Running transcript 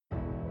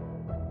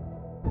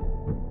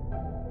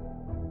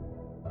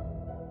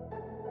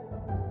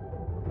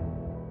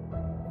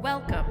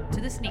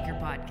to the Sneaker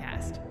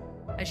Podcast,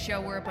 a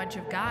show where a bunch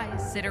of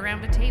guys sit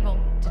around a table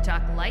to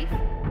talk life,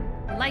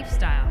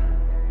 lifestyle,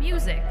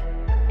 music,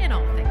 and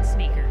all things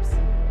sneakers.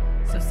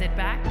 So sit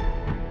back,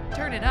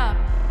 turn it up,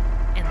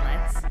 and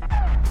let's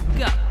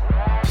go.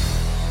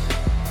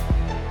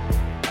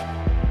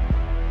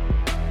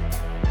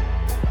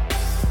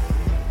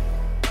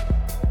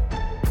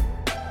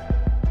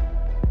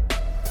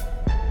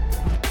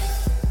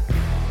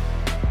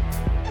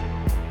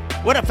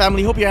 What up,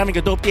 family? Hope you're having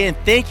a dope day, and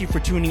thank you for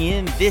tuning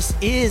in. This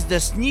is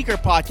the Sneaker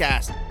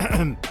Podcast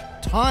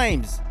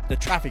times the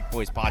Traphik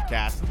Boyz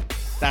podcast.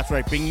 That's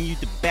right, bringing you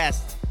the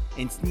best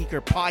in sneaker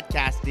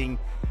podcasting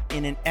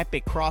in an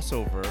epic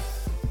crossover.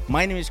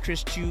 My name is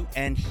Chris Chu,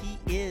 and he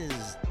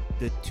is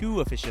the 2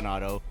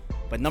 aficionado,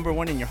 but number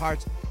 1 in your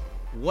hearts.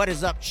 What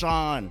is up,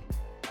 Sean?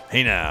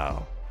 Hey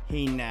now.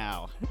 Hey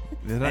now.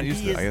 They're not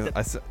used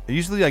to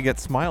usually I get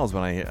smiles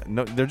when I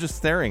no, they're just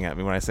staring at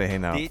me when I say hey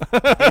now. They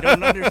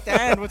don't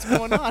understand what's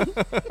going on.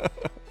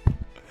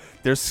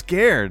 They're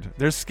scared.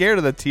 They're scared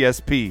of the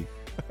TSP.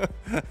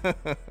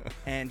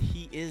 And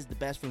he is the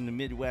best from the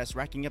Midwest,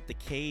 racking up the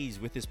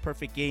K's with his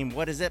perfect game.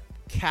 What is it?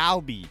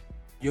 Calby.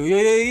 Yo, yo,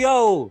 yo,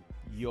 yo.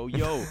 Yo,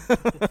 yo.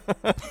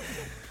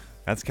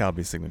 That's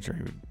Calby's signature.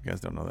 You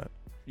guys don't know that.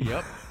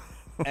 Yep.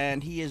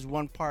 And he is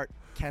one part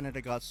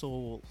Canada Got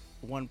Soul,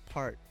 one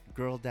part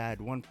girl dad,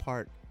 one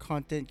part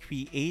content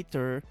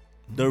creator,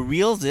 the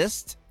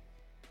realist.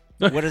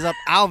 What is up,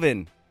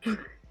 Alvin?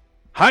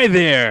 Hi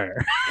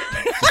there.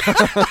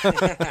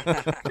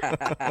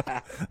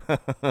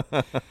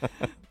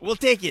 We'll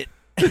take it.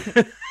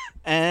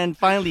 And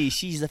finally,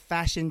 she's a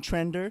fashion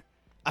trender,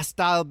 a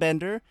style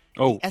bender,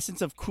 the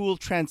essence of cool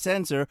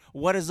transcender.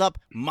 What is up,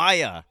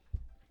 Maya?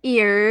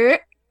 Yeah.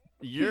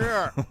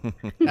 Yeah.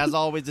 As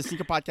always, the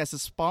Sneaker Podcast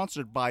is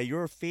sponsored by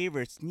your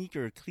favorite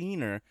sneaker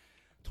cleaner.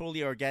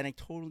 Totally organic,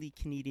 totally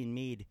Canadian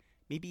made,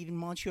 maybe even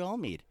Montreal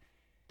made.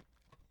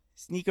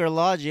 Sneaker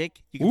Logic.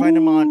 You can find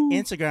them on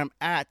Instagram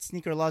at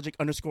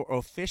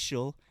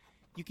sneakerlogic_official.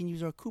 You can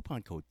use our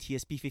coupon code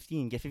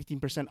TSP15. Get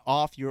 15%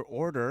 off your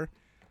order.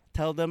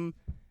 Tell them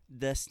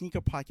the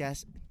Sneaker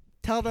Podcast.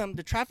 Tell them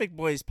the Traphik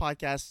Boyz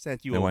podcast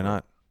sent you over. Why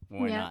not?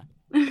 Why not?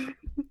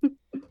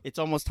 It's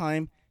almost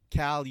time.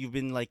 Cal, you've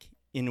been like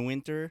in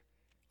winter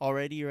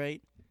already,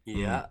 right?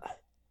 Yeah.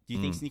 Do you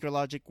think Sneaker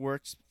Logic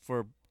works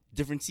for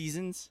different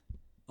seasons?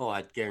 Oh,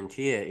 I'd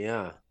guarantee it.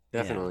 Yeah,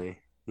 definitely. Yeah.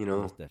 You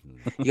know, Most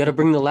definitely. you got to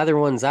bring the leather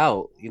ones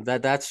out.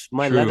 That's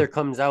my True. leather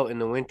comes out in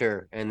the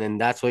winter, and then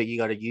that's what you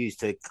got to use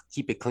to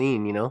keep it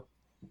clean. You know,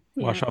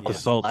 Wash off the Yeah.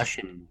 salt. lush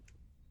and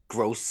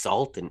gross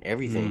salt and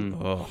everything.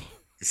 Oh.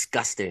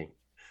 Disgusting.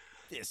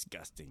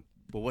 Disgusting.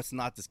 But what's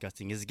not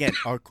disgusting is, again,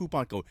 our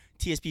coupon code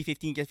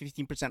TSP15. Get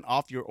 15%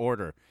 off your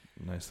order.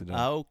 Nicely done.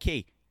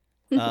 Okay.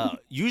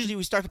 Usually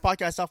we start the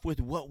podcast off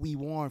with what we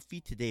wore on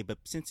feet today, but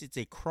since it's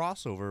a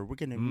crossover, we're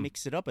going to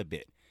mix it up a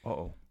bit.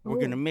 Uh-oh. We're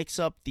going to mix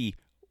up the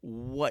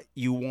what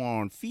you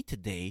wore on feet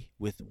today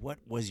with what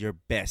was your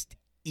best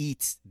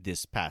eats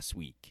this past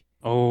week.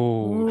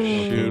 Oh,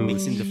 Okay, shoot.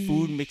 mixing the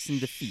food, mixing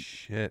the feet.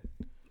 Shit.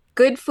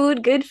 Good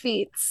food, good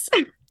feats.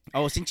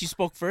 Oh, since you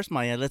spoke first,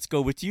 Maya, let's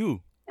go with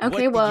you.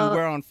 Okay, what well, did you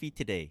wear on feet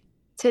today?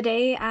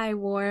 Today I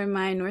wore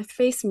my North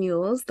Face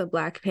Mules, the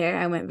black pair.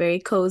 I went very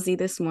cozy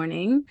this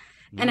morning,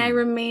 and I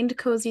remained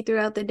cozy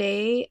throughout the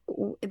day.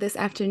 This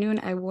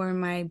afternoon, I wore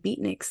my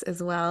beatniks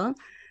as well.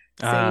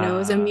 So, it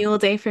was a mule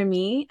day for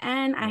me,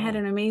 and I had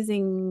an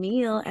amazing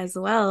meal as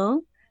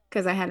well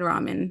because I had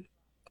ramen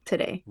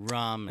today.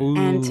 Ramen.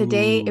 And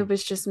today it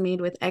was just made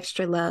with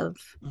extra love.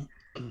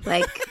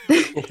 Like,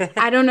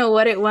 I don't know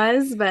what it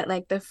was, but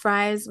like the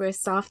fries were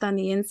soft on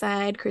the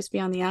inside, crispy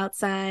on the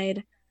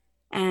outside,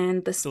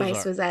 and the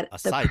spice was at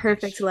the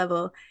perfect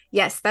level.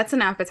 Yes, that's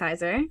an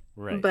appetizer.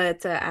 Right.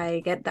 But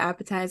I get the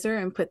appetizer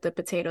and put the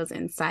potatoes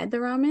inside the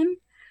ramen.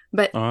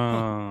 But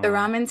the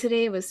ramen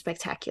today was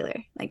spectacular.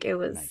 Like, it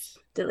was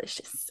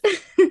delicious.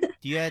 Do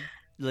you add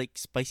like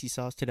spicy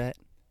sauce to that?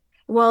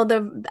 Well,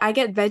 I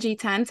get veggie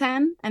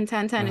tantan, and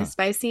tantan is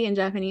spicy in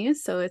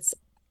Japanese, so it's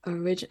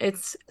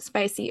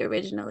spicy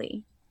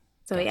originally.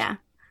 So yeah.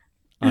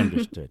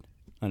 Understood.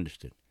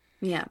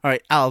 Yeah. All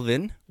right,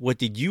 Alvin, what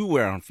did you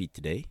wear on feet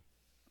today?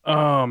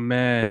 Oh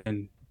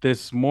man,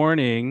 this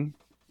morning,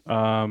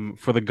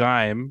 for the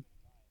Gaim,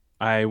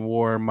 I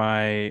wore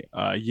my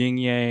Yin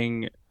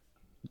Yang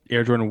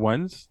Air Jordan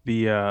 1s,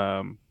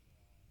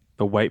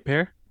 the white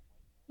pair.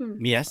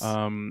 Yes.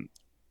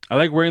 I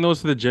like wearing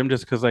those to the gym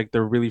just because like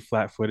they're really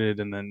flat-footed,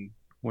 and then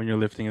when you're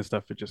lifting and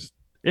stuff,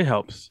 it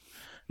helps.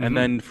 And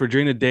then for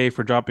during the day,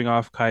 for dropping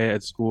off Kaya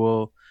at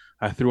school,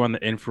 I threw on the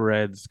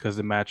infrareds because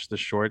it matched the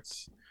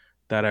shorts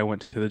that I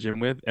went to the gym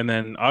with. And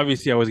then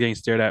obviously I was getting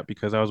stared at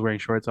because I was wearing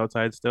shorts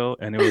outside still,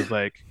 and it was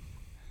like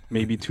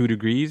maybe 2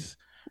 degrees,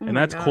 and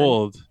that's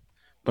cold,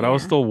 but I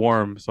was still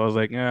warm, so I was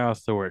like, yeah, I'll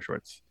still wear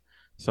shorts.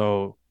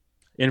 So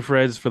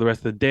infrareds for the rest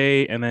of the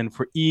day. And then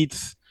for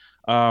eats,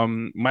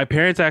 my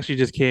parents actually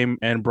just came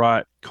and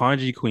brought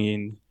Kanji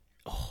Queen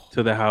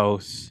to the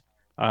house.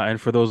 And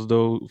for those of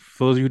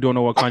you who don't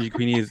know what Kanji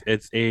Queen is,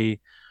 it's a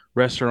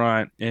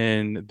restaurant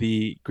in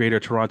the Greater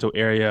Toronto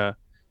area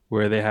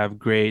where they have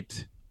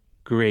great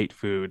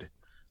food.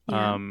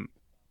 Yeah.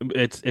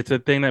 It's a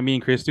thing that me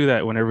and Chris do,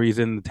 that whenever he's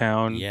in the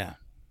town, Yeah.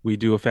 we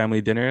do a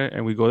family dinner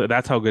and we go.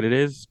 That's how good it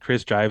is.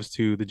 Chris drives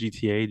to the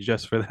GTA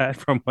just for that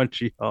from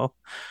Montreal.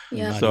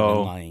 Yeah. Not So-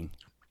 even lying.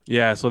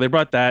 Yeah, so they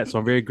brought that. So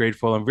I'm very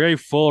grateful. I'm very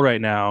full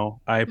right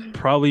now. I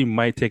probably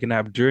might take a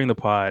nap during the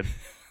pod,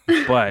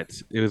 but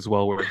it was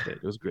well worth it.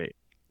 It was great.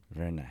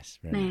 Very nice.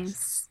 Very nice.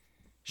 Nice.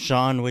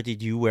 Sean, what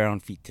did you wear on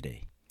feet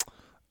today?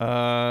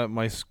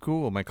 My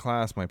school, my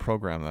class, my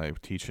program that I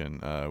teach in,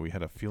 we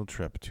had a field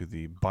trip to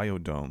the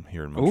Biodome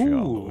here in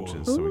Montreal, which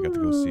is so we got to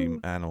go see Ooh.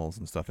 animals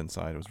and stuff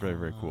inside. It was very,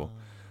 very cool.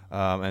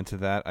 And to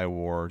that, I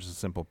wore just a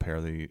simple pair,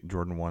 the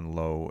Jordan 1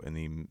 Low in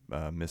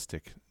the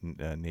Mystic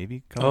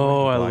navy color.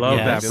 Oh, I love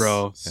Yes. that,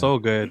 bro. Yeah. So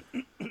good.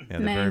 Yeah, they're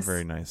very, Nice.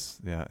 very nice.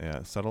 Yeah,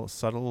 yeah.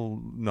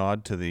 Subtle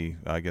nod to the,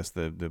 I guess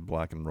the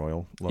black and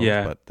royal lows,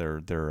 Yeah. but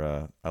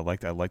they're I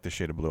like the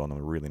shade of blue on them.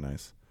 They're really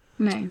nice.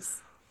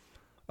 Nice.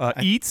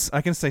 Eats.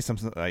 I can say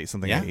something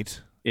Yeah? I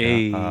ate.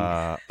 Hey.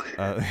 Yeah.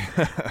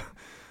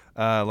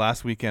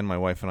 Last weekend, my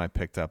wife and I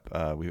picked up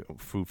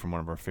food from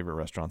one of our favorite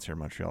restaurants here in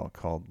Montreal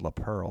called La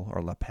Perle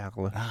or La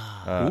Perle.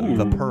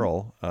 La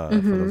Perle, for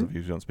those of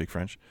you who don't speak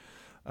French.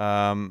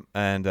 So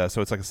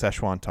it's like a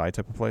Szechuan Thai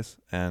type of place,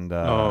 and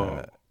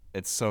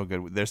it's so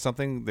good. There's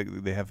something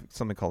they have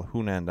something called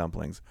Hunan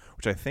dumplings,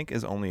 which I think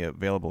is only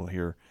available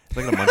here. It's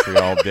like a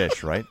Montreal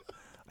dish, right?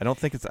 I don't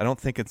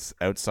think it's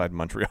outside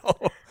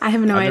Montreal. I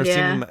have no I've never seen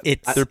idea. them-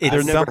 It's they're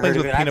I've never dumplings heard of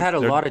with it. I've peanut. had a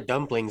they're- lot of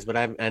dumplings, but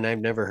I've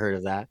never heard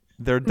of that.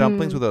 They're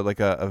dumplings with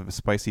a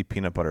spicy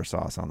peanut butter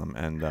sauce on them,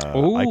 and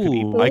Ooh. I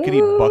could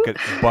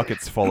eat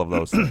buckets full of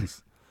those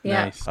things.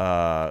 Yeah.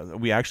 Nice.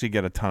 We actually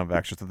get a ton of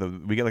extras.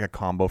 We get like a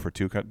combo for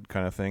two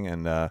kind of thing,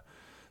 and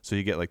so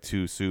you get like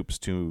 2 soups,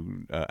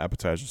 2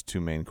 appetizers, 2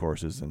 main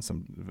courses, and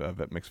some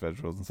mixed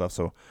vegetables and stuff.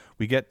 So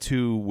we get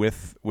 2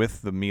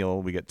 with the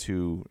meal. We get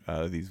 2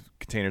 these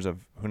containers of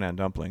Hunan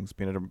dumplings,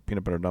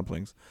 peanut butter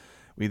dumplings.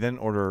 We then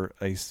order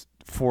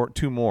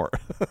 2 more.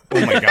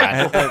 oh my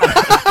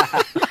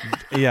god.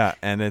 Yeah,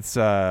 and it's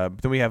then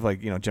we have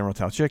like General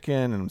Tao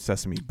chicken and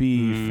sesame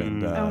beef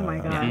and Oh my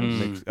gosh.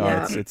 it's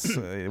Yeah. it's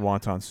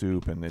wonton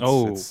soup and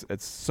Oh.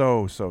 it's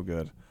so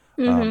good.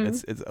 Mhm.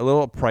 It's a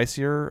little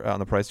pricier on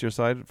the pricier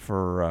side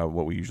for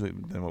what we usually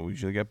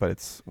get, but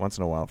it's once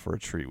in a while for a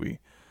treat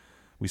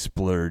we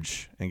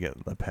splurge and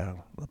get La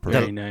Perle.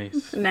 Very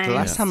nice. Nice. The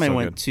last time I so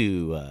went good.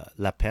 to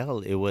La Perle,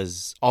 it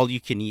was all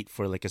you can eat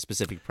for like a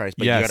specific price,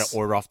 but you Yes. got to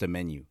order off the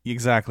menu.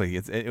 Exactly.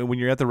 When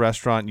you're at the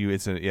restaurant, you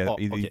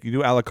okay.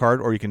 do a la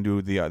carte or you can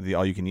do the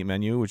all you can eat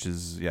menu, which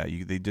is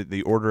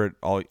they order it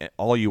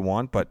all you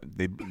want, but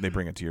they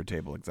bring it to your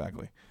table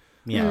exactly.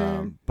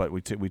 Yeah. But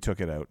we took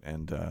it out,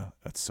 and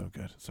that's so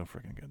good, so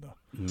freaking good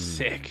though.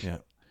 Sick.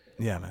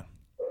 Yeah, man.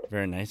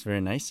 Very nice.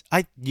 Very nice.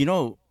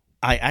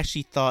 I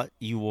actually thought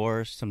you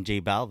wore some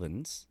J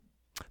Balvin's,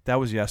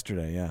 That was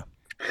yesterday. Yeah,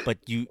 but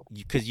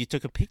because you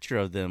took a picture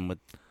of them with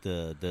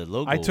the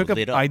logo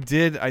lit up. I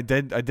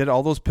did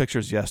all those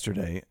pictures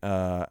yesterday.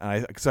 And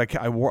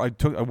I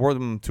wore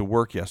them to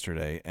work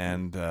yesterday,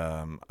 and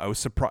I was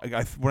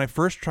surprised when I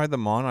first tried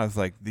them on. I was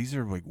like, these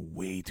are like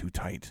way too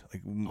tight.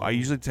 Like I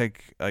usually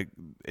take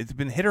it's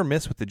been hit or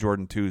miss with the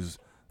Jordan 2s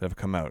that have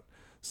come out.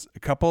 A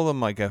couple of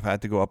them I've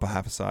had to go up a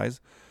half a size.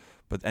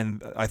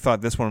 And I thought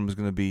this one was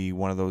going to be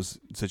one of those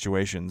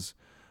situations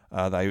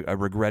that I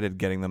regretted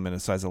getting them in a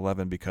size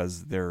 11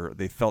 because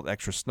they felt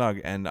extra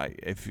snug. And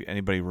if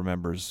anybody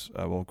remembers,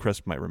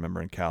 Chris might remember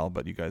and Cal,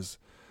 but you guys,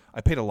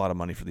 I paid a lot of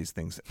money for these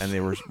things, and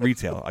they were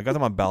retail. I got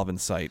them on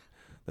Balvin's site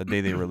the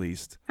day they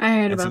released. I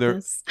heard And so about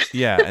this.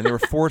 Yeah, and they were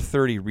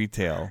 $430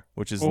 retail,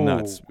 which is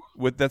nuts.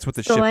 That's with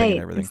the It's the shipping light.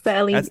 and everything. It's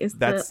the LED.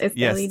 That's it's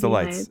yes, LED the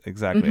lights light.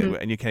 exactly, Mhm.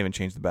 and you can't even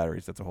change the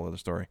batteries. That's a whole other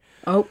story.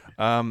 Oh.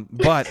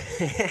 But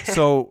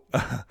so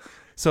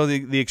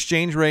the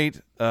exchange rate,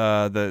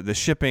 the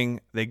shipping,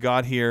 they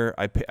got here.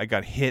 I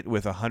got hit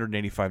with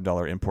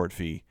 $185 import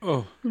fee.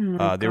 Oh,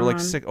 They were like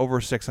God.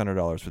 over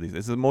 $600 for these.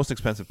 It's the most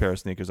expensive pair of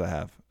sneakers I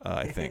have,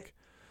 I think.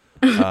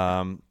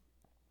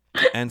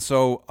 And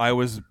so I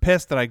was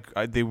pissed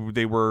that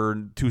they were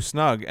too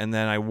snug, and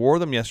then I wore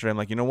them yesterday. I'm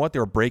like, you know what? They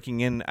were breaking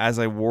in as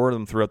I wore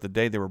them throughout the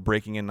day. They were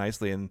breaking in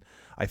nicely, and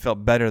I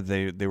felt better.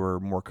 They were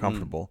more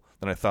comfortable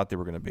than I thought they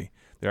were going to be.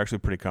 They're actually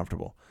pretty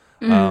comfortable.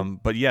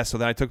 But yeah, so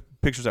then I took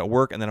pictures at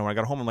work, and then when I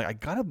got home, I'm like, I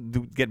gotta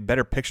get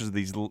better pictures of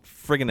these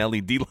friggin'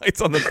 LED lights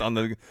on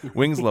the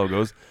Wings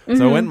logos.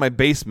 So I went in my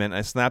basement.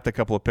 I snapped a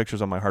couple of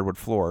pictures on my hardwood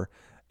floor,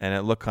 and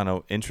it looked kind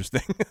of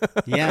interesting.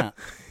 Yeah.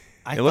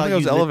 I It looked like I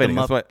was you lit elevating.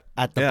 them That's up what.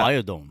 at the yeah.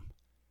 Biodome.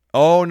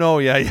 Oh no,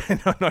 yeah.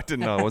 No, I didn't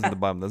know. It wasn't the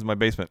bottom. That was my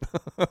basement.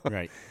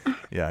 Right.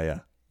 Yeah. Yeah.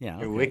 They're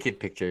okay. wicked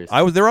pictures.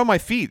 They're on my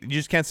feet. You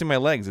just can't see my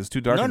legs. It's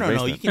too dark No, in the no,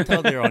 basement. you can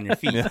tell they're on your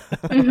feet. Yeah.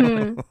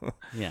 Mhm.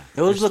 Yeah.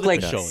 Those They're look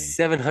like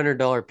slip-showing.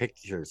 $700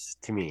 pictures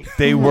to me.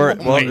 They were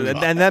Oh well, my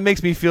God. and that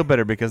makes me feel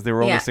better because they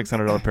were only Yeah.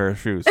 $600 pair of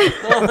shoes.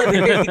 Oh, there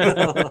you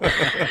go.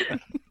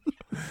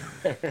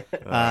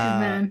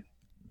 Man.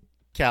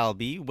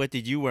 Calby, what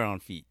did you wear on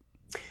feet?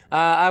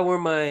 I wore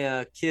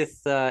my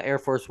Kith Air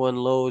Force One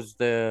lows,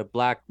 the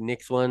black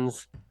Nix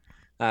ones.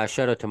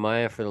 Shout out to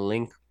Maya for the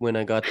link when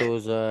I got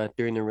those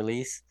during the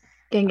release.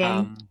 Gang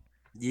gang.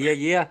 Yeah,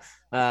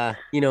 yeah.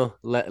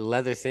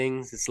 Leather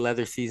things. It's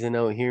leather season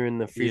out here in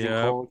the freezing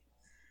Yep. cold.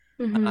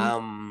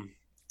 Mm-hmm.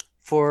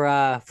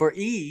 For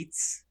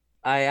eats,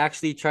 I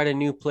actually tried a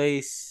new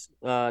place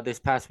this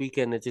past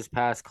weekend that just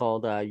passed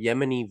called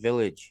Yemeni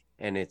Village,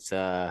 and it's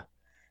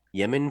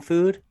Yemen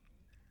food.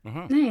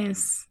 Uh-huh.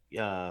 Nice.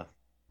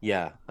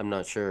 Yeah, I'm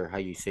not sure how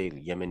you say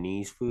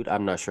Yemenis food.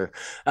 I'm not sure.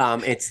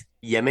 It's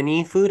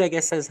Yemeni food, I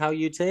guess is how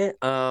you'd say it.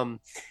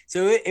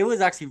 So it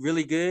was actually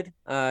really good.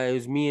 It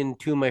was me and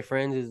two of my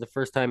friends. It was the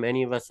first time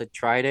any of us had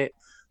tried it.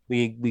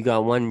 We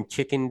got one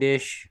chicken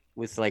dish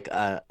with like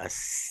a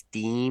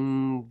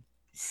steamed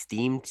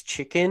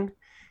chicken.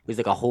 It was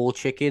like a whole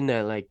chicken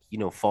that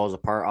falls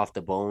apart off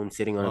the bone,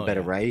 sitting on a Oh, bed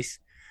of yeah. rice.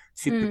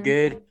 Super Mm.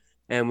 good.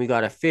 And we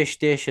got a fish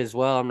dish as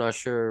well. I'm not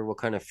sure what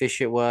kind of fish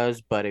it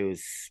was, but it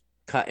was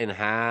cut in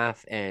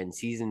half and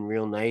seasoned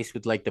real nice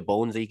with like the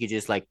bones that you could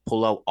just like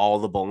pull out all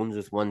the bones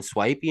with one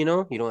swipe, you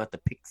know? You don't have to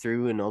pick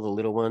through and all the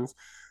little ones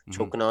Mhm.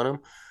 choking on them.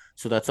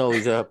 So that's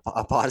always a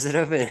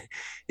positive. And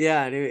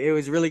yeah, it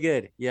was really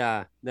good.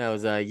 Yeah, that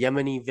was a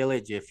Yemeni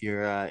village if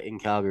you're in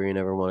Calgary and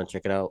ever want to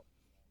check it out.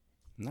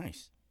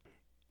 Nice.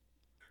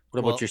 What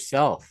about Well,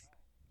 yourself?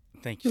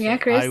 Thank you. Yeah,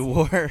 sir. Chris. I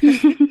wore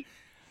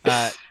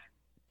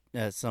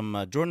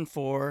some Jordan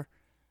 4,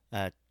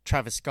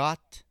 Travis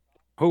Scott,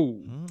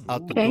 Oh,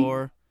 out the Okay.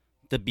 door,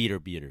 the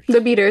beaters.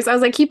 The beaters. I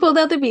was like, he pulled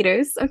out the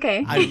beaters.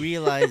 Okay. I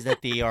realize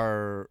that they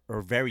are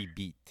very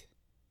beat,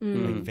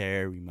 Mm. like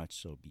very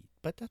much so beat,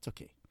 but that's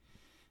okay.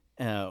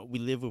 We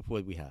live with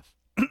what we have.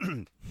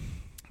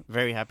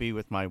 Very happy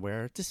with my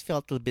wear. It just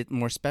felt a bit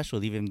more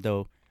special, even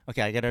though.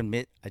 Okay, I gotta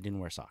admit, I didn't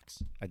wear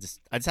socks. I just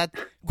had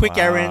quick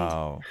errand,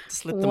 Wow.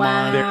 slip them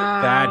Wow. they're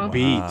on. bad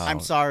beats. Wow. I'm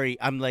sorry.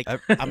 I'm like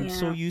I'm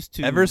so Yeah. used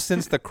to. Ever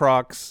since the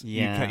Crocs,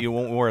 Yeah. you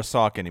won't wear a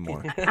sock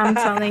anymore. I'm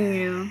telling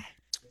you.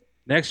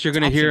 Next, you're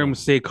gonna hear him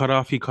Optional. say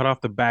he cut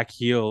off the back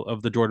heel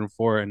of the Jordan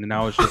 4, and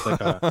now it's just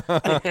like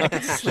a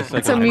It's just like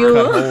It's a a mule.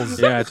 Cut holes.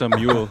 yeah, it's a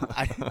mule.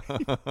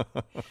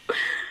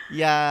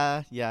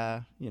 Yeah.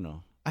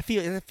 I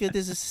feel this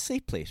is a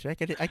safe place, right?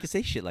 I can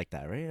say shit like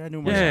that, right? I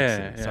don't want Yeah,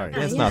 to yeah. Sorry.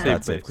 It's Yeah. not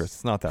that Safe safe, Chris.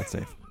 It's not that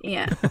safe.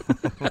 Yeah.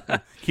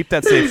 Keep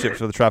that safe ship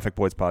for the Traphik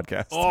Boys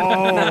podcast.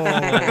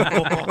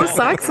 The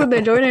socks with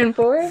the Jordan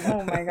 4?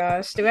 Oh my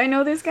gosh. Do I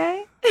know this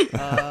guy?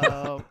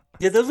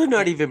 Yeah, those are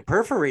not even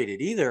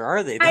perforated either,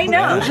 are they? I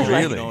know. Those are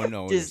like- Really?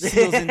 No. Just-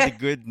 Seals in the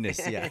goodness,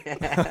 yeah.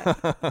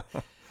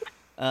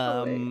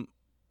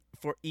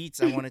 For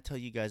eats, I want to tell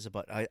you guys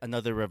about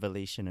another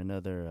revelation,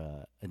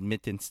 another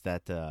admittance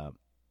that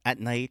at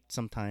night,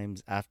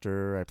 sometimes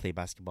after I play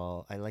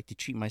basketball, I like to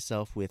treat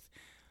myself with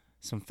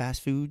some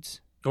fast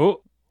foods,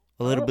 Oh,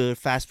 a little bit of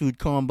fast food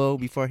combo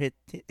before I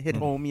hit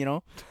home, you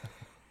know.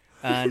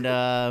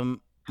 And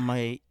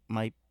my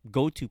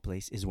go-to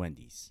place is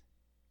Wendy's.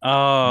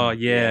 oh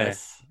yeah,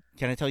 Yes.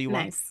 Can I tell you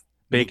why? Nice.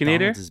 Baconator.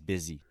 McDonald's is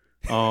busy.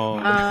 Oh,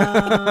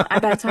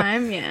 At that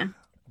time, yeah.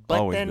 But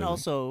Always then busy.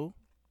 also,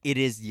 it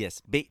is,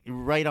 yes,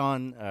 right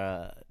on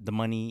the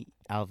money,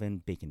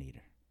 Alvin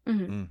Baconator.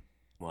 Mhm.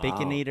 Wow.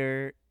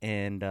 Baconator,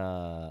 and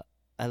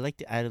I like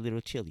to add a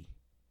little chili.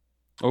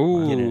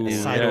 oh, Get a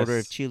side yes. order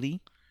of chili.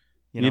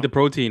 You need the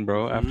protein,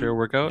 bro. Mhm. After a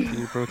workout, you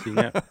need protein.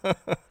 Yeah.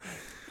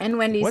 And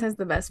Wendy's What? has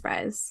the best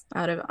fries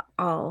out of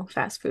all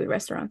fast food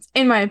restaurants,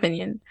 in my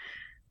opinion.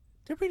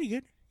 They're pretty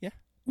good, yeah.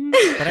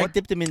 But I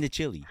dipped them in the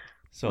chili,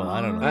 so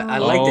I don't know. I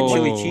like the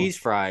chili Oh. cheese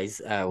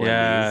fries at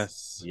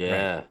Wendy's.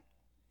 Yes.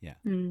 Yeah.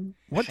 Mm.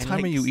 What And time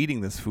like are you s-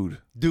 eating this food?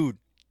 Dude,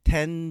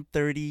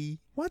 10:30.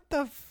 What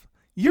the?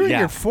 You're in Yeah.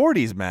 your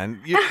 40s, man.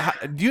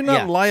 Do you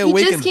not Yeah. lie He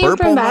awake just and came burp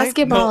all from night?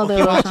 basketball, No,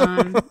 though,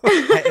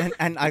 okay, Sean.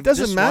 And I've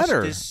doesn't just matter.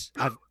 watched this.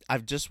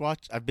 I've just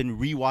watched. I've been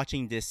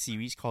rewatching this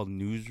series called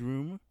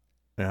Newsroom.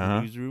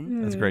 Uh-huh.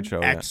 Newsroom. That's a great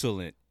show. Yeah.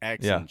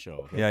 Excellent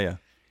show. Okay? Yeah.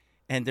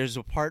 And there's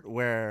a part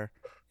where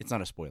it's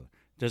not a spoiler.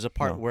 There's a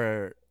part No.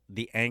 where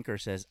the anchor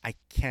says, "I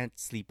can't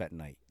sleep at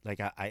night. Like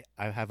I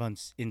have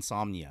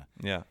insomnia."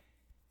 Yeah.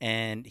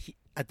 And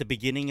at the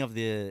beginning of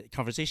the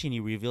conversation, he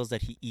reveals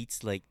that he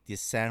eats like this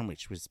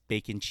sandwich with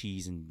bacon,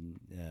 cheese, and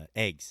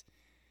eggs,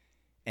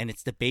 and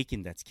it's the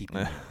bacon that's keeping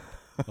him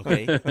up.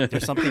 Okay,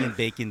 there's something in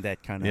bacon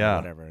that kind of Yeah.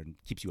 whatever and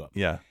keeps you up.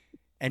 Yeah.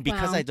 And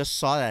because Wow. I just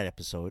saw that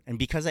episode, and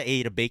because I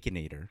ate a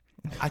Baconator,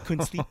 I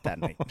couldn't sleep that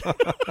night.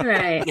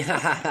 Right.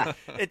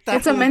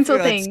 It's a mental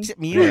thing.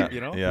 Me Yeah. up,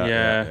 you know? Yeah.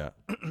 Yeah.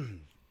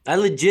 I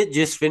legit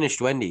just finished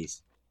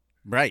Wendy's.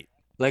 Right.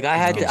 Like I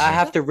Oh,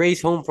 have to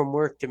race home from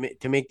work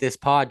to make this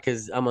pod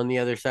because I'm on the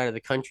other side of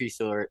the country,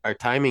 so our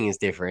timing is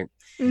different.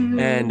 Mhm.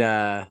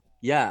 And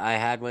yeah, I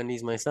had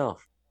Wendy's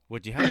myself.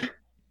 What'd you have?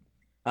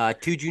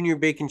 2 junior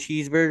bacon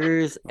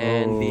cheeseburgers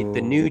and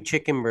the new Oh.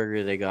 chicken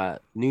burger they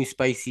got. New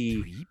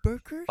spicy 3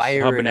 burgers? fire.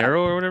 it up. Habanero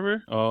or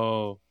whatever.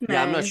 Oh,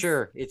 Yeah, I'm not Nice.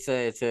 sure. It's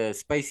a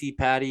spicy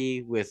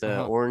patty with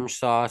orange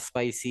sauce,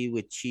 spicy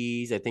with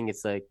cheese. I think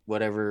it's like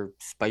whatever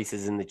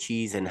spices in the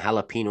cheese and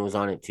jalapenos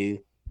on it too.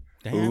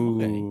 Damn.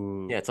 Okay.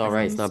 Ooh, Yeah, it's all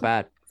right. It's not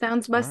bad.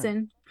 Sounds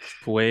bussin'.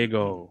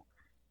 fuego.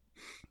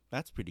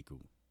 That's pretty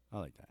cool. I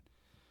like that.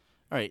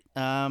 All right.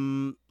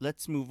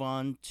 Let's move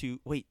on to.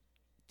 Wait,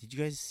 did you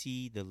guys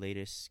see the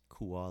latest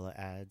koala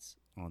ads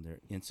on their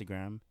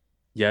Instagram?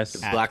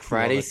 Yes. At Black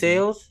Friday Koala Tea?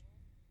 sales.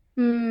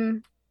 Hmm.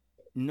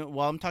 No.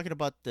 Well, I'm talking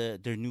about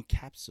their new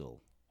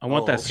capsule. I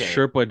want that okay.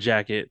 Sherpa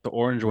jacket, the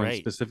orange one Right.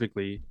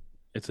 specifically.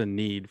 It's a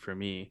need for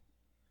me.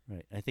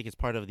 Right. I think it's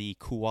part of the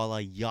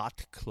Koala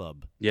Yacht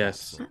Club.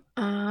 Yes. capsule.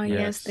 Oh,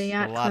 yes, the Yes.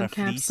 yacht A lot club of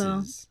capsule.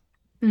 fleeces.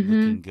 Mm-hmm.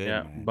 Looking good,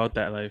 Yeah, man. about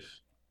that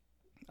life.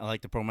 I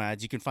like the promo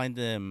ads. You can find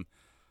them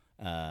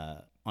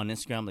on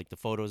Instagram, like the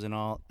photos and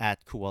all,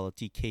 at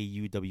Kuality,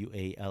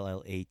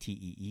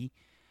 KUWALLATEE.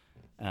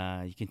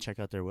 You can check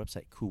out their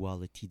website,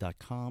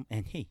 kuality.com.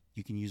 And hey,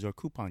 you can use our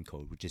coupon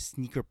code, which is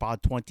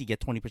SneakerPod20. Get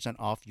 20%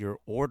 off your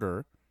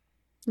order.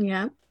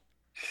 Yeah.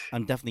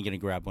 I'm definitely going to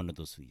grab one of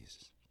those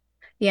fleeces.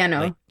 Yeah, no.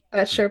 Like-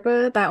 That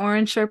Sherpa, that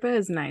orange Sherpa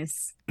is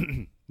nice.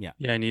 Yeah,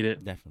 I need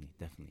it.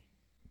 Definitely.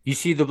 You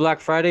see the Black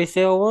Friday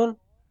sale one?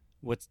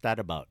 What's that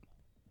about?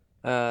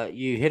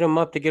 You hit them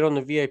up to get on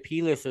the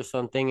VIP list or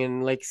something,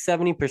 and like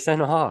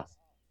 70% off.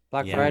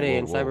 Black Yeah. Friday Whoa,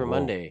 and whoa, Cyber whoa.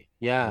 Monday.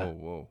 Yeah,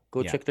 Whoa.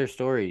 go Yeah. check their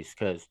stories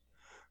because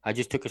I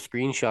just took a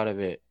screenshot of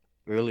it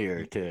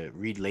earlier to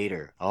read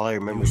later. All I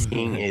remember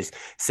seeing is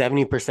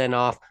 70%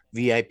 off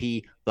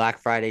VIP Black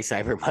Friday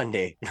Cyber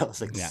Monday. And I was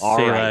like, Yeah. all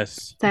Say right.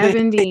 less.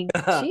 70.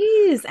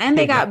 Jeez. And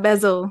they got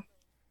bezel.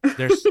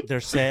 Their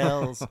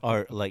sales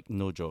are like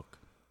no joke.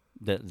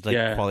 Like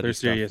Yeah, quality they're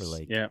stuff serious. for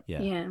like Yeah.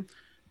 Yeah.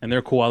 And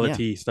they're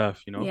quality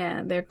stuff, you know? Yeah,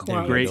 they're There you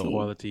quality. Great go.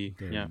 quality.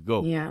 There Yeah. you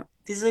go. Yeah.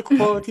 This is a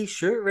quality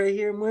shirt right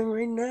here I'm wearing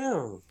right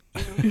now.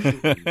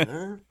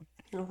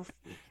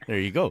 There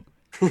you go.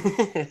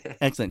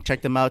 Excellent.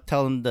 Check them out.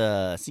 Tell them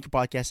the Sneaker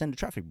Podcast and the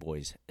Traphik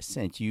Boys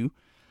sent you.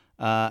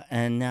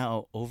 And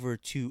now over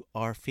to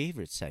our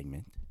favorite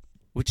segment,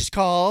 which is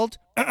called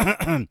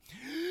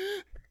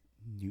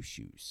New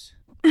Shoes.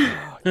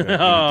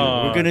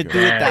 We're gonna do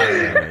it that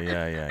way.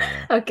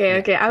 Yeah.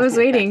 Okay. I was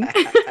waiting.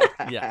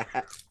 Yeah.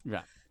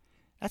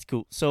 That's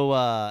cool. So,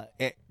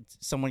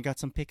 someone got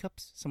some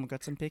pickups?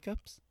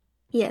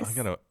 Yes.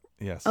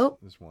 Yes. Oh.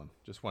 Just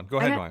one. Go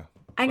ahead, Maya.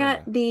 I Go got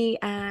ahead,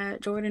 the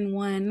Jordan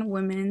 1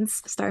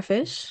 women's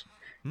Starfish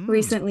Maya.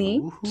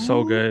 recently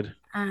So good.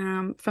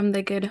 from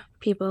the good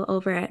people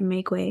over at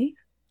Makeway.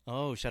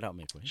 Oh, shout out,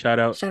 Mikway. Shout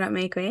out. Shout out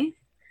Makeway.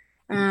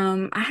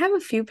 I have a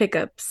few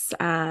pickups.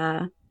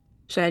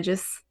 Should I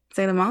just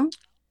say them all?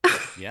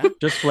 Yeah.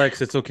 Just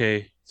flex. It's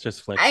okay. It's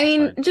just flex. I It's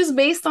mean, fine. just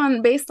based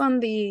on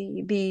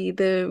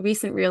the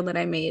recent reel that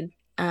I made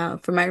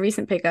for my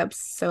recent pickups.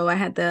 So I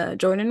had the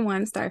Jordan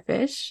 1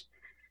 Starfish,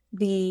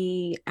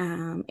 the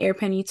Air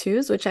Penny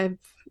 2s, which I've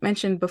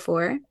mentioned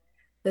before,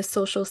 the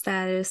Social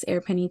Status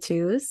Air Penny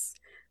 2s,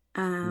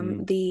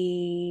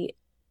 the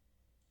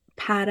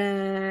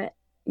Pata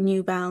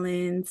New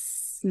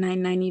Balance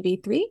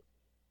 990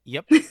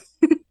 Yep.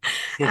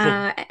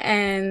 V3,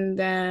 and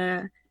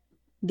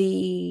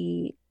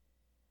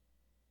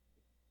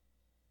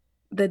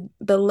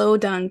the low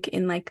dunk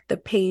in like the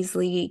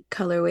paisley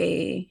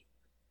colorway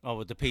Oh,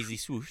 with the paisley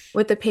swoosh.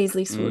 with the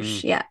paisley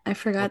swoosh. Yeah, I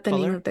forgot What the name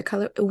color? of the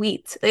color.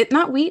 Wheat.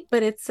 Not wheat,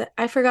 but it's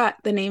I forgot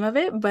the name of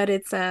it, but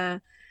it's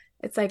like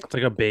It's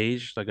like a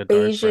beige, like a dark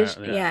beige-ish.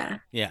 brown. Yeah,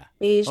 Yeah.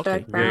 beige Okay,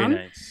 dark Very brown.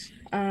 nice.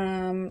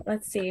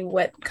 Let's see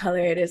what color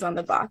it is on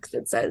the box.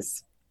 It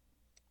says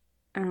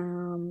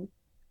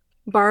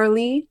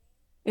barley.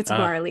 It's Ah.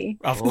 barley.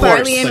 Of Oh, course.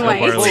 Barley and like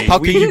a white. barley. How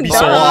can you be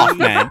so Duh. off,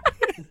 man?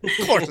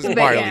 Of course it's But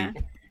barley.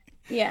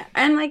 yeah,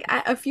 and like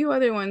a few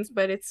other ones,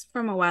 but it's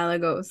from a while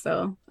ago,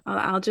 so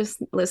I'll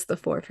just list the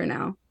 4 for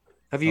now.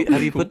 Have you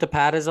Okay, cool. put the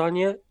pattas on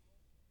yet?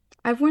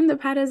 I've worn the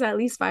pattas at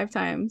least 5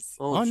 times.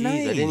 Oh, geez,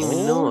 I didn't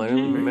even know. I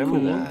didn't Very remember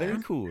cool. that.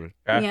 Very cool.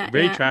 Yeah,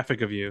 Very yeah.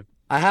 Traphik of you.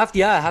 I have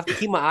to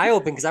keep my eye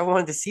open because I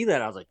wanted to see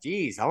that. I was like,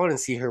 geez, I want to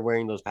see her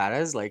wearing those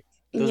pattas. Like,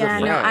 those Yeah, are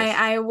no, fresh.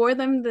 I wore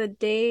them the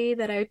day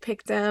that I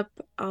picked up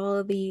all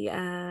of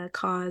the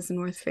Cause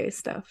North Face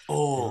stuff.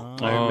 Oh,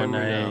 I Oh, remember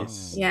now.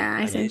 nice. Yeah,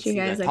 I I sent did you see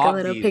guys that. like a Top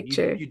little view.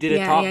 picture. You did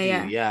a top view.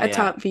 Yeah, a yeah.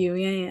 top view.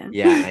 Yeah.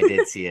 Yeah, I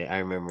did see it. I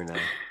remember now.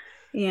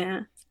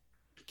 Yeah.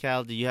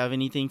 Cal, do you have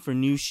anything for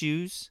new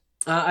shoes?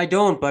 I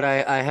don't, but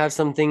I have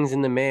some things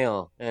in the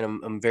mail, and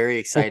I'm very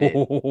excited.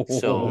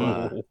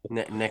 So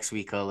next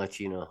week I'll let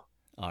you know.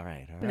 All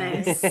right.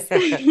 Nice.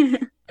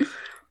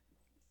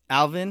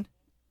 Alvin?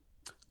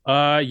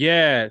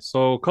 Yeah.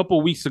 So a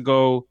couple weeks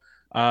ago,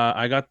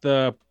 I got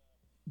the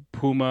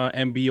Puma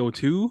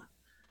MBO2,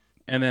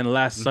 and then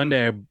last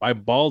Sunday I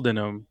balled in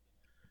them,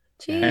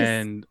 Jeez.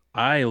 and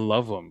I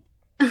love them.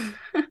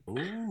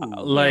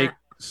 Ooh.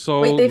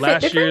 So Wait, they fit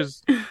last different?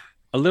 year's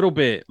a little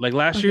bit. Like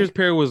last Okay. year's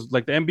pair was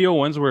like the MBO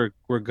ones were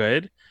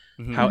good.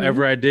 Mhm.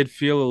 However, I did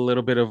feel a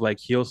little bit of like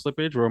heel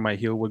slippage where my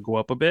heel would go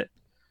up a bit.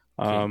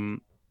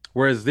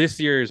 Whereas this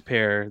year's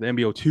pair, the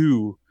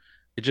MBO2,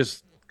 it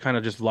just kind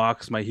of just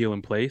locks my heel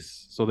in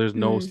place. So there's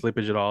no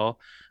slippage at all.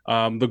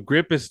 The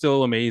grip is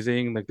still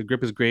amazing. Like the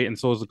grip is great, and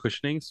so is the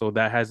cushioning. So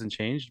that hasn't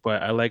changed.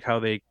 But I like how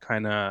they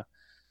kind of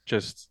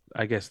just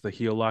I guess the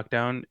heel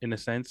lockdown in a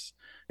sense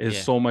is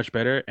Yeah. so much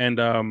better. And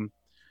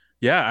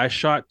yeah, I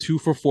shot 2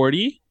 for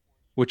 40,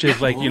 which is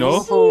like, Which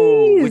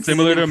is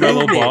similar an to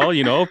mellow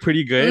improvement. ball,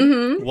 pretty good.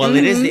 Mhm, Well,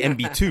 it is the mhm.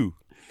 MB2.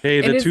 Hey,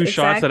 It the is 2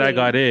 shots that I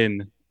got exactly.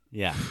 in,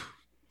 Yeah.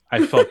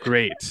 I felt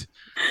great,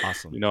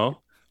 Awesome. And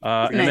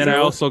then I Nice.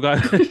 also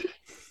got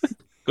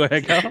go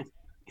ahead, Cal.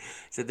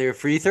 So they're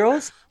free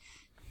throws?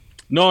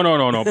 No.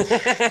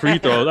 Free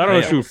throws. I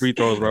don't Layups. shoot free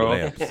throws, bro.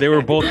 Layups. They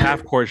were both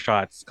half court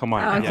shots. Come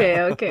on.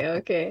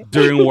 Okay.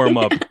 During warm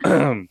up.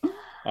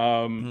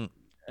 Hmm.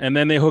 And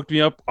then they hooked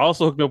me up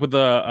with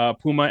the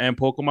Puma and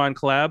Pokemon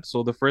collab.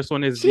 So the first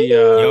one is the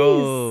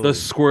Yo.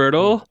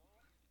 Squirtle.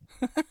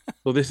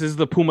 So this is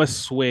the Puma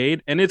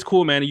Suede, and it's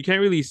cool, man. You can't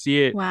really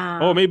see it. Wow.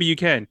 Oh, maybe you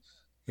can.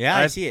 Yeah,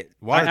 I see it.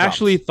 I Water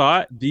actually drops.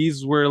 thought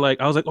these were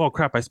like, I was like, oh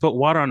crap, I spilled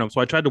water on them.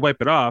 So I tried to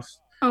wipe it off.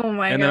 Oh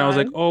my And god. then I was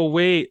like, oh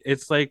wait,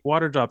 it's like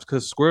water drops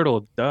because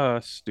Squirtle, duh,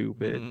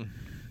 stupid.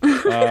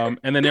 And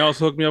then they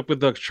also hooked me up with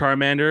the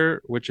Charmander,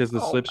 which is the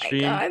Oh my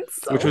Slipstream, God,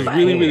 so which was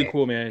really, really fire.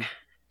 cool, man.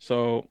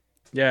 So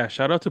yeah,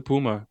 shout out to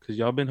Puma because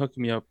y'all been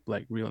hooking me up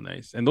like real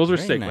nice, and those were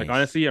Very sick. nice. Like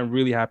honestly, I'm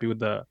really happy with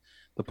the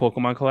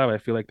Pokemon collab. I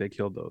feel like they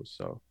killed those.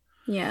 So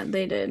Yeah,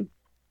 they did.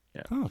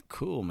 Oh,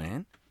 cool,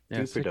 man. yeah,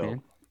 Super sick, dope.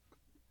 man.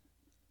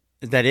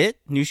 Is that it?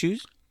 New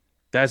shoes?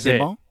 That's C'est it.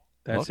 bon?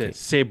 That's Okay. it.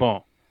 C'est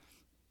bon.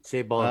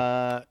 Say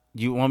ball.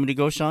 You want me to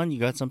go, Sean? You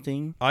got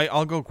something?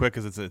 I'll go quick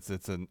because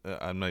it's an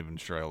I'm not even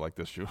sure I like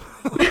this shoe.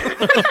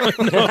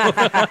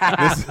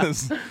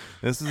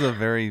 This is a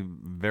very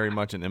very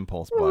much an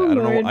impulse buy. Oh, I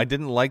don't know. Lord. I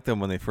didn't like them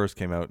when they first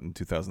came out in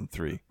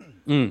 2003,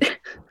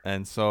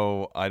 and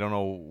so I don't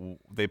know.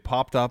 They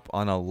popped up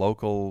on a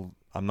local.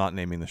 I'm not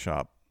naming the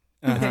shop.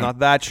 It's not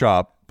that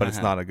shop, but it's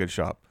not a good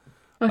shop.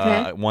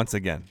 Okay. Once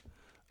again,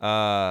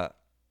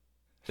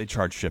 they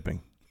charge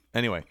shipping.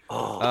 Anyway,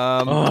 Oh,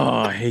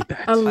 I hate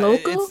that. A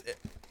local? it's-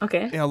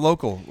 Okay. yeah,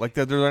 local. Like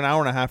they're an hour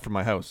and a half from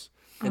my house.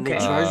 And they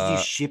Okay. charged you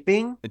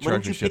shipping? they Why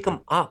charged don't you me pick shipping.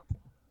 them up?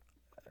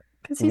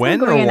 'Cause he's When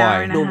been or going an why?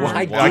 hour and a No, half.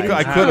 why Why? didn't I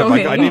you? could have. I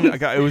Okay.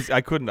 didn't.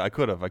 I couldn't. I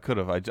could have.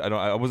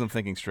 I wasn't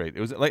thinking straight.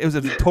 It was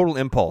a total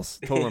impulse.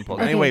 Total impulse.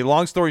 Okay. Anyway,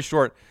 long story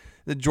short,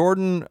 the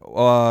Jordan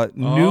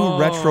new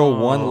retro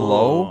one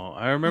low.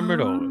 I remember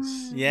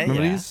those. Yeah,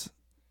 Remember yeah. these?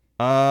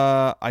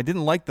 I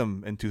didn't like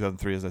them in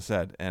 2003, as I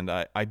said, and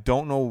I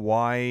don't know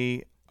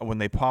why. When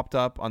they popped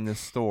up on this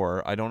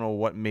store, I don't know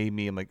what made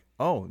me. I'm like,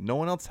 oh, no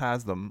one else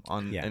has them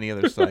on Yeah. any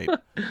other site.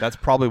 That's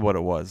probably what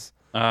it was.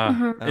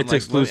 And I'm It's like,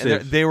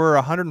 exclusive. They were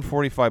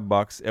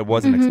 $145. It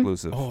wasn't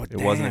exclusive. Oh, it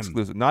wasn't damn.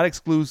 exclusive. Not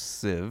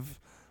exclusive,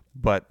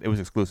 but it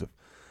was exclusive.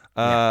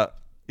 Yeah,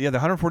 they're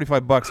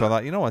 $145. So I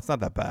thought, it's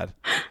not that bad.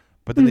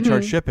 But then they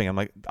charge shipping. I'm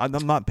like, I'm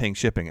not paying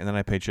shipping, and then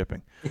I paid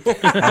shipping.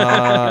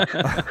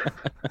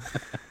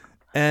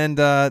 And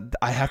I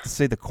have to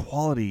say, the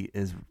quality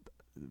is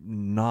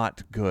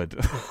not good.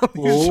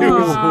 These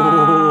shoes.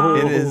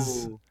 It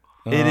is.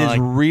 It is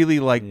really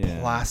like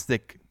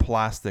plastic,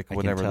 I can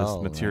whatever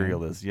tell, this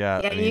material is. Yeah,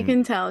 Yeah, I you mean,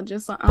 can tell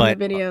just on the but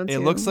video too. it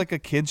looks like a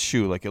kid's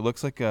shoe. Like it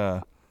looks like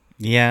a.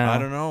 Yeah. I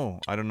don't know.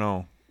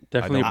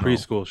 Definitely a don't know.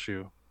 preschool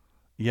shoe.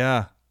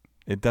 Yeah,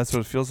 that's what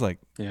it feels like.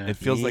 Yeah. It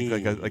feels like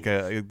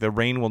the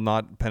rain will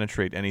not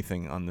penetrate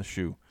anything on the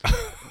shoe.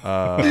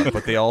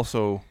 But they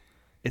also,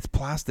 it's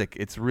plastic.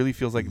 It really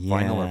feels like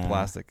vinyl or Yeah.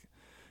 plastic.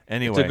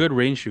 Anyway, It's a good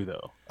rain shoe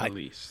though, at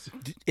least.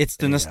 It's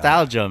the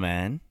nostalgia,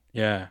 man.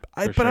 Yeah.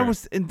 but for I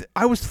sure.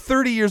 I was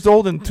 30 years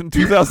old in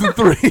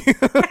 2003.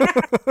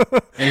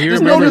 And he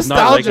There's no remembers not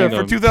nostalgia liking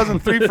for them.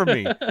 2003 for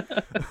me.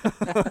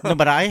 No,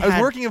 but I I was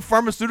had working in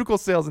pharmaceutical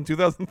sales in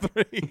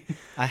 2003.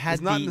 I had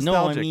It's not no. I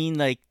nostalgic. mean,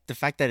 like the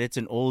fact that it's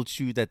an old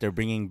shoe that they're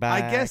bringing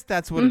back. I guess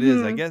that's what it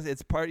is. I guess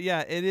it's part.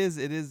 Yeah, it is.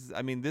 It is.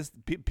 I mean, this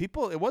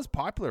people. It was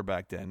popular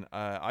back then.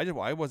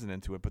 I wasn't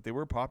into it, but they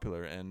were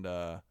popular, and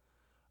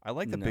I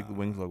like the big No,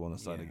 wings logo on the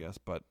side. I yeah. guess,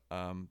 but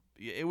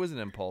it was an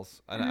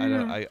impulse, and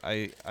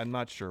I'm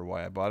not sure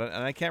why I bought it,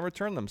 and I can't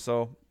return them.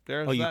 So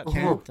there's Oh, you that.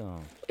 can't.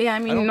 Yeah, I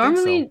don't mean, think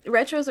normally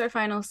retros are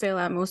final sale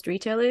at most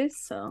retailers.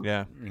 So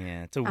Yeah.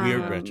 Yeah, it's a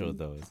weird retro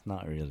though. It's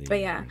not really. But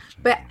yeah, retro.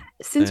 but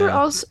since we're Yeah.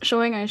 all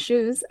showing our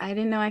shoes, I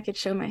didn't know I could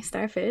show my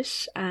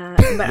starfish. But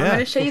I'm going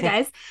to show you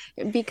guys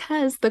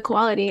because the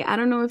quality, I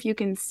don't know if you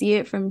can see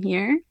it from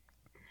here.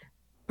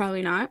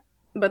 Probably not.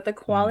 But the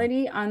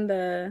quality on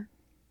the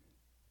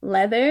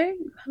leather,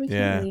 you probably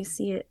Yeah. can't really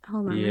see it.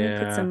 Hold on, let me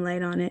put Yeah. some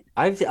light on it.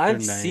 I've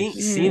nice.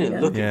 seen it Yeah.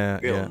 looking Yeah,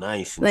 real yeah.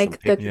 nice. In Like some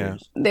the-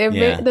 pictures. They're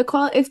Yeah. the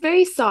quality, it's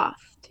very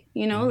soft,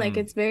 like Mhm.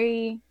 it's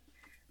very,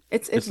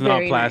 it's It's not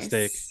very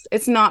plastic. nice.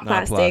 It's not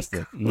Not plastic.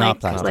 plastic. Not like,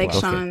 plastic, Like okay.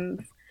 Sean's.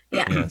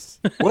 Yeah. Yes.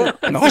 What?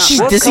 Oh, she's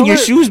what dissing your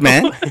color- shoes,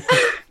 man.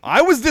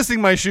 I was dissing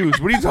my shoes.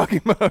 What are you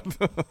talking about?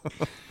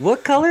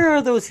 What color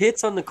are those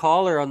hits on the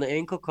collar, on the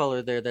ankle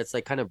collar there? That's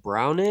like kind of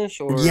brownish,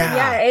 or Yeah.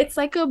 Yeah, it's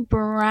like a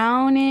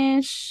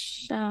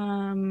brownish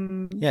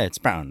Yeah, it's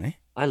brown, eh?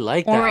 I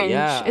like orange.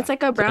 that. Yeah, It's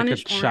like a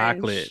brownish like a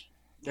chocolate.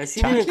 I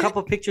seen it in a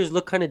couple pictures.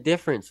 Look kind of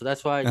different, so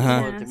that's why I just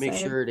Uh-huh. wanted to make Yeah,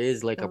 so sure it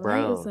is like The a light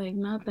brown. is like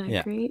not that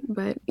Yeah. great,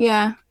 but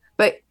yeah.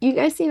 But you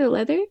guys see the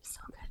leather?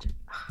 So good.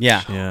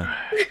 Yeah. Yeah.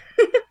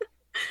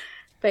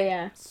 But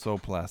yeah. So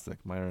plastic.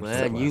 Mine are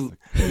Man, so you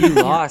plastic. you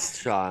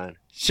lost, Sean.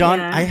 Sean,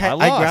 Yeah. I I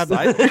lost.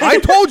 grabbed I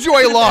told you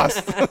I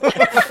lost.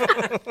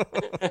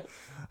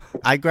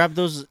 I grabbed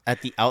those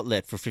at the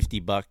outlet for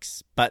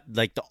 $50, but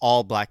like the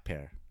all black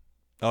pair.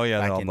 Oh yeah,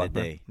 Back they're all in the black,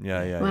 man. day.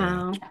 Yeah.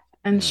 Wow.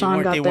 And Sean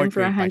weren't- got they them weren't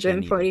for great back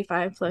then either.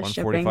 145 plus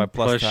shipping. 145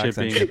 plus Plus tax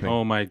and shipping. shipping.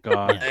 Oh my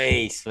god.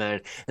 Nice,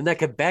 man. And that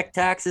Quebec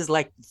tax is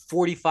like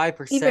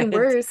 45%. Even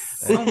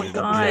worse. Oh my Yeah.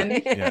 god.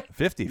 Yeah,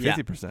 50%. Yeah.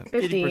 50%.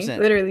 50, 50%.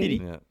 literally.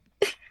 Yeah.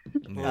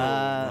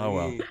 Uh, Oh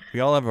well, we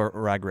all have our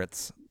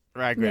regrets.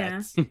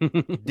 Regrets.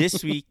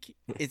 This week,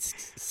 it's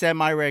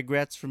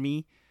semi-regrets for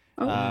me.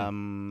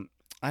 Oh.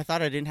 I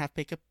thought I didn't have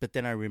pickup, but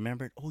then I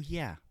remembered, oh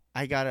yeah,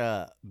 I got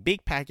a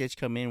big package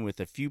come in with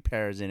a few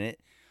pairs in it,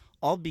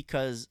 all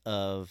because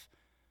of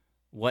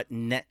what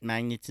Net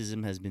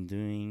Magnetism has been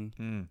doing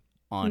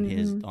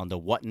on the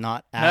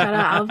Whatnot app. Shout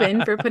out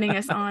Alvin for putting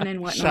us on and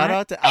whatnot. Shout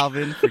out to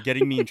Alvin for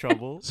getting me in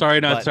trouble. Sorry,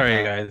 not But,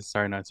 sorry, guys.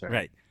 Sorry, not sorry.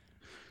 Right.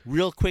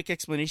 Real quick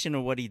explanation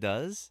of what he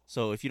does.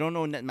 So if you don't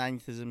know Net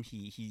Magnetism,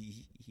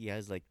 he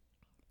has like,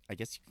 I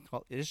guess you can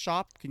call it a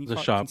shop. Can you It's a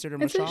call, shop. consider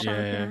him It's a a shop? shop,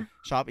 Yeah. yeah.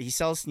 Shop. He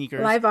sells sneakers.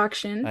 Live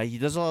auction. He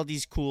does all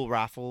these cool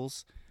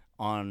raffles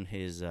on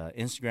his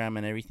Instagram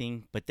and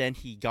everything. But then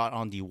he got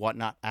on the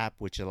Whatnot app,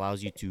 which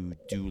allows you to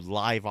do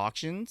live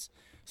auctions.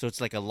 So it's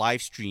like a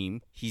live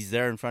stream. He's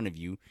there in front of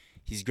you.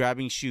 He's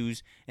grabbing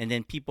shoes, and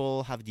then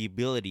people have the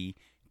ability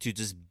to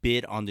just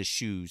bid on the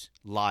shoes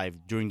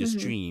live during the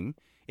stream.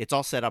 It's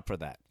all set up for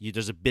that.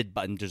 There's a bid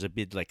button. There's a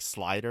bid like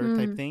slider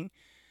type thing,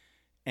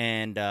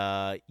 and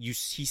he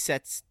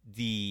sets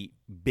the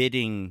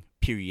bidding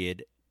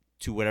period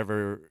to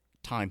whatever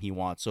time he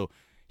wants. So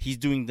he's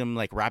doing them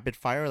like rapid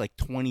fire, like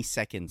 20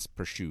 seconds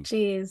per shoe.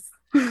 Jeez.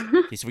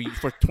 Okay, so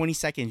for 20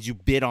 seconds, you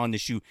bid on the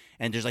shoe,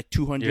 and there's like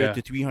 200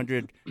 to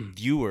 300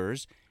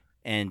 viewers,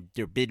 and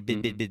they're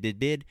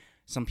bid.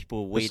 Some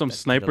people wait. some at the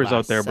snipers last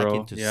out there, bro.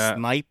 second to Yeah.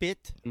 snipe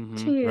it,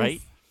 Jeez.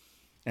 right?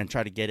 And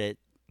try to get it.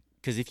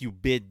 Because if you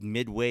bid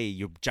midway,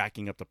 you're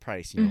jacking up the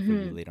price, for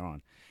you later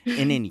on.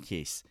 In any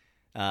case,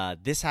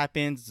 this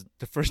happens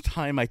the first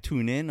time I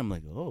tune in. I'm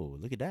like, oh,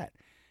 look at that.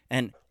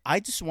 And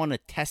I just want to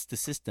test the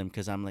system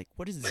because I'm like,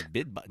 what does this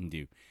bid button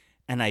do?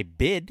 And I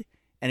bid,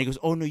 and it goes,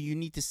 oh, no, you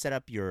need to set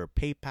up your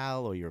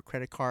PayPal or your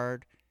credit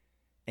card,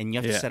 and you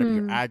have to set up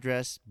your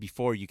address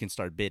before you can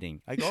start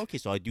bidding. I go, okay,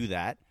 so I do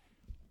that.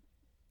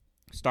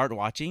 Start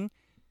watching,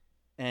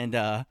 and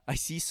I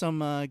see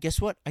some, guess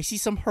what? I see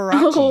some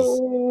Huaraches.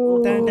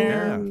 Oh. Dun,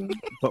 dun. Yeah.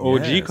 The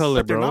OG Yes. color,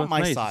 But they're bro. not It's my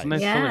nice. It's size. a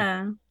nice color.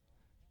 Yeah.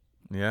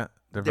 Yeah,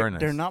 they're very nice.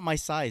 They're not my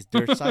size.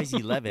 They're size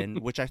 11,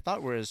 which I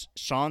thought was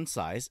Sean's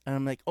size. And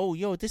I'm like, oh,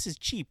 yo, this is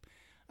cheap.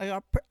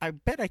 I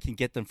bet I can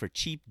get them for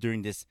cheap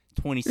during this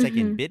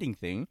 20-second bidding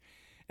thing.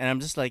 And I'm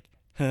just like,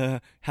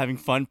 having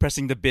fun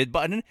pressing the bid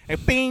button.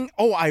 And bing,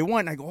 oh, I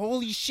won. I go,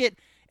 holy shit.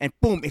 And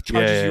boom, it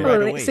charges you Oh, right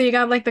like, away. so you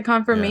got like the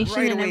confirmation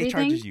Right and away, it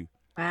everything? charges you.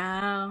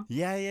 Wow.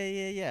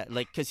 Yeah.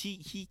 Like, because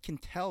he can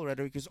tell right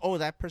away. Because, oh,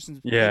 that person's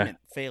Yeah. payment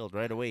failed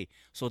right away.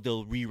 So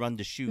they'll rerun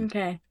the shoe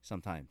Okay.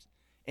 sometimes.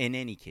 In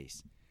any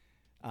case,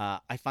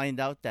 I find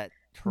out that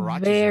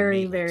Huaraches Very,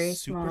 are made, very like,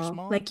 super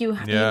small. Like you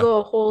Yeah.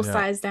 go a whole Yeah.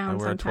 size I down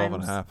wear a 12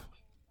 sometimes. and a half.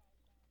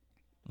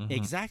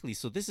 Exactly.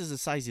 So this is a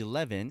size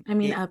 11. I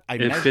mean, up. I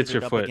It measured fits it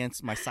your up foot.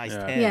 against my size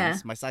Yeah. 10s, Yeah.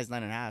 my size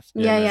 9.5.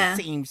 Yeah.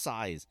 Same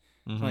size.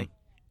 So Mhm. like,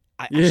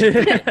 I should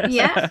do that.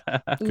 Yeah.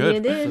 Good.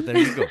 You did. So there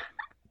you go.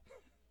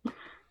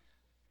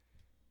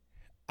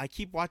 I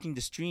keep watching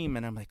the stream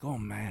and I'm like, oh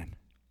man,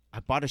 I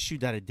bought a shoe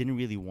that I didn't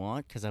really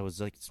want because I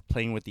was like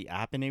playing with the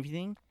app and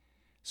everything.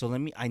 So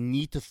I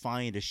need to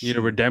find a shoe Need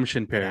a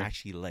redemption that I pair.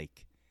 actually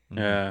like.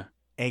 Yeah.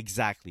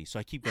 Exactly. So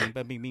I keep going,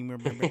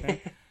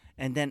 bang,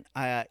 and then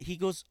he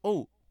goes,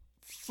 oh,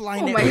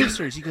 Flynet my-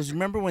 racers. He goes,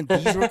 remember when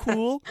these were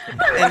cool?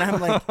 And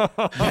I'm like,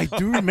 I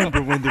do remember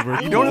when they were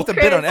cool. You don't have to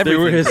bid on They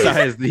everything. were his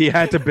size. He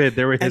had to bid.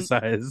 They were his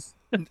size.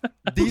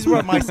 These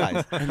were my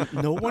size. And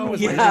no one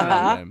was bidding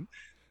on them.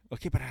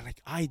 Okay, but I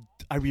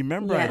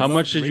remember. Yes. How loved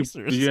much did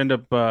racers. you end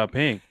up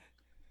paying?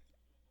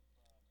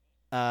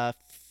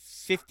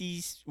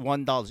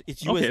 $51.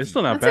 It's USD. Okay, it's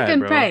still not That's bad, a good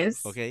bro.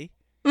 price. Okay,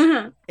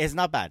 Mhm. it's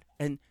not bad.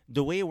 And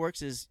the way it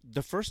works is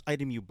the first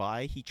item you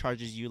buy, he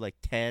charges you like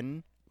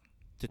 $10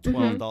 to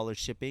 $12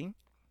 shipping.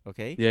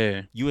 Okay,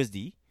 Yeah.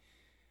 USD.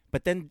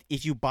 But then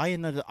if you buy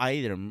another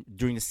item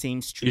during the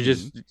same stream, You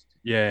just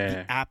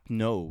the app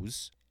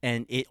knows,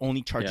 and it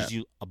only charges Yeah.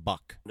 you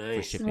 $1 for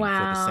Nice. shipping for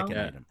Wow. the second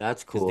Yeah. item.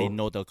 That's Because cool. they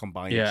know they'll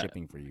combine Yeah.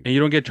 shipping for you. and you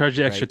don't get charged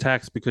the extra Right.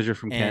 tax because you're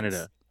from And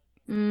Canada.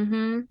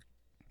 Mhm.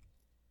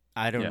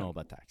 I don't Yeah. know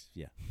about tax.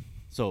 Yeah.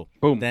 So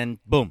Boom. then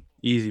boom.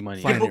 Easy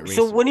money. Fine. Yeah, Flyknit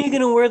so racer. when are you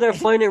gonna wear that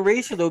Flyknit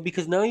racer though?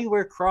 Because now you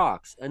wear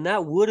Crocs, and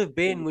that would have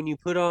been when you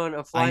put on a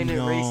I Flyknit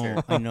know.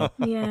 racer. I know.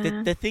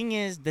 Yeah. The thing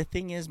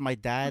is, my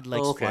dad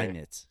likes Okay.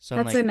 Flyknits. So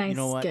I'm That's like, a nice you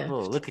know what? gift.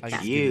 Oh, look I at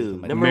just you, give it to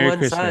my number Merry one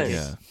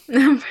Christmas.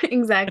 size.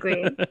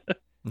 Exactly.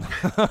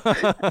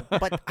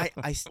 But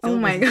I still Oh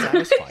my wasn't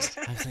gosh.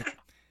 satisfied. I was like,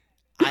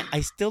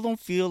 I still don't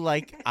feel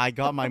like I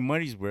got my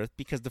money's worth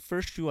because the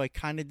first shoe I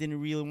kind of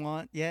didn't really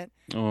want yet.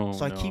 Oh,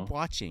 So I no. keep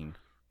watching.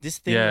 This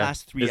thing Yeah,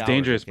 lasts 3 it's hours.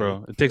 dangerous, okay?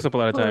 bro. It takes up a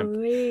lot of time.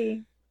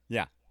 Holy.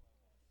 Yeah.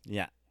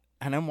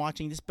 And I'm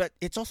watching this, but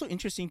it's also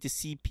interesting to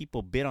see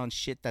people bid on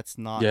shit that's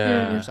not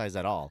Yeah. your size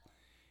at all.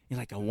 You're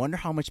like, I wonder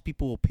how much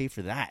people will pay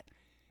for that.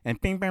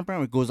 And bang, bang,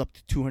 bang, it goes up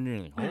to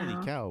 200. Like, holy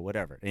Wow. cow,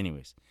 whatever.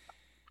 Anyways,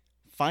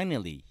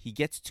 finally, he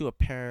gets to a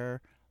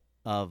pair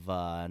of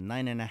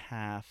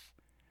 9.5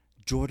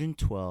 Jordan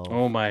 12.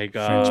 Oh my French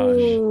gosh.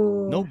 Cream.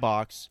 Ooh. No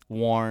box,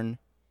 worn.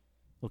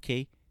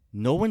 Okay,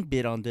 no one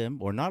bid on them,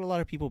 or not a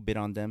lot of people bid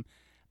on them.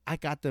 I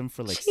got them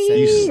for like Jeez.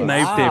 You Jeez.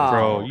 sniped it,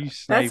 bro. Wow. You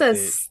sniped That's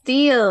a it.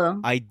 steal.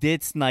 I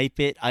did snipe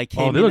it. I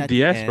came. Oh, they in look at the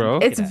DS, end. bro.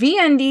 Look at It's that.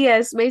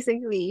 VNDS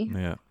basically.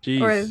 Yeah.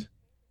 Jeez.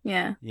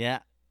 Yeah. Yeah,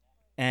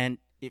 and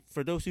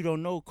for those who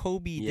don't know,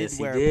 Kobe Yes, did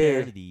he wear a pair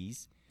did. of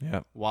these Yeah.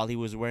 while he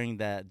was wearing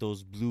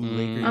those blue Lakers.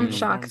 I'm uniform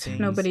shocked things,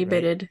 nobody right?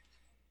 bidded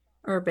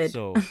or bid.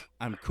 So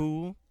I'm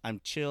cool. I'm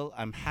chill.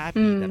 I'm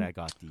happy that I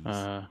got these.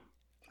 I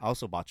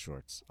also bought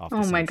shorts. Off the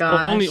Oh same my store.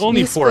 god.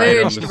 Only You 4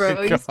 items. splurged,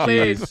 bro. You God.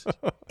 splurged.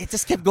 Jeez. It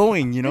just kept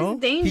going, you know.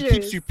 It's He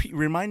dangerous. keeps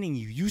reminding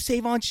you. You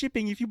save on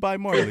shipping if you buy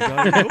more. Like,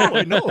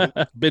 I know.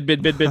 Bid.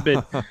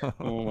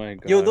 Oh my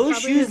god. Yo, those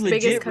Probably shoes his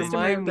biggest legit customer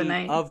remind of the me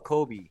night. of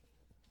Kobe.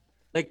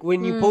 Like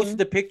when you posted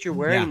the picture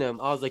wearing them,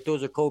 I was like,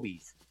 those are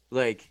Kobe's.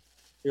 Like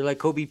they're like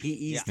Kobe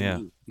PEs to Yeah.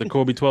 me. The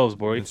Kobe 12s,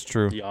 boy. It's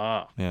true.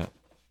 Yeah. Yeah.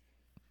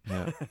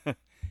 Yeah.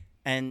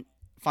 And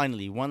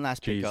finally, one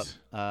last pickup.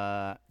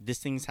 This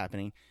thing's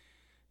happening.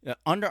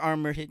 Under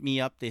Armour hit me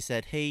up. They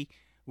said, "Hey,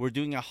 we're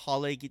doing a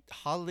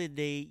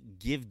holiday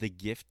give the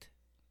gift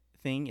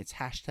thing. It's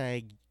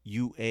hashtag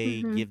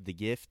UA give the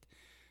gift.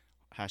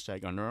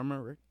 Hashtag Under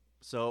Armour." Right?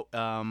 So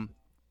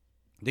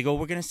they go,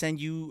 "We're gonna send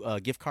you a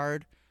gift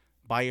card.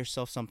 Buy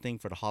yourself something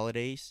for the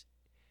holidays,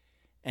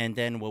 and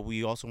then what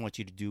we also want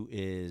you to do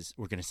is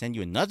we're gonna send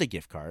you another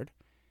gift card,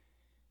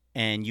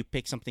 and you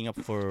pick something up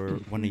for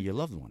one of your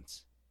loved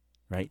ones."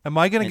 Right? Am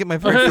I gonna get my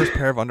very first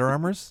pair of Under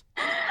Armours?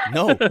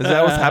 No. Is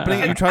that what's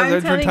happening? Are you trying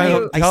I'm to telling tell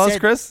you. tell I us, said-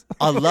 Chris?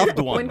 A loved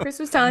When one. Chris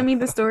was telling me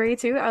the story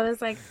too, I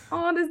was like,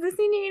 "Oh, does this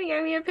mean you're gonna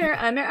get me a pair of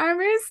Under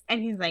Armours?"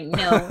 And he's like,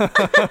 "No."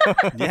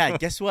 Yeah,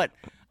 guess what?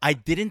 I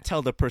didn't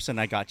tell the person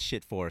I got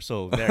shit for.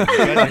 So there, you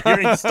guys are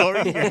hearing the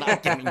story. You're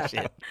not getting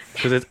shit.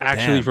 Because it's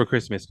actually Damn. for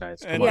Christmas,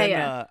 guys. Come And on.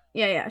 Yeah,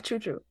 then, yeah.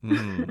 True.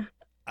 Mm.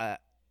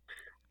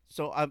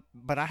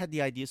 but I had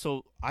the idea.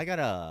 So I got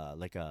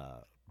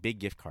a big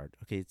gift card.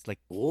 Okay, it's like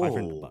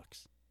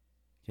 $500.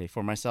 Okay,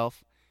 for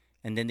myself,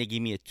 and then they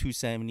gave me a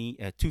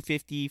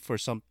 $250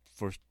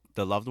 for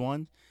the loved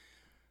one.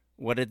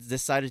 What I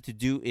decided to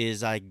do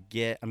is I'm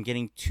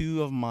getting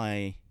 2 of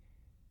my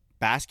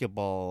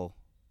basketball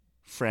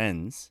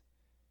friends.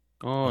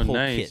 Oh, a whole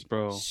nice, kit.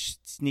 bro.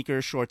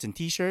 Sneakers, shorts, and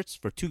T-shirts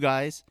for 2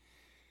 guys,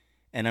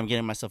 and I'm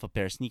getting myself a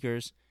pair of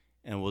sneakers,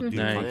 and we'll do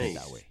Nice. content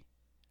that way,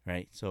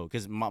 right? So,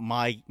 because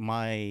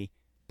my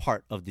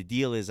part of the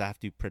deal is I have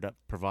to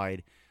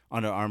provide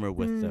Under Armour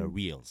with the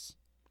reels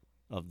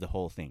of the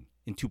whole thing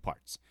in 2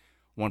 parts,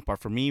 1 part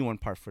for me, 1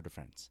 part for the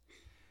friends.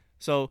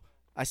 So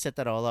I set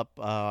that all up.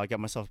 I got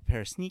myself a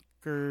pair of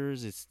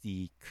sneakers. It's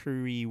the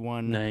Curry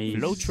one, Nice.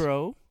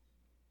 Flotro,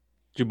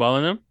 Did you ball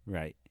in them?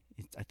 right?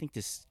 I think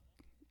this.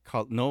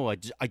 No, I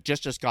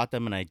just got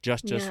them, and I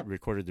just Yeah.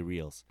 recorded the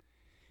reels.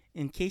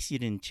 In case you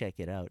didn't check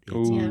it out, it's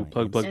Ooh, on my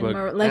plug. And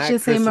Instagram. let's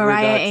just say Christopher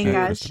Mariah got ain't you.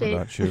 got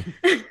Christopher shit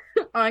got you.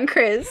 on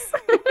Chris.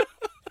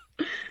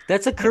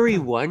 That's a Curry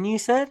one, you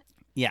said?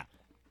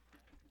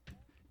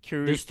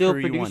 Curry, They're still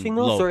Curry producing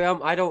one, those? low. Sorry,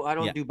 I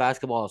don't Yeah. do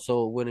basketball,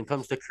 so when it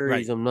comes to Currys,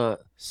 Right. I'm not in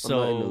the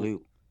So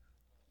loop.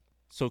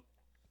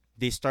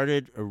 they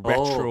started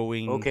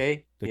retroing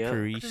Okay. the Yeah.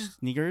 Curry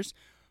sneakers,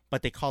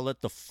 but they call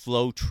it the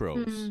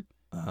Flotros. Mhm.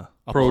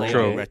 A Pro play on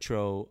Tro.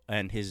 retro,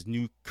 and his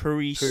new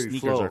Curry Curry sneakers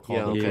Flow. are called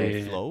Yeah, the okay.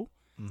 Curry Yeah. Flow.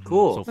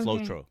 Cool. So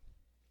Okay. Flotro.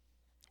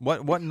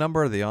 What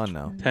number are they on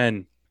now?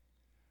 10.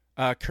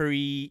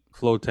 Curry,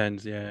 Flow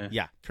 10s, yeah.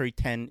 yeah, Curry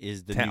 10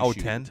 is the 10? new Oh,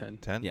 shoe. 10? 10.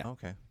 10? Yeah.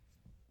 Okay.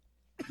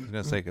 I was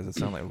gonna say because it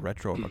sounds like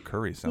retro, but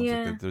Curry sounds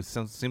Yeah. like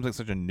seems like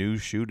such a new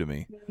shoe to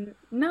me.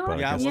 No, But I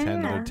Yeah, guess well,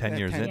 10, yeah. 10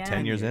 years in. Yeah.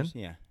 10 years in.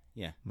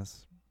 Yeah.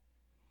 That's-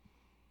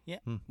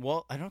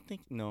 Well, I don't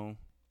think no.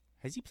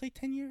 Has he played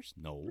 10 years?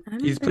 No. I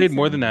don't He's think played so.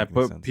 more than that, Makes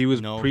but sense. he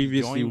was No, he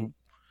previously joined-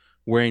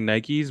 wearing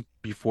Nikes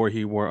before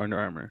he wore Under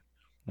Armour.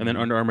 And then Mhm.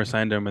 Under Armour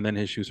signed him, and then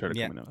his shoes started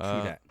Yeah, coming out.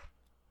 see that.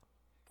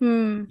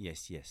 Hmm.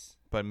 Yes.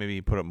 But maybe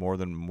he put up more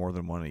than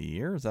one a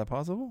year. Is that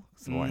possible?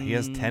 So what, he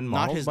has 10 Not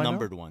models his by now?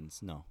 numbered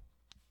ones, no.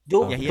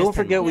 Don't Yeah, he has don't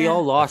 10 forget we models.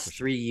 all Yeah. lost That's for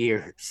 3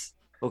 years.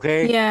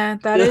 Okay. Yeah,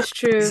 that is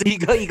true. So you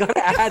gotta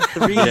add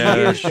 3 Yeah,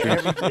 years that's to true.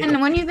 everything.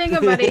 And when you think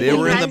about it, They he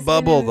were in the has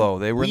bubble, been though.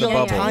 They were in We the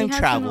all bubble. time he has been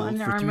traveled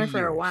Under for 3 Armour for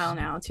a years. while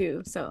now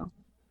too. So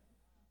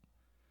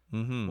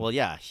Mm-hmm. Well,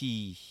 yeah,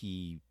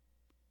 he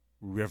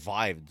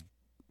revived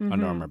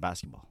Under mhm. Armour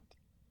basketball.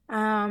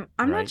 I'm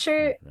Right? not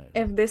sure Right.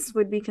 if this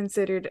would be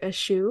considered a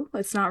shoe.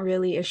 It's not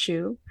really a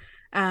shoe.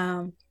 You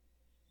I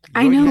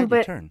already know, had your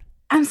but turn.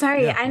 I'm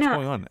sorry. I What's know.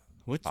 going on?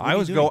 What I are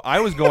was you doing? I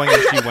was going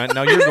and she went.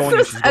 Now you're going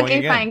and she's going Okay,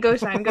 again. fine. Go,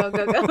 Sean. Go. I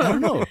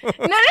don't know.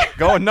 No.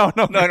 Go. No.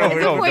 No, go, It's we're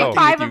a go, point go.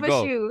 five you, of a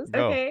go, shoes.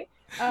 go. Okay.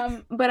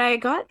 But I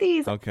got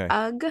these Okay.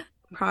 UGG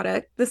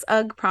this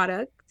UGG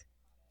product.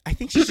 I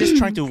think she's just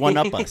trying to one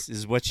up us.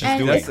 Is what she's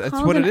And doing. it's That's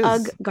called what an it is.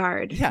 UGG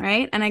guard, Yeah.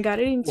 right? And I got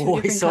it in two Oh, I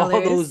different saw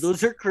colors. those.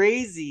 Those are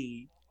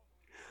crazy.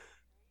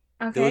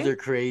 Okay. Those are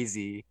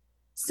crazy.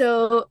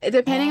 So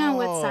depending on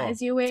what Oh.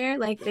 size you wear,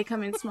 like they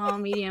come in small,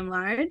 medium,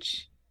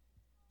 large.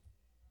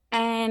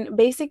 And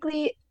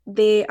basically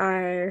they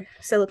are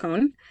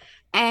silicone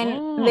and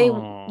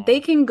Oh. they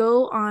can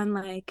go on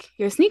like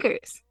your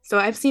sneakers. So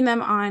I've seen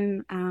them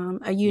on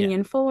a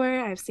Union 4.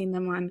 I've seen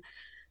them on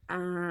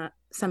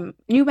some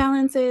New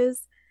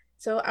Balances.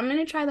 So I'm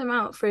gonna try them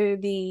out for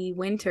the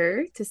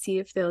winter to see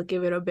if they'll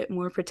give it a bit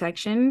more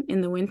protection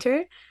in the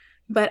winter.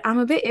 But I'm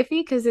a bit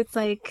iffy because it's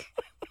like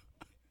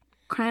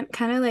kind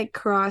of like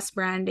cross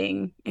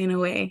branding in a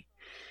way.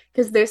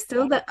 Because there's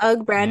still the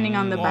UGG branding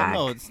on the Well, back.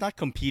 no, it's not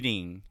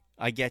competing.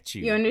 I get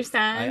you. You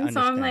understand? I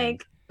So I'm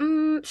understand.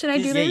 like, should I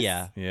do this?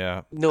 Yeah.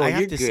 Yeah. No, I you're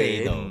have to good.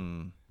 say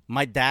though,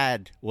 my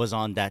dad was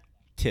on that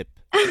tip.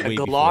 way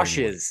before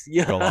Galoshes.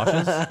 Yeah.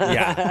 Galoshes? anyone.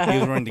 Yeah, he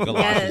was wearing the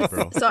galoshes, Yes.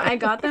 bro. So I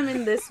got them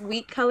in this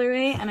wheat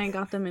colorway and I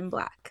got them in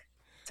black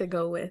to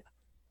go with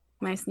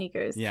my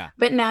sneakers. Yeah.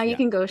 But now you Yeah.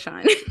 can go,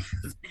 Sean.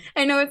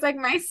 I know it's like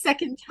my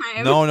second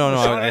time. No.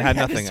 Sean, I had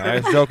yeah, nothing. sorry. I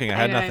was joking. I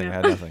had I know, I nothing.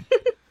 I know. had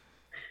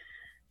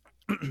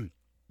nothing.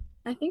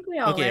 I think we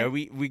all Okay, went. are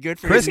we good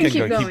for Chris your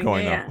can sneakers? keep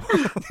going yeah.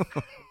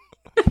 now.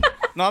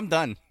 No, I'm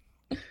done.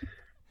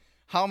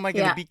 How am I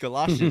gonna Yeah. beat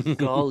galoshes?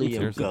 Golly, oh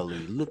Seriously. golly,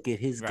 look at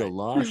his Right.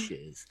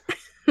 galoshes.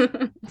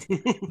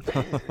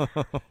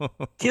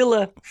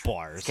 Killer.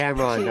 Bars.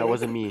 Cameron, that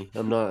wasn't me.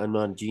 I'm not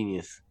a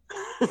genius.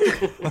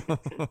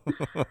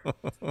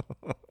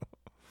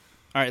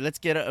 All right,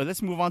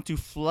 let's move on to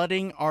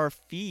flooding our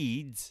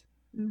feeds.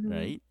 Mhm.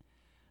 Right,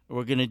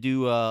 we're gonna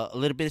do a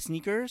little bit of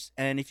sneakers,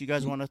 and if you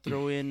guys want to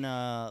throw in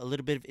a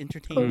little bit of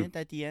entertainment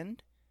at the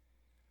end.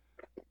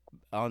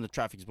 On the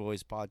Traphik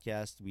Boyz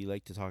podcast, we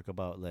like to talk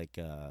about like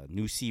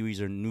new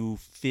series or new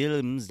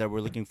films that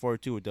we're looking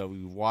forward to, that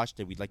we watched,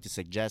 that we'd like to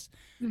suggest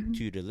Mhm.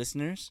 to the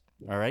listeners.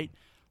 All right,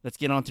 let's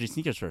get on to the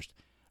sneakers first.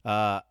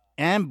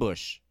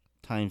 Ambush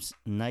times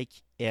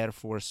Nike Air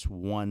Force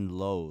One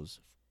lows,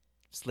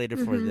 slated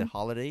for the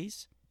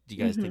holidays. Do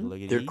you guys take a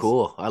look at They're these?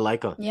 cool. I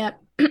like them.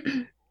 Yep.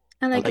 I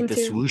I like like them the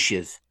too.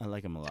 swooshes. I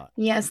like them a lot.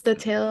 Yes, the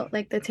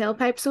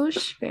tailpipe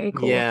swoosh. Very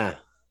cool. Yeah.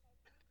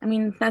 I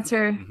mean, that's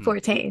her Mhm.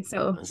 forte. I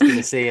So was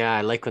gonna say, yeah,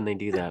 I like when they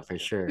do that for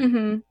sure.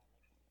 Mhm.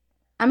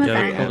 I'm a Yeah,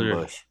 fan. color-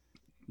 Ambush.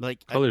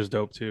 Like Color's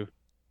dope too.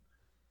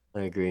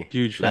 I agree.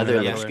 Huge fan of Leather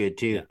that looks color. good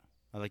too. Yeah.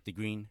 I like the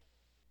green.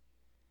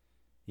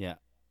 Yeah.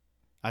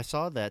 I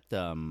saw that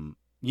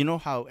you know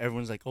how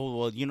everyone's like, "Oh,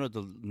 well, you know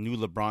the new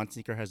LeBron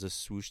sneaker has a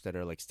swoosh that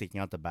are like sticking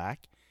out the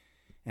back."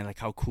 And like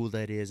how cool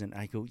that is, and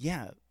I go,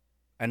 "Yeah."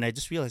 And I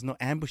just realized no,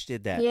 Ambush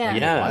did that. Yeah, like, a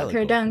Yeah. while with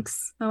her ago. dunks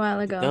a while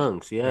ago.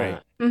 Dunks, yeah.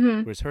 Right. Mm-hmm.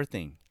 It was her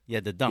thing. Yeah,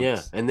 the dunks.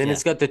 Yeah. And then Yeah.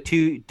 it's got the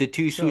two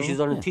swooshes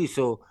on yeah. it too.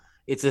 So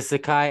it's a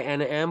Sakai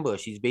and an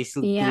ambush. He's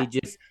basically Yeah.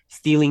 just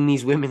stealing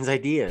these women's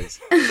ideas.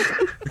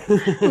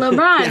 LeBron,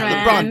 Yeah,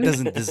 man. LeBron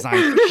doesn't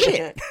design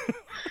shit.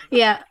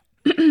 Yeah.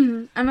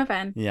 I'm a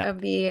fan Yeah.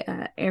 of the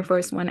Air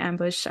Force One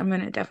ambush. I'm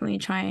gonna definitely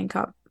try and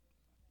cop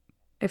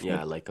if Yeah, I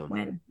they like them.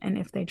 when and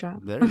if they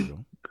drop. There you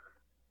go.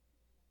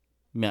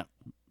 Yeah,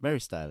 very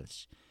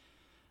stylish.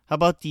 How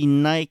about the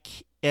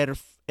Nike Air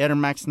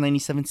Max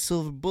 97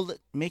 Silver Bullet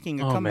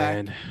making a Oh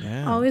comeback? man,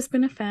 Yeah. Always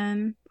been a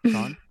fan.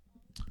 Sean?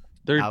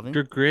 Alvin?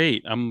 they're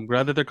great. I'm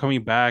glad that they're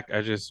coming back.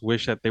 I just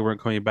wish that they weren't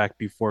coming back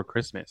before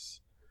Christmas.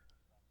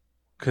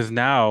 Cause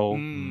now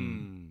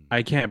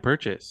I can't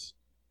purchase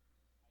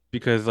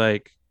because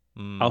like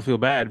Mm. I'll feel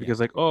bad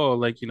because like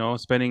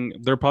spending.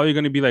 They're probably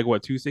going to be like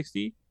what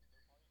 260.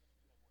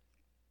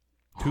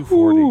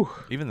 240.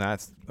 Even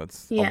that's a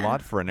Yeah.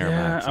 lot for an Air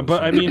Yeah, Max.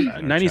 but I mean, Or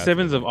Chad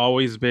 97s have Taylor.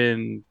 always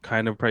been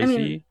kind of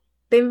pricey.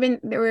 They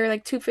were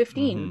like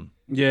 215. Mhm.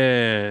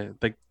 Yeah,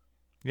 like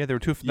Yeah, they were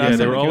two. yeah, they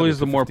were together, always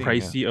the more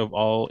 215, pricey of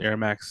all Air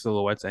Max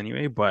silhouettes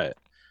anyway. But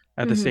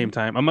at the Mhm. same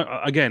time,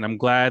 I'm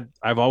glad.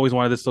 I've always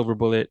wanted the Silver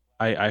Bullet.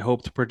 I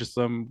hope to purchase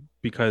them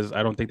because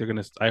I don't think they're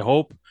gonna. I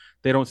hope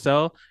they don't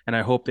sell, and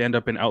I hope they end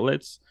up in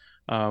outlets,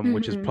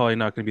 which is Mhm. probably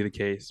not gonna be the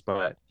case.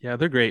 But yeah,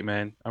 they're great,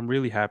 man. I'm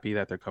really happy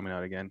that they're coming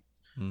out again.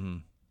 Yeah.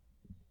 Mhm.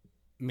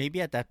 Maybe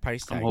at that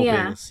price I'm tag, hoping.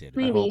 Yeah, we'll see it.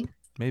 maybe.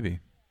 Maybe.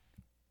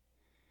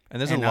 And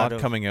there's And a lot out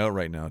of- coming out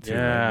right now too.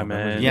 Yeah, right? November's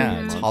man. a Yeah,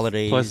 big it's month.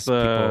 holidays. Plus people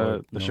are,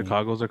 the you know,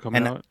 Chicago's are coming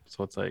and- out,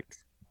 so it's like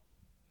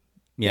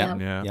Yeah,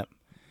 Yeah. Yep.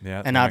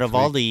 Yeah. And out next of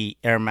all week.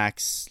 the Air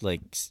Max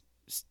like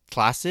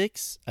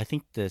classics, I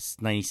think this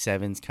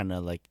 97's kind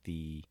of like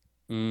the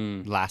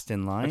last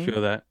in line. I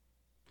feel that.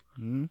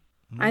 Mhm.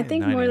 I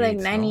think more like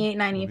 98s, 98,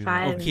 no?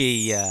 95. Okay,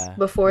 yeah.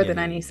 Before Yeah, the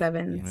yeah, yeah.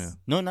 97s. Yeah.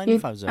 No,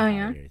 95s are oh,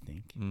 yeah? higher, I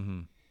think.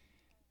 Mhm.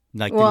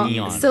 Like Well, the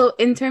neon. so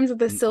in terms of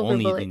the And silver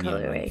only bullet the neon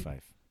colorway,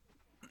 95.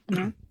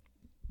 no?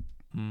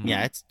 Mhm.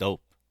 Yeah, it's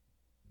dope.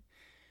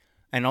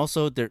 And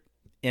also,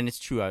 and it's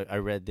true, I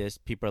read this.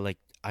 People are like,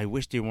 I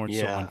wish they weren't so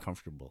Yeah.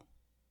 uncomfortable.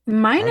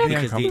 Mine Are are they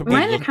Because they uncomfortable?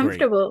 mine are look great.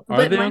 comfortable, Are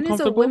but they mine is a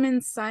uncomfortable?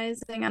 women's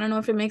sizing. I don't know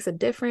if it makes a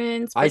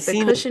difference, but I've the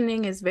seen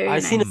cushioning is very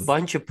I've nice. seen a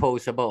bunch of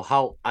posts about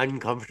how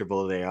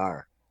uncomfortable they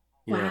are.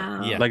 Yeah.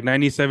 Wow. Yeah. Like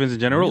 97s in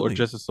general, or Really?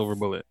 just a silver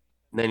bullet?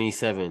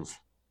 97s.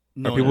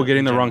 No, Are people no,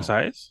 getting in the wrong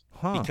general. size?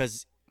 Huh.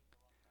 Because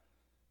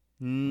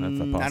That's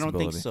a I don't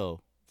think possibility.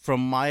 so. From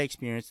my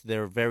experience,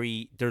 they're On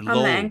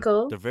low. the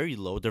ankle. They're very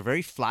low. They're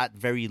very flat,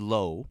 very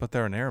low. But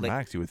they're an Air Like-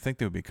 Max. You would think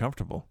they would be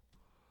comfortable.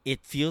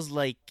 It feels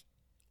like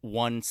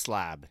one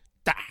slab.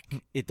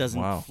 Tack! It doesn't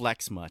Wow.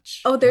 flex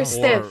much. Oh, they're Or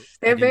stiff. I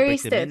They're didn't very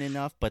break them in stiff.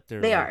 enough, but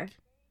they're They like, are.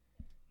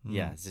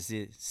 Yeah, Hmm. is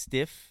it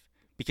stiff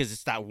because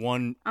it's that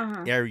one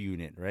Uh-huh. air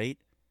unit, right?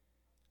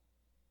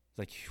 It's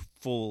like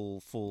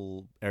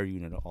full air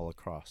unit all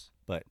across.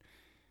 But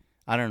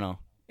I don't know.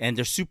 And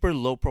they're super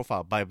low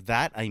profile. By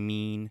that I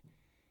mean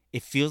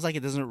it feels like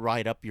it doesn't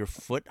ride up your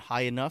foot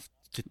high enough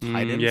to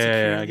tighten Yeah,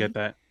 securely. I get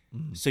that.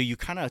 So you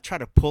kind of try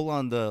to pull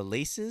on the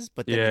laces,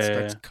 but then it Yeah,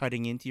 starts yeah.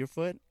 cutting into your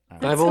foot. I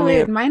don't That's I've so only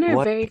weird. had Mine are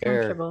one very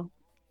pair. comfortable.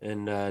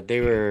 And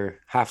they were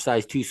half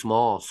size too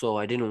small, so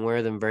I didn't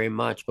wear them very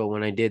much. But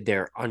when I did,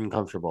 they're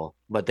uncomfortable.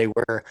 But they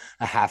were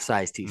a half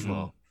size too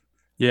small.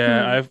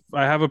 Yeah,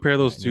 I have a pair of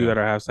those too Yeah. that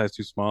are half size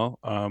too small.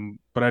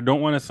 But I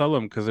don't want to sell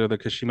them because they're the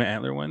Kashima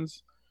antler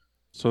ones.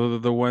 So they're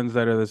the ones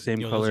that are the same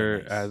Yo, those are color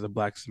nice. as a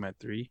Black Cement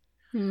 3.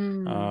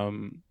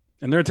 Mm.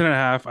 And they're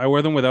 10.5. I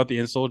wear them without the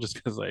insole just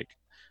because like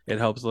it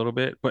helps a little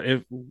bit. But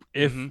if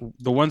Mhm.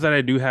 the ones that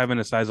I do have in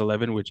a size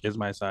 11, which is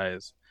my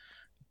size,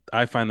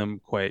 I find them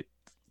quite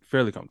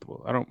fairly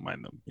comfortable. I don't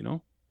mind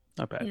them,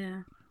 not bad.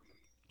 Yeah.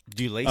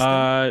 Do you lace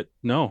them?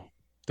 No,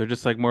 they're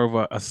just like more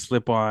of a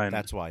slip-on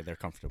That's why they're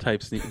comfortable.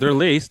 type sneaker. They're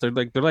laced. They're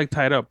like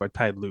tied up but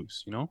tied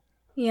loose.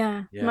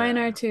 Yeah. Yeah. Mine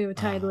are too,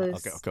 tied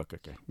loose.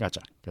 Okay.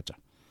 Gotcha.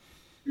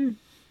 We'll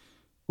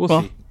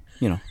Well,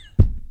 see.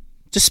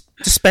 Just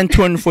spend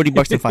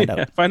 $240 to find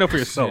Yeah, out. find out for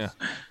yourself.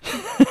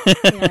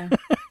 Yeah.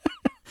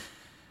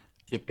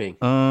 Shipping.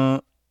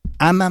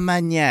 À ma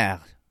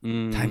manière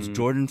Mm. times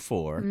Jordan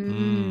 4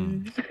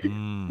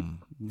 Mm.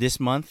 this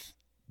month.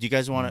 Do you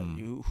guys want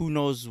to? Who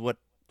knows what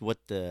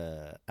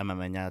the À ma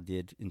manière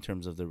did in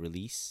terms of the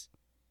release?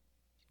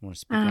 You want to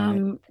speak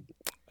on it?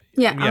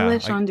 Yeah, Yeah, I'll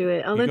let Sean do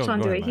it. I'll you let go- Sean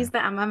go do ahead, it. He's the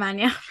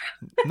Amamanya.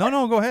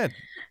 No, go ahead.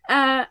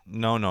 Uh,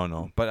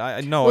 No. But I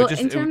well, just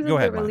in terms go of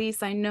ahead, the Ma.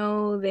 release, I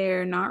know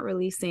they're not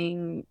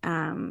releasing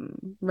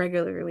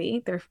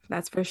regularly.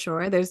 That's for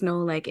sure. There's no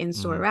like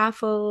in-store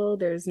raffle.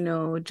 There's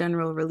no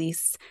general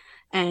release,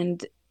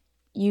 and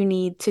you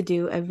need to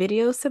do a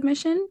video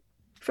submission,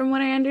 from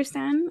what I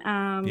understand.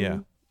 Yeah.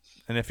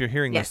 And if you're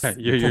hearing Yes. this,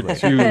 You're late.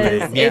 too late.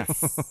 Because Yeah.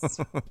 it's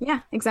yeah,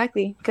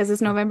 exactly. Because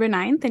it's November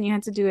 9th and you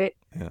had to do it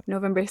Yeah.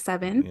 November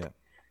 7th.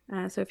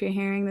 Yeah. So if you're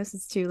hearing this,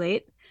 it's too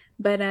late.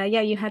 But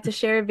yeah, you had to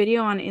share a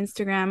video on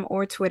Instagram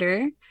or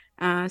Twitter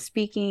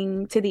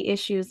speaking to the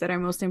issues that are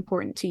most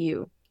important to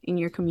you in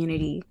your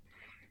community,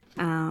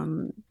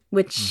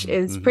 which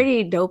is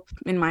pretty dope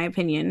in my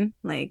opinion,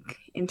 like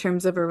in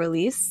terms of a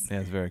release.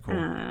 Yeah, it's very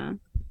cool.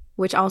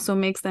 Which also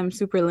makes them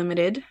super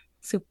limited.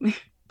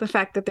 The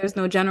fact that there's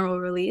no general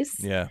release.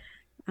 Yeah.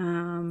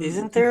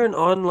 Isn't there an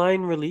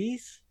online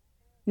release?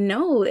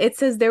 No, it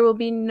says there will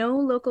be no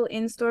local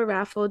in-store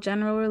raffle,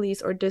 general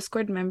release, or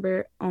Discord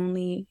member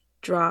only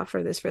draw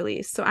for this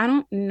release. So I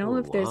don't know Oh,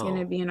 if there's going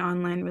to wow. be an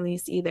online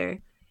release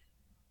either.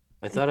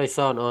 I thought I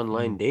saw an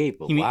online date,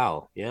 but You mean-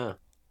 wow, yeah.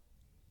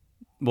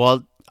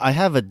 Well, I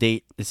have a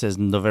date. It says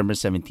November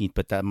 17th,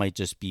 but that might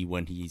just be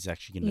when he's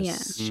actually going to Yeah.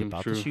 ship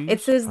out True. the shoes. It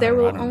says there I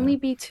will don't only know.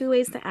 be 2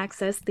 ways to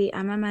access the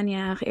A Ma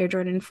Manière Air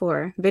Jordan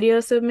 4: video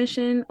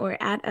submission or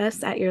at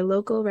us at your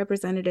local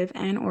representative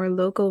and or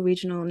local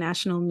regional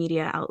national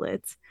media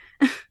outlets.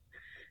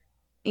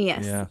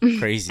 Yes. Yeah.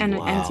 Crazy. and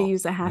Wow. to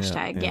use a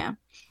hashtag. yeah.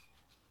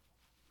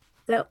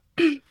 So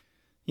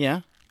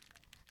Yeah.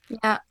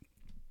 yeah,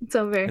 it's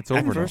over. It's At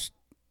over now. first,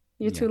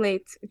 You're yeah. too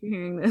late if you're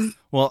hearing this.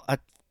 well,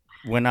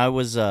 when I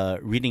was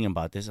reading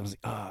about this, I was like,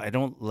 oh, I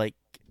don't like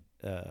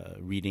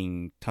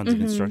reading tons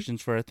of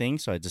instructions for a thing,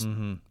 so I just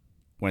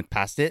went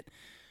past it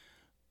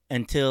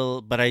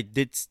but I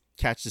did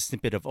catch the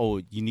snippet of, oh,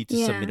 you need to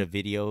Yeah. submit a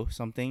video,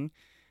 something.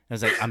 I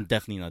was like, I'm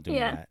definitely not doing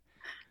Yeah. that.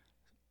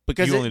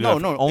 Because You only do that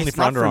for- only it's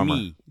for not Under for Armour.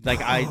 me.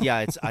 Like I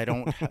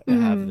don't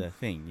have the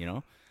thing,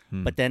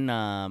 But then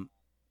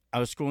I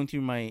was scrolling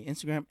through my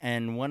Instagram,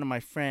 and one of my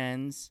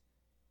friends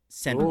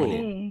sent one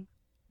in.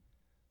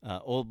 Okay.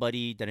 Old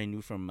buddy that I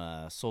knew from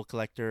Soul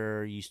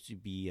Collector, used to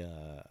be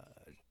a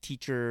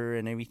teacher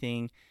and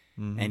everything,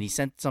 and he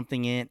sent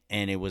something in,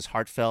 and it was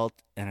heartfelt,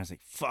 and I was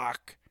like,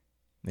 "Fuck,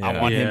 I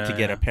want him to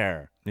get a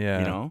pair."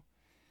 Yeah.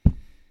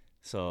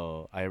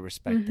 So I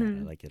respect that.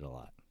 I like it a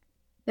lot.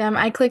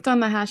 I clicked on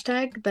the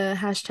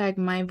hashtag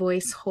my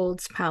voice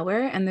holds power,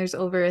 and there's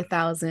over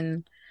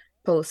 1,000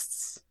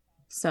 posts.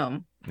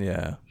 So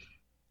Yeah.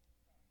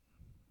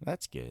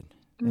 That's good.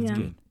 That's Yeah.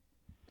 good.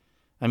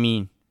 I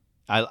mean,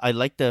 I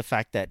like the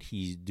fact that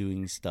he's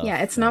doing stuff.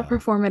 yeah, it's not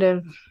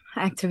performative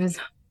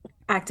activism.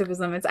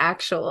 It's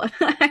actual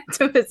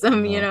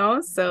activism,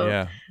 So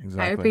Yeah.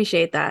 Exactly. I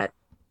appreciate that.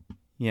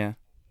 Yeah.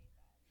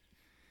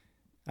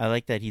 I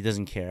like that he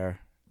doesn't care.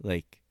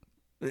 Like,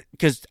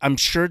 because I'm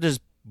sure there's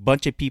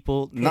bunch of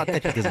people. Not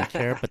that he doesn't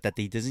care, but that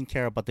he doesn't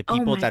care about the Oh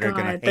people my that are God,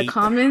 gonna the hate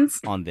comments.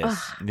 on this.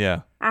 Ugh,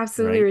 Yeah,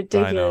 absolutely Right?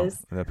 I know.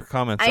 ridiculous. The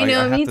comments. I know,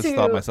 I have me to too.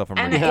 stop myself from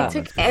And reading it comments.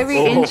 took 'cause every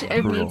it's inch of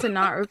me brutal. to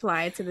not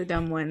reply to the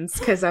dumb ones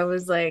because I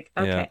was like,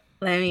 Yeah. okay,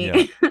 let me.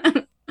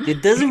 Yeah.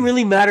 It doesn't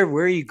really matter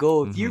where you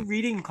go. If you're Mhm.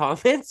 reading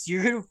comments,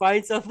 you're gonna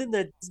find something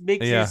that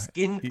makes your Yeah.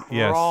 skin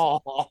Yes.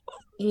 crawl.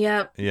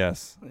 Yep.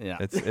 Yes. Yeah.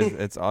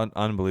 It's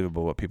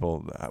unbelievable what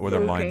people where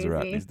their So minds are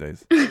at crazy. these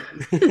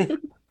days.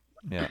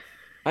 Yeah.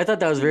 I thought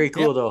that was very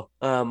cool though.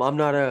 I'm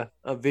not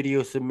a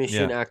video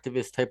submission Yeah.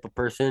 activist type of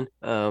person.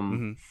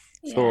 Mhm.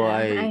 So Yeah,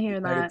 I I hear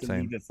decided that. to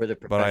Same. leave it for the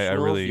But I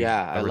professionals. really-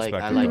 yeah, I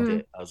respect I it, liked though.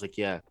 it. I was like,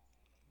 yeah.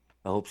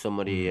 I hope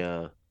somebody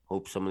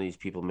hope some of these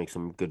people make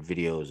some good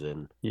videos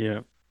and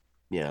Yeah.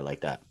 yeah, I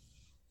like that.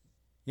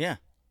 Yeah,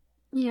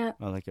 Yeah.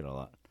 I like it a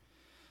lot.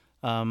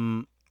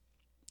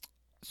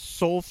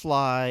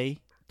 Soulfly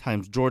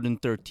times Jordan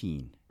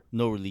 13.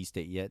 No release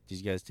date yet. Did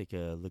you guys take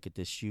a look at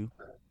this shoe?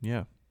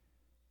 Yeah.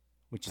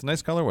 Which It's is a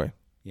nice colorway.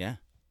 Yeah,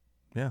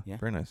 Yeah. Yeah.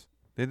 Very nice.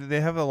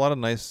 They have a lot of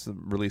nice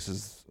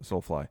releases.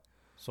 Soulfly.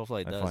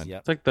 Soulfly I does. find. Yeah,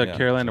 It's like the Yeah.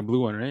 Carolina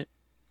blue one, right?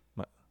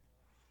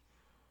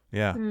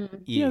 Yeah.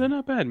 Mm. Yeah, they're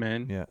not bad,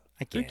 man. Yeah.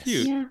 I They're guess.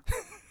 cute. Yeah.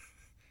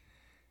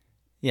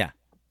 Yeah.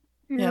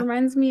 It Yeah.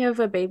 reminds me of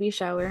a baby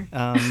shower.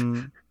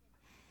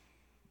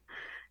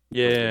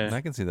 Yeah.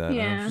 I can see that.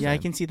 Yeah. Yeah, I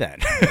can see that.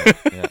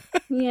 Yeah.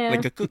 Yeah.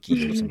 Like a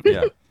cookie or something.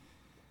 Yeah.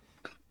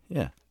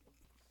 Yeah.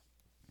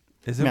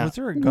 Is it? Yeah. Was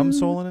there a gum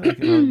sole in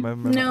it? Am I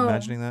No.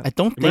 imagining that? I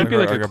don't It might think be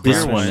like Or a a this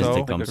clear brown one is so? the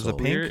Like gum there's a sole. pink?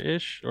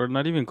 clear-ish, or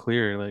not even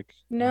clear. Like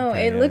No,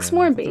 Okay, it yeah, looks yeah.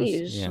 more I thought it was-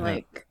 beige, yeah.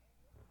 like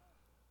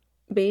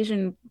beige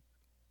and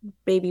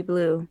baby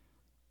blue.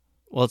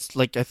 Well, it's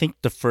like I think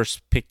the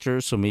first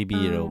picture, so maybe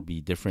Oh, it'll be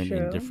different in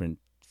true. different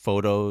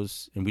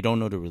photos, and we don't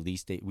know the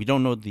release date. We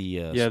don't know the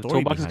yeah, the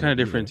story toe box is behind kind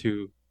it of different either.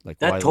 too. Like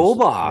why That it toe was-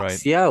 box,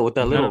 right. yeah, with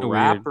that Kinda little weird.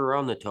 wrap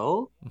around the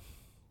toe.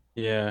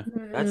 Yeah,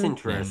 That's Mm.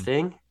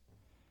 interesting.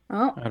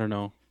 Oh, I don't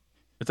know.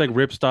 It's like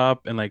ripstop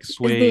and like is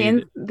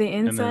suede. the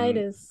inside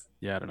then- is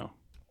Yeah, I don't know.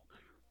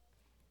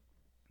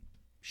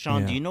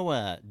 Sean, do Yeah. you know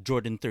a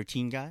Jordan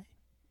 13 guy?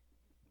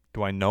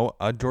 Do I know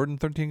a Jordan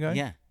 13 guy?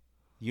 Yeah,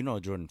 you know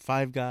a Jordan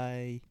 5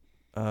 guy.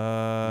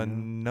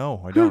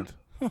 No, I don't.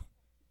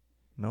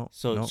 No.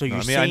 So- no, so no. you're I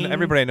mean, saying-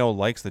 everybody I know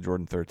likes the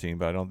Jordan 13,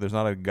 but I don't. There's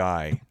not a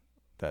guy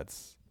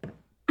that's.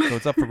 So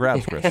it's up for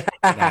grabs, Chris.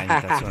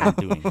 That's what I'm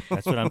doing.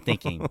 That's what I'm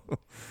thinking.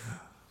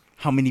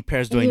 How many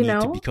pairs do I You need to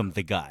know? become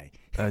the guy?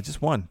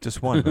 Just one. Just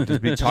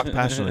talk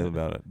passionately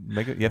about it.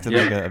 Make it. You have to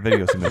make a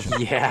video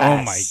submission. Yeah.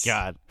 Oh my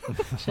god!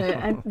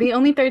 shit. The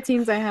only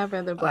 13s I have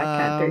are the Black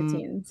Cat Um,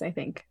 13s, I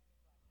think.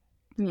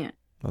 Yeah.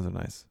 Those are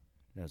nice.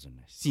 Those are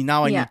nice. See,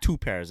 now I Yeah. need 2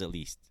 pairs at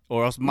least,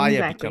 or else Maya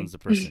Exactly. becomes the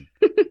person.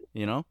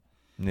 You know.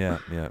 Yeah,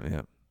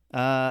 yeah,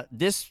 yeah.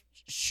 This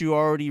shoe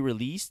already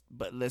released,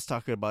 but let's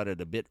talk about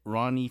it a bit.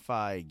 Ronnie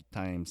Feig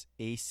times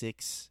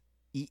A6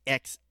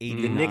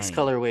 EX89. The Knicks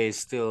colorway is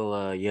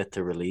still yet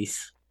to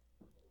release.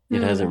 It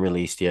Mm. hasn't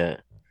released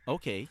yet.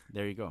 Okay,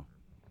 there you go.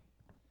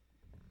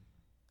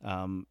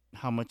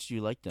 How much do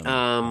you like them?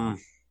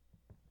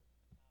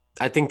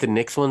 I think the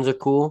Knicks ones are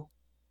cool.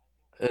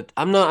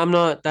 I'm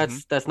not.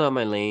 That's not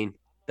my lane.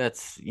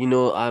 That's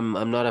I'm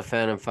not a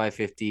fan of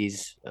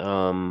 550s.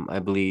 I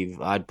believe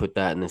I'd put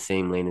that in the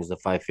same lane as the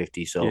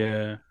 550. So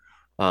Yeah,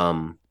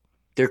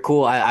 they're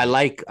cool. I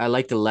like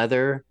the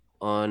leather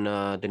on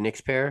the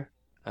Knicks pair.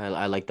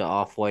 I like the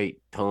off-white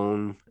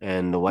tone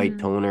and the white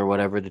tone or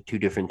whatever, the 2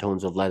 different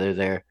tones of leather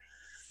there.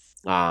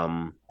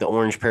 The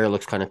orange pair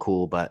looks kind of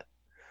cool, but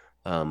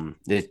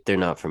they're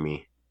not for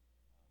me.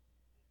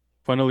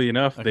 funnily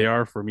enough, Okay. they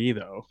are for me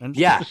though.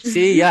 Yeah,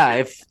 see, yeah,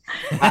 if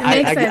It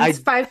makes sense. I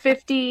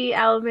 550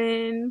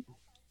 Alvin.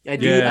 do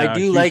Yeah, I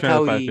do huge like fan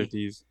of how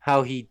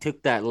he 550s.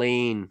 took that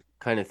lane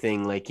kind of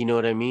thing, like, you know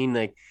what I mean?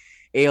 Like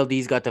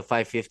ALD's got the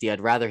 550.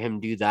 I'd rather him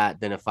do that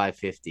than a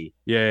 550.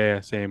 Yeah,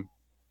 same.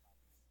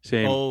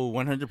 Oh,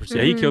 100%.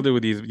 Yeah, he killed it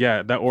with these.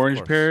 Yeah, that orange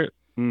course. pair.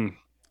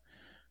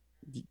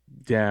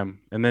 Damn.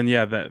 And then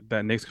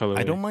that Knicks color.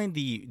 I don't mind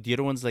the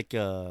other one's like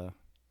a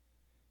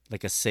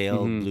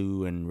sail Mhm.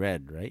 blue and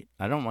red, right?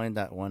 I don't mind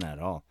that one at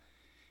all.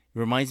 It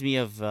reminds me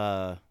of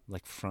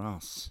like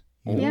France.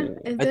 Yeah,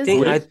 it I does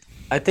think look-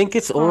 I think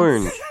it's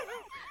orange.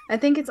 I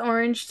think it's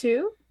orange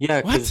too.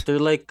 Yeah, because What?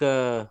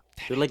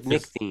 they're like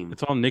Nick themed.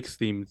 It's all Knicks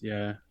themed.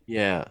 Yeah.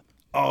 Yeah.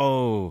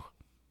 Oh.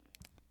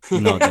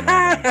 No, they're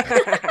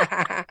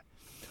not.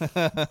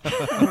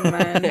 Oh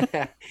man.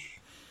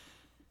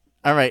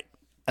 All right.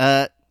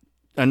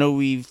 I know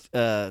we've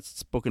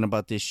spoken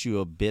about this shoe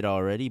a bit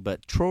already,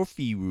 but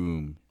Trophy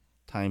Room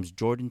times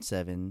Jordan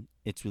 7.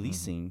 It's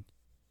releasing.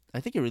 I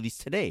think it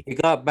released today.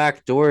 It got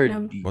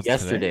backdoored What's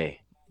yesterday.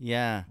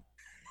 Yeah.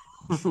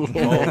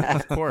 Oh,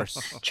 of course.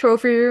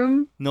 Trophy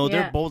room. No,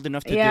 Yeah. they're bold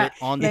enough to Yeah, do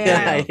it on the they day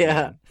are. of, Yeah.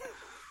 man.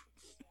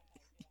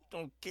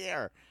 Don't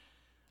care.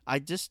 I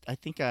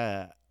think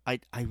I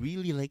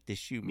really like this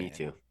shoe, man. Me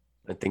too.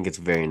 I think it's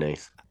very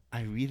nice.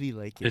 I really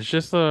like it. It's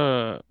just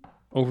a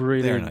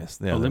overrated They're nice.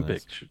 Yeah, they're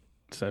Olympic nice.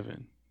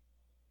 7.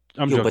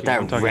 I'm Yo, joking. but that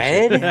I'm talking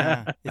red? shit.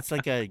 Yeah, it's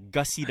like a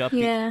gussied up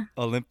Yeah.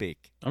 Olympic.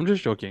 I'm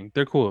just joking.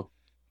 They're cool.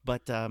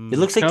 But It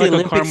looks like Kind the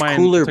of like a Olympics Carmine.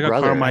 cooler It's like a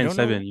brother. I Carmine don't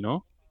know. 7. You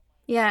know,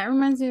 Yeah, it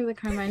reminds me of the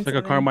Carmine it's like a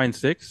 7. Carmine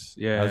 6.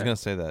 Yeah. I was gonna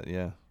say that.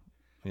 Yeah,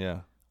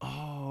 yeah.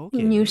 oh,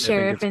 okay. New think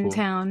sheriff it's in cool.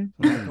 town.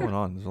 What's going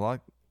on? There's a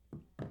lot.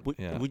 Would,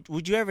 Yeah.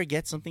 would you ever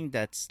get something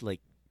that's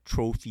like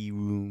trophy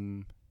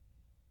room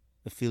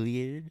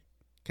affiliated?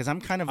 Because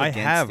I'm kind of I against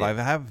have. it. I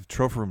have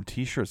trophy room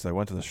T-shirts. I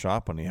went to the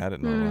shop when he had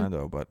it in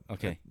Orlando, but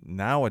Okay.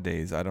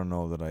 nowadays I don't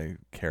know that I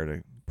care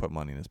to put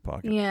money in his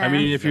pocket. Yeah. I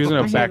mean, if you're I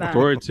gonna hear that.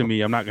 backdoor it to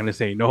me, I'm not gonna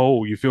say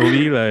no. You feel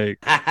me? Like,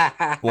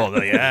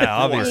 Well, yeah,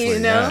 obviously, You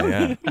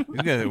know?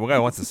 yeah. One guy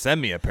wants to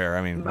send me a pair.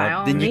 I mean, By what-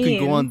 all Then you can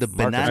go on the means.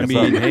 banana I boat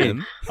mean, with hey,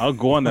 him. I'll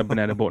go on that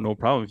banana boat, no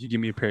problem. If you give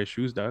me a pair of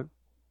shoes, dog.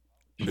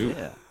 Shoot.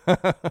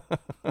 Yeah.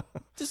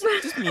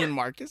 just me and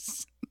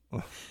Marcus.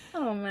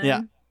 Oh man.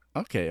 Yeah.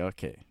 Okay.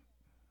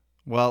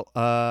 Well,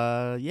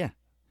 yeah.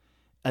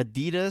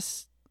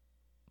 Adidas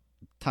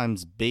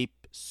times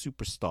Bape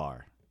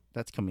Superstar.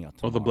 That's coming out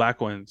Oh, tomorrow. the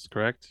black ones,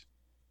 correct?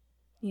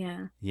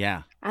 Yeah.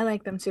 Yeah. I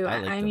like them too. I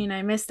like them. mean,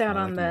 I missed out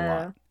I on like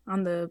them a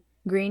lot. the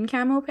green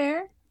camo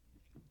pair.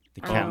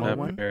 The Oh. camo That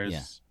one. pairs-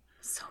 Yeah.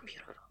 So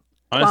beautiful.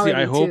 Honestly,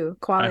 Quality too.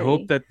 I Quality.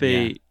 hope that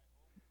they Yeah.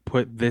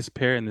 put this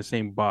pair in the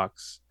same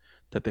box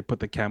that they put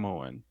the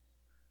camo in,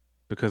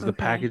 because the Okay.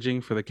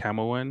 packaging for the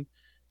camo one,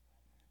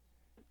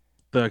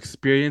 the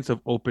experience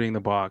of opening the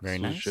box Very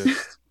was nice.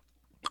 just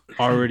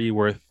already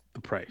worth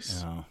the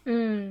price. Oh.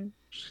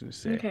 Just gonna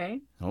say.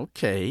 Okay.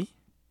 Okay.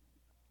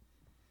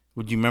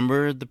 Would you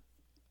remember the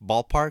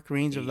ballpark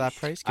range of that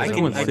price? 'Cause I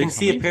I went can six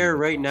see a months pair ago.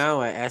 right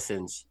now at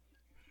Essence.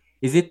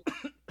 Is it?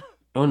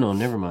 Oh no,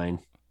 never mind.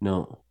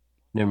 No,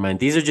 never mind.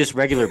 These are just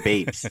regular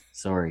Bapes.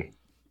 Sorry,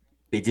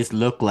 they just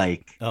look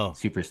like Oh.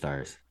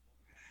 superstars,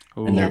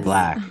 Ooh. and they're Yes.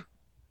 black,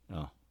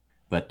 Oh.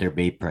 but they're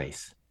Bape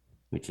price,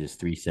 which is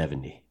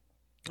 $370.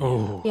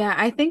 Oh, Yeah,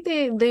 I think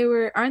they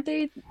were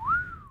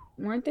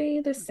weren't they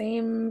the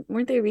same,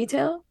 weren't they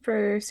retail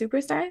for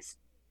superstars?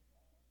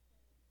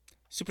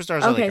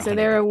 Superstars are Okay, like so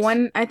they were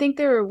 $100. I think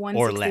they were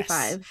Or less.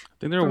 165. I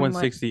think they were From what-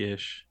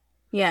 160-ish.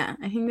 Yeah,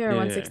 I think they were Yeah.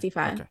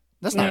 165. Okay.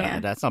 That's not Yeah, bad. yeah.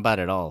 That's not bad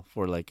at all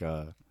for like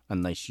a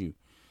nice shoe.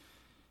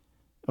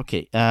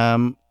 Okay.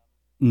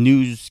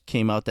 News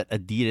came out that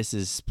Adidas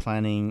is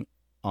planning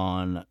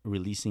on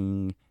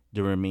releasing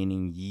the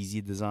remaining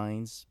Yeezy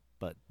designs,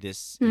 but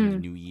this in the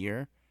new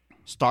year,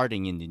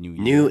 starting in the new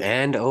year. New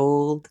and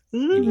old.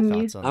 Any Mhm.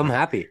 thoughts on I'm that?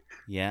 happy.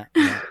 Yeah.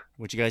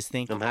 What you guys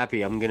think? I'm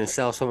happy. I'm gonna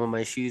sell some of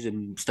my shoes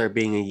and start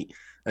being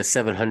a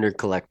 700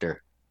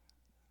 collector.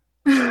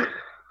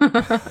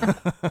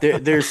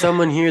 There's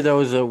someone here that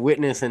was a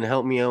witness and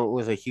helped me out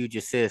with a huge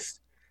assist.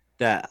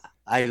 That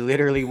I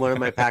literally, one of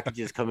my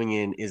packages coming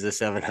in is a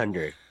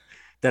 700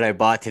 that I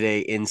bought today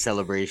in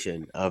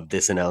celebration of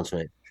this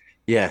announcement.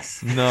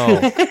 Yes. No.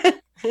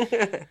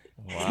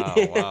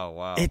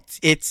 Wow.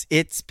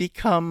 It's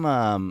become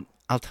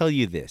I'll tell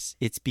you this.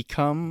 It's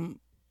become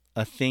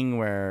a thing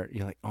where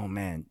you're like, "Oh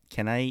man,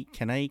 can I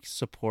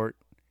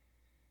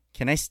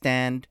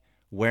stand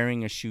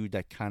wearing a shoe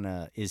that kind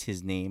of is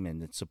his name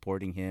and it's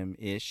supporting him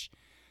ish?"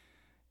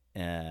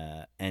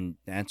 And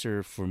the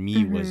answer for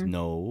me was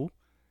no.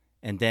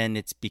 And then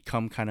it's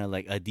become kind of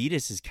like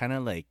Adidas is kind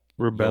of like,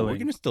 "Yo, Rebelling. we're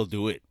gonna still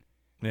do it.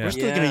 Yeah. We're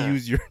still gonna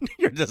use your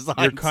designs."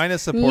 You're kind of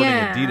supporting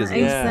Yeah, Adidas,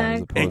 exactly.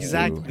 as opposed to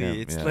exactly. him.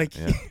 It's Yeah, like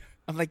yeah.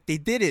 I'm like, they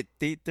did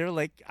it. They're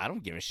like, I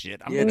don't give a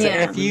shit. I'm Yeah, gonna it's a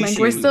Yeah, FU like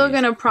we're shoe. still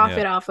gonna profit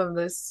Yeah. off of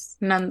this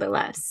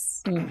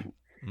nonetheless. Mhm.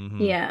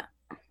 Yeah,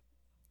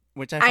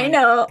 which I I find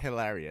know.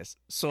 hilarious.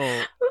 So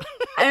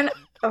And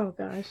oh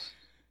gosh,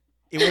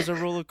 it was a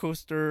roller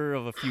coaster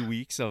of a few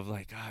weeks of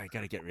like, I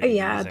gotta get rid of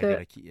Yeah, these. But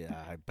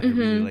I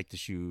really Mhm. like the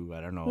shoe.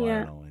 I don't know.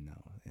 Yeah. I know.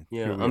 And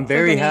Yeah, here we I'm are.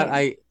 very Something-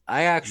 happy.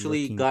 I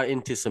actually Working. got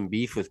into some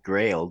beef with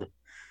Grailed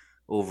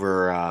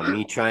over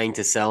me trying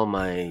to sell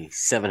my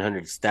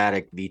 700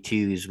 static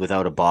V2s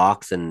without a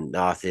box and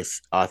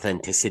this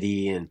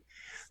authenticity and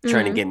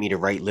trying to Mhm. get me to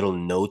write little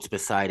notes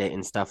beside it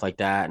and stuff like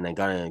that. And I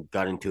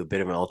got into a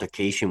bit of an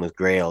altercation with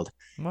Grailed.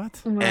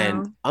 What? wow.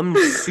 And I'm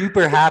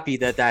super happy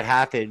that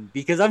happened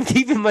because I'm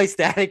keeping my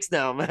statics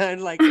now, man.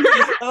 Like,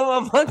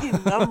 I'm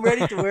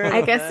ready to wear them.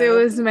 I guess it man.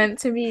 was meant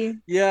to be.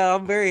 Yeah,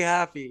 I'm very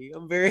happy.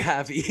 I'm very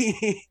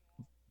happy.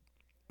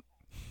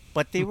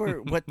 But they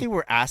were what they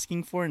were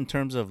asking for in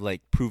terms of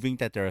like proving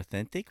that they're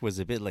authentic was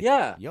a bit like,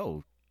 Yeah.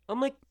 yo,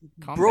 I'm like,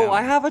 calm bro, down.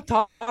 I have a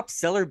top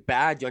seller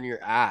badge on your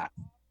app.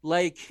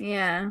 Like,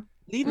 Yeah.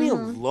 leave me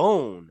Mhm.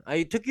 alone.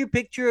 I took your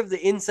picture of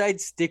the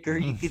inside sticker.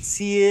 You could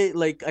see it.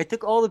 Like, I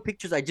took all the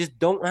pictures. I just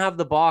don't have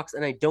the box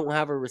and I don't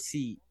have a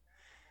receipt.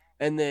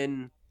 And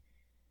then,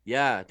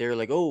 yeah, they were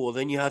like, oh, well,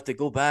 then you have to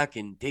go back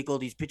and take all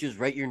these pictures,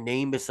 write your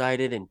name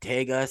beside it, and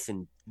tag us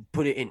and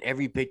put it in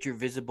every picture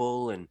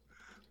visible. And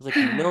I was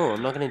like, no,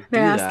 I'm not going to do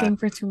They're that. asking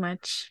for too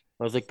much.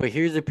 I was like, but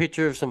here's a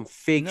picture of some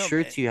fake No,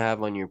 shirts but- you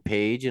have on your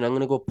page, and I'm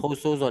going to go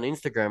post those on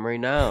Instagram right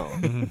now.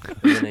 And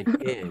then I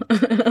did.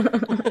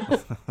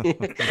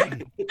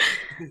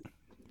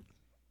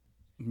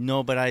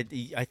 No, but I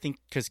think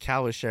because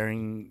Cal was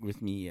sharing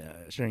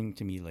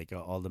to me like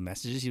all the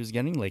messages he was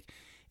getting. Like,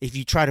 if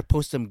you try to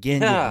post them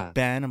again, you'll be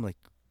banned. I'm like,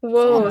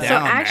 Whoa, calm so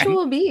down, man.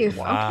 actual beef.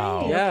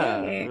 Wow. Okay, Yeah.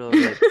 okay. And I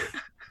was like,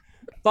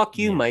 fuck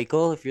you, Yeah.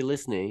 Michael, if you're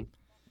listening.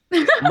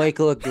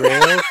 Michael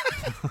Aguero,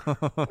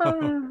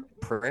 Oh,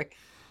 prick.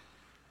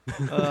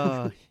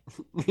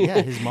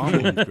 Yeah, his mom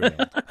owns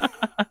Grail.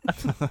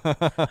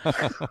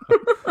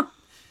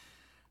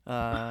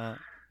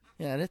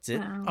 Yeah, that's it.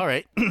 Wow. All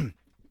right.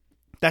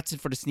 That's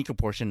it for the sneaker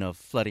portion of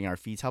flooding our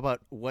feeds. How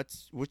about what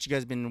you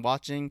guys been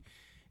watching?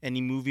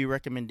 Any movie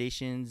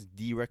recommendations?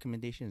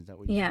 Recommendations? Is that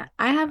what you yeah, said?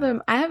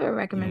 I have a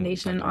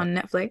recommendation on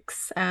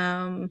Netflix.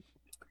 I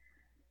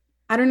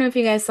don't know if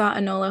you guys saw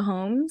Enola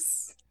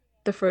Holmes,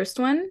 the first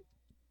one.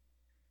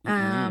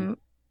 But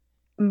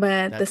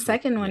the That's what-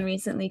 second one yeah.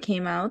 recently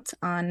came out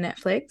on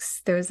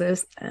Netflix. There's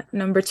this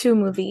number 2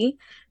 movie.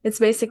 It's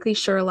basically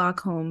Sherlock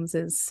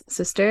Holmes's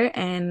sister,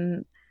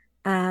 and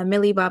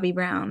Millie Bobby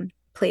Brown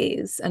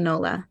plays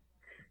Enola,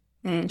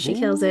 and she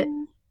kills it.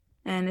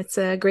 And it's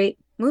a great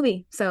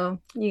movie, so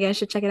you guys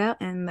should check it out.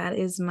 And that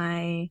is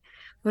my,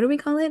 what do we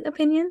call it?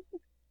 Opinion?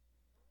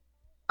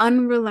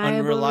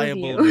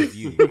 Unreliable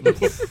review.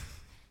 review.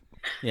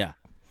 Yeah,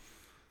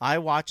 I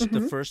watched the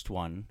Mhm. first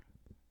one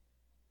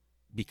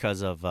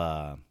because of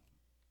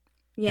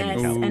Yes,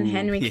 Cavill. and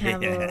Henry Yeah,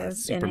 Cavill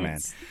is in Superman.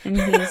 it, and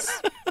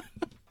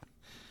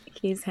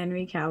he's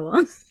Henry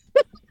Cavill.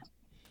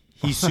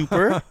 he's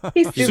super.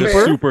 He's He's super.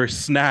 a super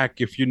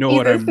snack, if you know He's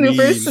what a I mean.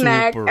 super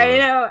snack. Super. I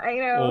know.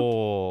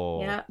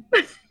 Oh,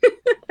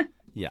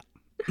 Yeah.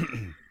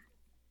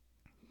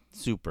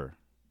 super.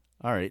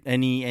 All right.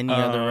 Any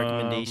other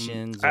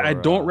recommendations? I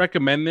or, don't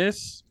recommend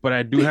this, but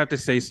I do have to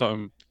say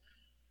something.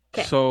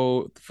 'Kay.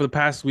 So for the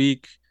past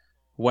week,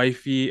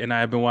 Wifey and I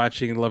have been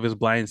watching Love Is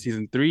Blind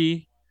season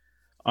 3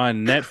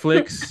 on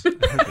Netflix.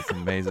 That's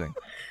amazing.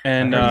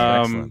 And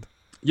That is excellent.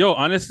 yo,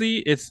 honestly,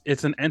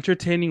 it's an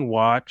entertaining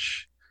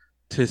watch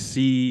to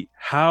see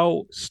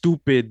how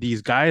stupid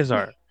these guys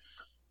are.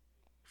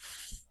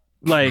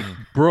 Like,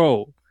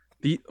 bro,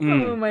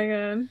 Oh my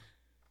god.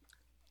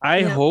 I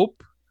Yeah.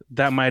 hope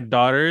that my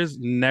daughters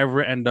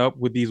never end up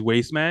with these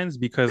wastemans,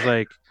 because,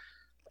 like,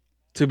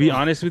 to be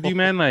honest with you,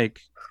 man,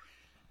 like,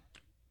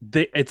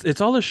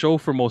 it's all a show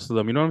for most of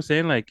them. You know what I'm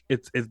saying? Like,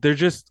 it's they're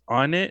just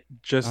on it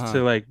just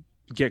to like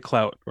get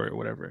clout or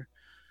whatever.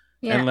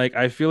 Yeah. And like,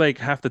 I feel like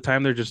half the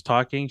time they're just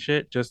talking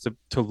shit just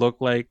to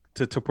look like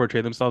to portray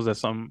themselves as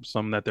some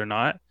that they're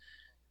not.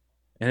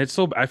 And it's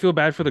so, I feel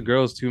bad for the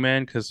girls too,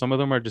 man, because some of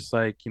them are just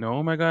like,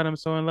 oh my god, I'm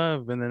so in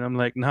love, and then I'm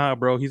like, nah,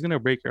 bro, he's gonna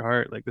break your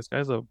heart. Like, this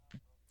guy's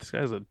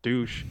a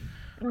douche.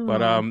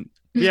 But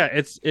yeah,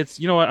 it's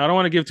you know what, I don't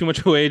want to give too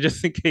much away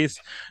just in case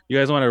you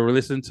guys want to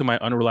listen to my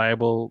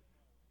unreliable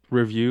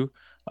review.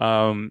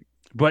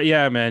 But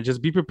yeah, man,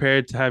 just be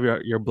prepared to have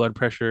your blood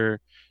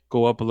pressure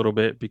go up a little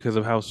bit because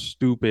of how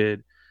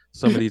stupid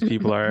some of these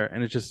people are.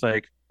 And it's just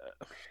like,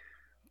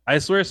 I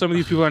swear some of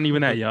these people aren't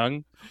even that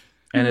young,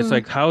 and it's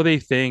like how they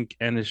think,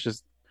 and it's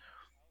just,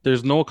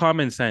 there's no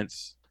common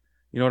sense.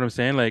 You know what I'm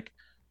saying? Like,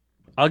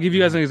 I'll give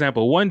you guys an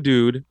example. One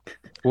dude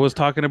was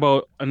talking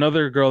about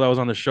another girl that was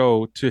on the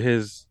show to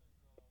his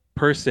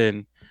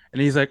person,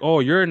 and he's like, oh,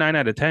 you're a 9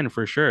 out of 10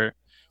 for sure.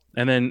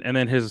 And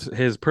then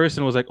his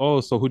person was like, oh,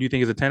 so who do you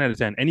think is a 10 out of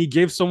 10? And he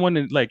gave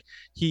someone, like,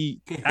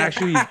 he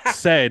actually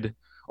said,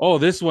 oh,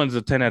 this one's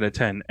a 10 out of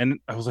 10. And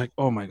I was like,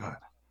 oh my god.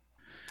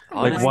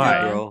 Honesty, Like,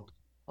 why? bro?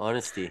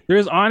 Honesty.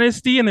 There's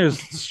honesty and there's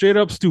straight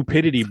up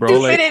stupidity, bro.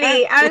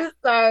 Stupidity. I'm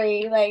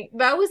sorry. Like,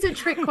 that was a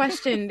trick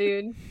question,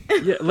 dude.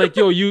 Like, yeah, like,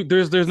 yo,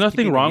 there's nothing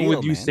keeping it wrong with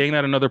real, you man. saying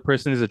that another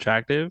person is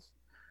attractive.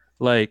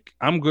 Like,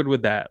 I'm good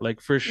with that,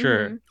 like, for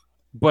sure. Mhm.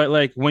 But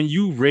like, when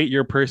you rate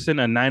your person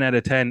a 9 out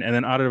of 10, and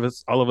then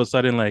all of a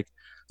sudden, like,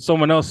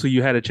 someone else who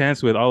you had a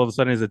chance with all of a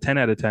sudden is a 10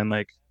 out of 10,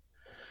 like,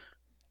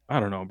 I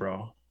don't know,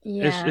 bro.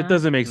 Yeah. It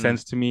doesn't make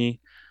sense to me.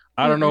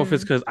 I don't know if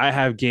it's because I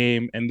have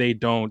game and they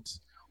don't,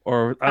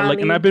 or I, like,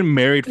 and Probably. I've been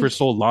married for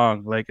so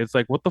long. Like, it's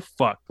like, what the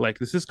fuck? Like,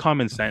 this is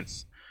common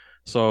sense.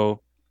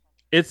 So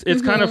it's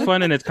kind of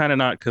fun and it's kind of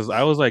not, because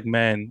I was like,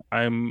 man,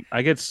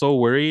 I get so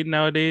worried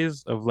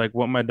nowadays of like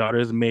what my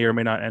daughters may or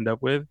may not end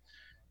up with.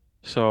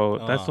 So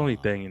that's the only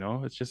thing,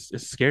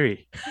 it's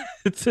scary.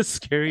 It's a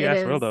scary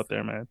ass world is. out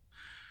there, man.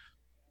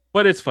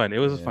 But it's fun. It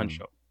was a fun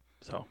show.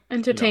 So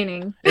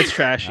Entertaining. it's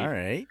trashy. All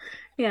right.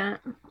 Yeah.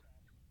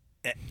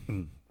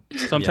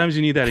 Sometimes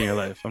you need that in your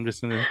life. I'm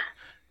just gonna.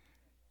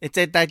 It's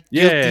at that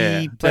Yeah,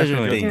 guilty pleasure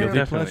definitely. thing. Guilty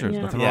Definitely. pleasures.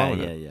 Yeah. Nothing wrong with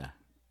it. Yeah.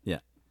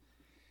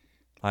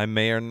 I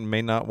may or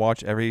may not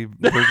watch every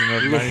version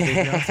of 90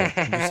 Day Fiancé.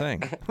 I'm just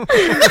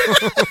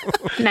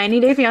saying. 90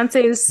 Day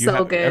Fiancé is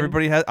so good.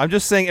 Everybody has. I'm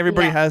just saying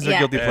everybody Yeah, has their yeah.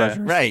 guilty Yeah.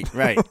 pleasures.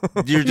 Right.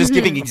 You're just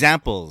giving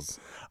examples.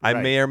 I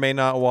Right. may or may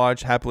not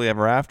watch Happily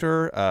Ever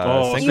After.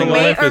 Oh, Single You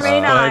may Life or is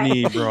may not.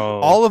 funny, bro.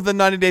 all of the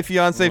 90 Day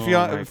Fiancé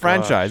Oh my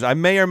franchise. gosh. I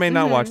may or may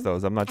not watch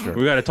those. I'm not sure,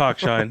 We gotta talk,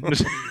 Sean.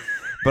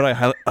 but I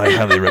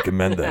highly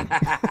recommend them.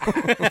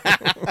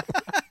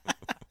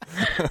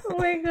 Oh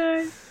my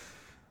god.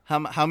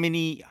 How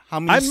many I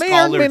may or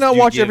scholars may not do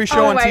you watch give? every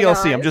show Oh on my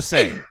TLC. I'm gosh. just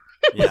saying.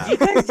 Yeah. You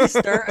guys just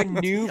start a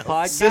new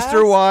podcast.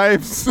 Sister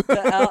wives.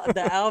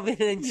 The Alvin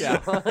and Sean.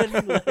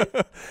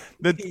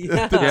 the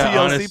Yeah. TLC Yeah,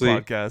 honestly,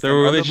 podcast. the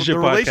relationship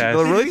podcast.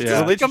 The Yeah.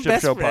 relationship Become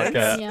best show friends.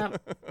 podcast.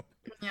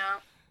 Yeah.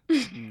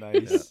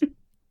 Nice.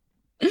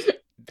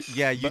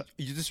 Yeah, you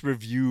just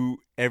review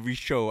every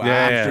show Yeah,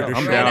 after the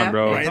I'm show. down,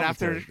 bro. Right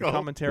after the show.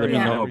 Commentary. Let me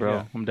Yeah. know,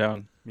 bro. I'm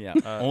down. Yeah,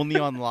 only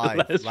on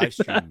live streams.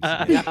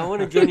 Yeah, I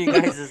want to join you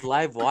guys'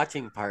 live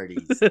watching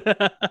parties.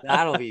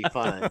 That'll be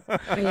fun.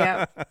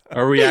 Yeah.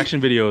 Our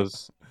reaction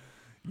videos.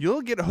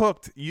 You'll get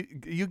hooked.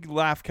 You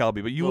laugh,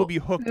 Calby, but you will be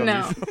hooked on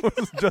No. these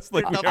shows, just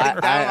like we Double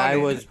are. down I on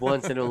it. was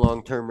once in a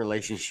long-term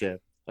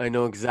relationship. I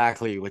know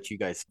exactly what you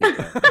guys speak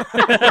of.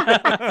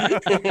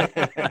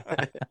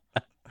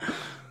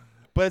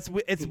 But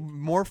it's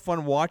more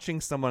fun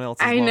watching someone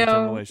else's I long-term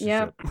know,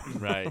 relationship.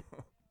 Right.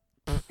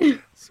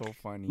 So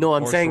funny. No,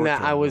 I'm Or saying that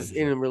short-term I was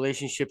in relationship. a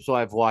relationship, so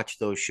I've watched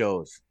those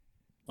shows.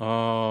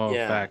 Oh,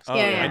 Yeah. facts. Oh,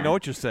 Yeah, I yeah. know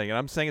what you're saying, and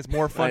I'm saying it's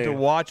more fun I- to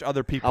watch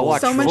other people. I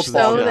watch So much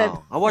football so now.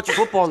 that- I watch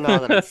football now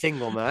that I'm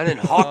single, man, and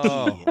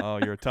hockey. Oh,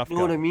 you're a tough You guy.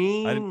 know what I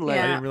mean? I didn't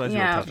Like, realize you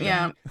were a Yeah. tough guy.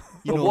 Yeah.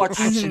 You I know, watch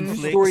action Mhm.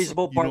 flicks, stories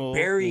about you know,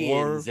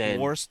 barbarians war, and-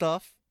 war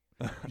stuff.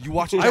 You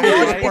watch I Dragon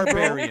watched Knight, bro?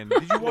 Barbarian.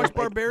 Did you watch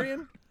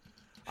Barbarian?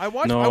 I No,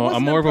 wasn't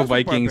I'm more of a impressed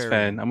with Vikings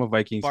Barbarian. fan. I'm a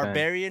Vikings fan.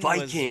 Barbarian was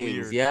Vikings,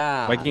 weird.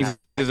 yeah. Vikings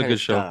that is a kinda good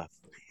show. stuff.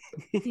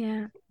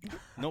 Yeah.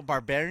 No,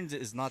 Barbarians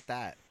is not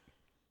that.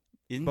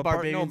 Isn't But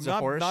Barbarians a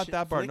horror not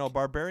that bar. flick? No,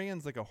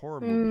 Barbarian's like a horror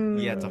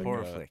movie. Yeah, it's a Like,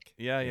 horror flick.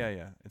 Yeah.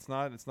 It's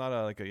not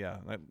a like a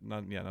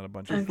not a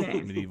bunch of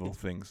Okay. medieval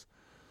things.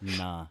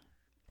 Nah.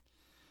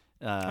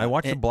 I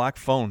watched The and- Black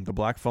Phone. The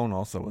Black Phone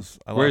also was.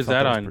 Where is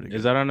that was on? pretty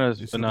Is good. that on a You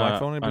see the Black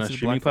Phone? on Anybody a see the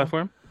streaming Black Phone?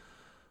 platform?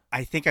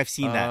 I think I've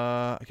seen that.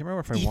 I can't remember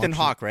if I watched Ethan it.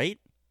 Hawke, right?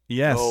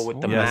 Yes. Oh,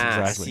 with the yes, mask.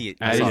 I exactly. see it.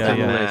 Adding I saw to that. the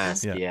yeah. list.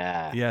 Mask, Yeah.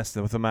 yeah. Yes,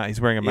 with the mask.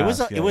 He's wearing a It mask.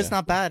 was yeah, it was yeah.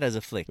 not bad as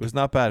a flick. It was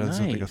not bad. It was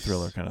like a Nice.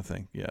 thriller kind of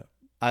thing. Yeah.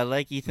 I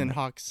like Ethan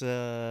Hawke's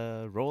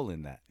role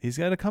in that. He's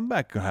got a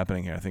comeback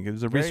happening here. I think it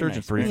was a Very resurgence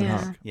nice, for very Ethan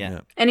nice. Hawke. Yeah.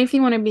 And if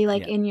you want to be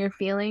like Yeah. in your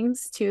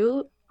feelings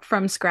too,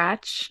 from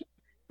scratch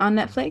on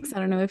Netflix, I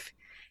don't know if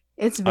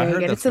it's I very heard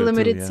good. that's It's a good too,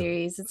 limited yeah.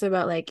 series. It's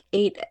about like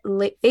eight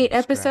Scratch.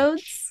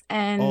 episodes,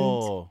 and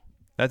Oh,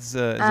 That's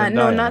no,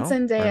 Zendaya, not no?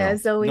 Zendaya, Or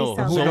Zoe no,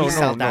 Saldana. Zoe no, no.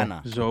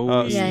 Saldana.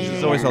 Zoe. Yeah, yeah,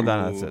 Zoe yeah.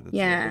 Saldana. That's it.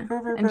 Yeah,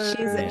 and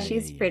Yeah,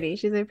 she's yeah. pretty.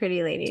 She's a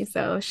pretty lady,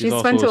 so She's she's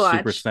also fun to a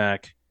super watch.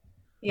 snack.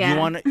 Yeah,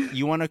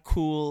 You want a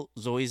cool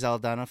Zoe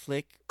Saldana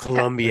flick?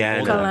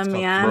 Colombiana.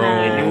 Colombiana. Bro.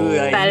 I knew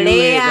it.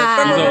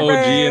 Thalea. She's an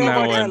OG in that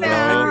I watched one, like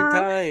bro. 100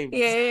 times.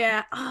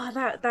 Yeah.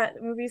 Oh,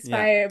 that movie's Yeah.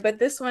 fire. But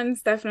this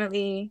one's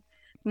definitely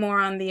more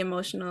on the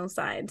emotional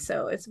side.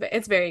 So it's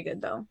very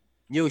good though.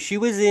 Yo, she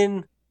was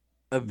in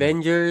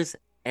Avengers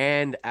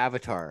and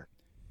Avatar.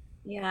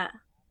 Yeah.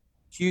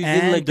 She was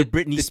And in like the the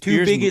Britney two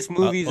Spears biggest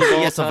mo- movies okay, of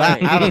all yes, of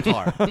time.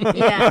 Avatar.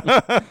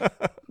 Yeah.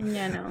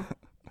 Yeah. No.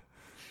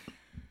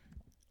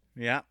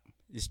 Yeah,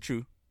 it's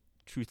true.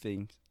 True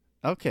things.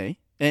 Okay.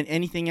 And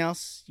anything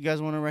else you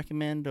guys want to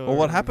recommend? Or... Well,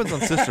 what happens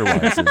on Sister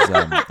Wives is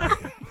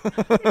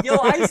Yo,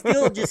 I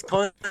still just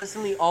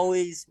constantly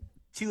always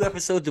 2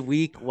 episodes a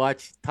week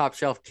watch Top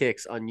Shelf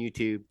Kicks on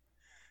YouTube.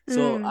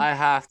 So Mm. I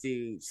have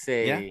to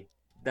say Yeah.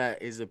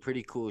 that is a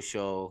pretty cool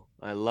show.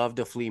 I love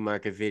the flea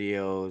market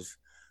videos.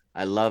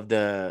 I love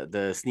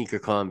the sneaker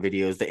con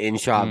videos, the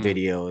in-shop Mm.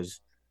 videos.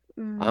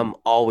 Mm. I'm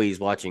always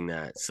watching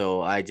that.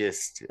 So I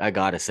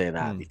gotta say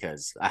that Mm.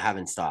 because I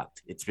haven't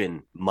stopped. It's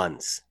been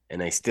months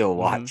and I still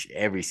watch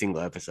every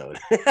single episode.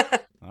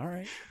 All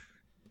right.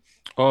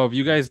 Oh, have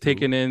you guys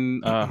taken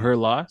in Her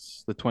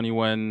Loss, the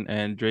 21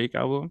 and Drake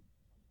album?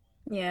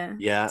 Yeah.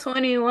 Yeah.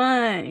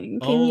 21.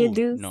 Can you Oh,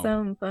 do no.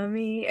 something for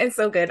me? It's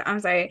so good. I'm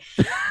sorry.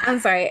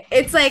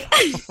 It's like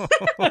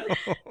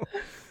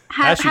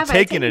Has she I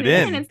taken it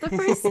in? It's the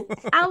first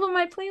album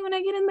I play when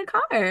I get in the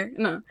car.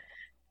 No.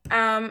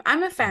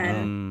 I'm a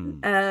fan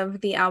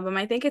of the album.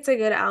 I think it's a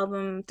good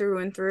album through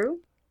and through.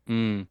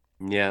 Mm.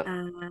 Yeah.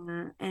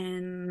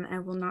 And I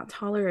will not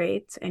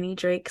tolerate any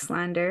Drake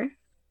slander.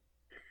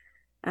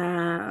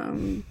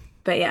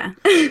 But yeah.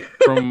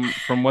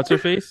 From what's her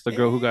face? The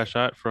girl who got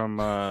shot from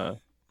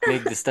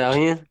Meg the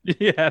Stallion.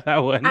 yeah, that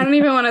one. I don't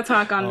even want to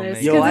talk on Oh, this.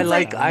 man. Yo, 'cause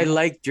I it's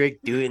like Drake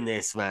doing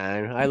this,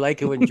 man. I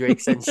like it when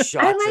Drake sends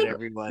shots like- at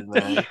everyone,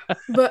 man.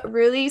 But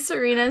really,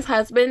 Serena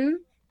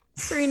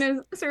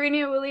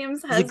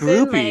Williams' He's a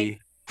husband, groupie. like,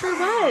 for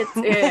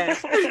what?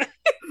 Yeah.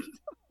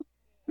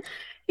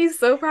 He's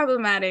so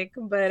problematic,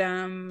 but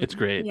It's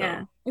great, yeah,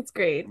 though. it's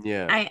great.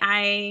 Yeah.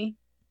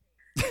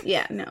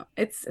 Yeah, no,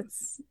 it's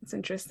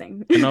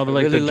interesting. And all the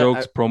really the li-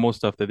 jokes, promo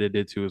stuff that they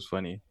did too is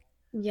funny.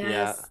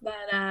 Yes,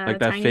 that Like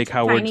that tiny, fake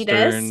Howard tiny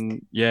Stern.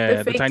 desk. Yeah,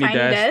 The the fake tiny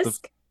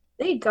desk.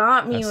 They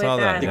got me I with saw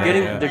that, that. They're yeah,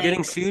 getting yeah. they're Like,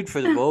 getting sued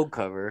for the Vogue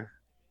cover.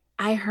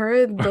 I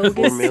heard 4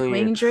 bogus million.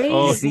 swing Drake.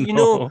 Oh, See, you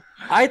no. know,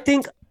 I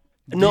think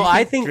Do no, you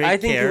I think think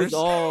Drake it was cares?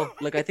 all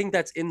like I think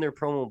that's in their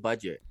promo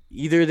budget.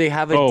 Either they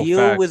have a Oh, deal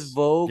facts. with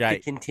Vogue Right.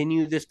 to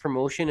continue this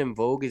promotion and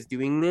Vogue is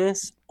doing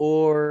this,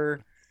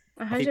 or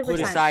they 100%. put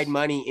aside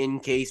money in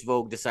case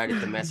Vogue decided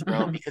to mess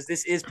around because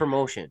this is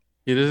promotion.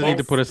 He doesn't need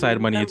to Yes. put aside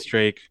money. It's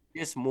Drake.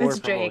 Just more It's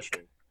Drake.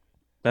 promotion.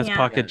 That's Yeah.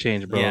 pocket Yeah.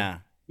 change, bro. Yeah.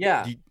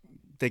 Yeah.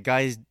 The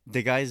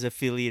guy's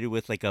affiliated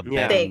with like a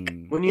Yeah.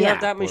 betting When you have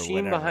Yeah. that or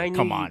machine whatever. behind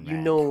Come you, on, you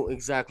man. know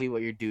exactly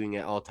what you're doing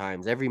at all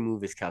times. Every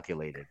move is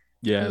calculated.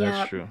 Yeah, that's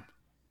Yep. true.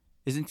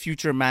 Isn't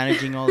Future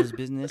managing all his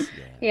business?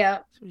 Yeah. Yeah.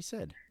 That's what he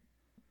said.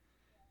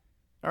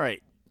 All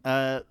right.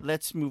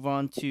 Let's move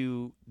on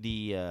to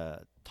the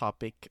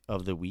topic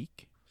of the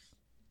week.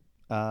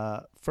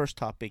 First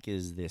topic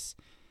is this.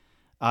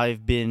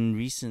 I've been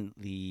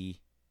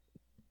recently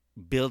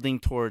building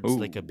towards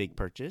like a Ooh. big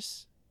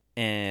purchase,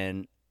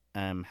 and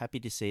I'm happy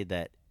to say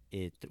that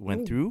it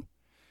went through.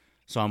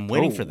 So I'm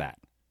waiting for Oh. that.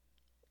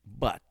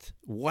 But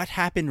what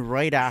happened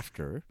right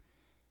after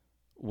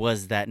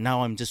was that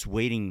now I'm just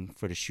waiting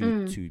for the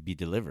shoe to be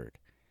delivered.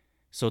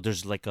 So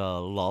there's like a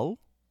lull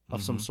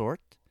of some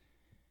sort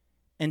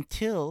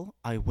until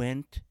I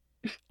went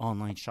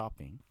online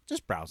shopping,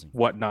 just browsing,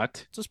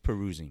 Whatnot. just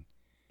perusing.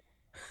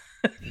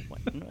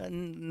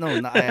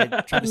 No,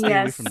 I try to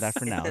stay away from that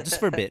for now, just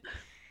for a bit.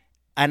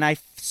 And I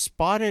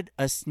spotted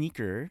a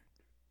sneaker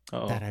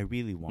Uh-oh. that I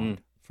really want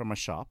from a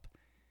shop.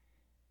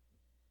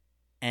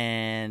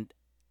 And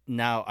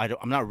now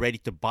I'm not ready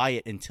to buy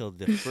it until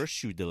the first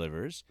shoe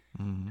delivers,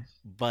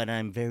 but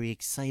I'm very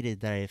excited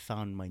that I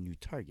found my new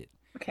target.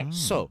 Okay.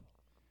 So,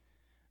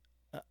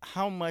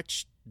 how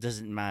much does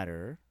it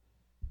matter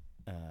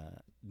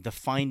the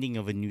finding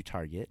of a new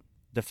target,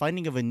 the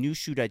finding of a new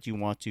shoe that you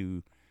want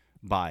to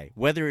buy,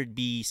 whether it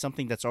be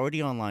something that's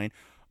already online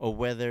or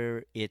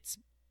whether it's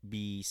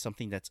be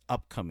something that's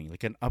upcoming,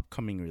 like an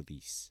upcoming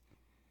release?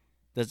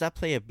 Does that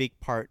play a big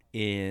part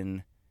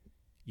in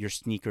your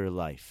sneaker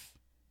life?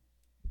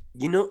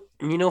 You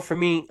know, for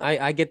me,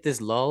 I get this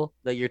lull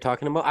that you're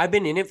talking about. I've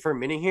been in it for a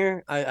minute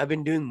here. I've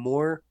been doing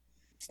more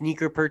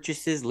sneaker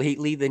purchases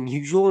lately than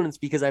usual, and it's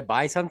because I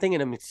buy something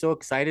and I'm so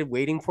excited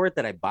waiting for it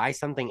that I buy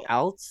something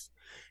else,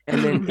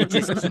 and then it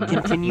just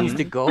continues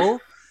to go.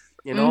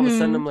 And all of a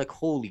sudden, I'm like,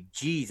 holy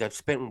jeez, I've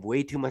spent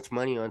way too much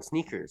money on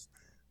sneakers.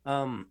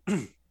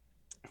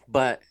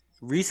 But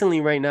recently,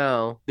 right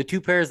now, the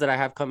two pairs that I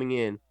have coming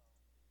in,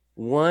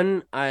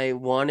 one I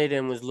wanted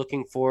and was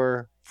looking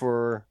for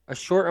a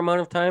short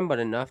amount of time, but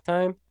enough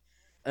time.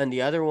 And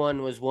the other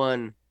one was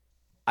one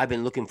I've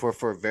been looking for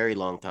a very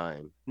long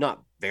time.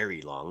 Not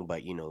very long,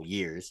 but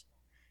years.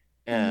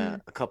 A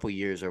couple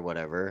years or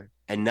whatever.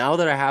 And now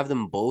that I have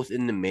them both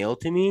in the mail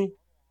to me,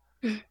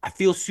 I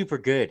feel super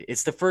good.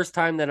 It's the first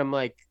time that I'm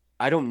like,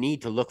 I don't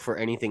need to look for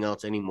anything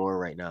else anymore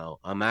right now.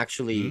 I'm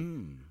actually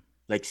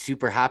like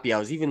super happy. I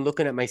was even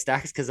looking at my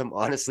stacks because I'm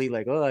honestly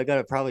like, oh, I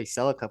gotta probably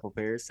sell a couple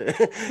pairs to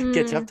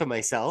catch up to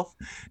myself.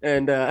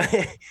 And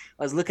I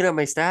was looking at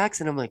my stacks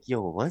and I'm like,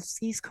 yo, once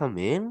these come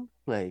in,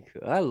 like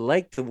I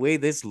like the way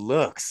this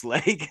looks.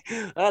 Like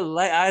I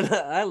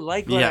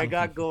like what I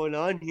got going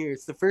on here.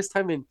 It's the first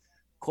time in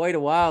quite a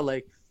while.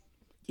 Like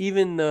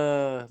even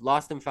the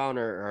Lost and Found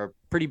are a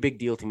pretty big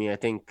deal to me. I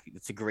think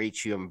it's a great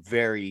shoe. I'm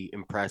very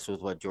impressed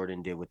with what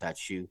Jordan did with that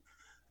shoe.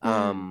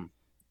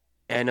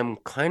 And I'm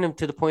kind of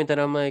to the point that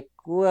I'm like,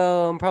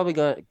 well, I'm probably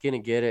gonna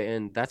get it,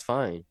 and that's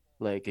fine.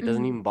 Like, it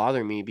doesn't even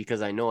bother me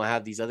because I know I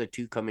have these other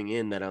two coming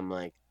in that I'm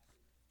like,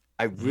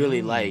 I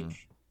really like.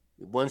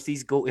 Once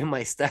these go in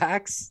my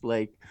stacks,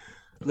 like,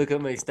 look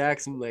at my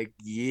stacks, I'm like,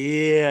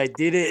 yeah, I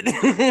did it.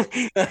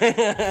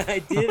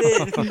 I did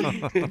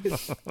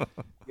it.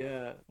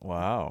 Yeah.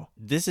 Wow.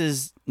 This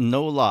is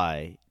no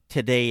lie.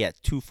 Today at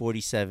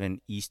 2:47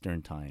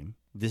 Eastern time,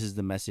 this is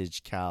the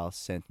message Cal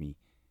sent me.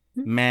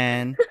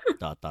 Man, ...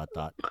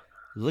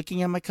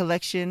 Looking at my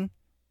collection, ...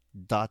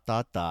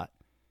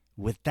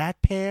 With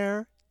that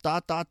pair, ...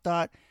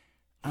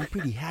 I'm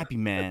pretty happy,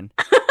 man. ...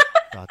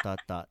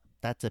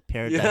 That's a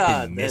pair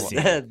that's been missing.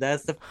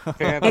 That's the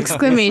pair.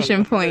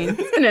 Exclamation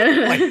point.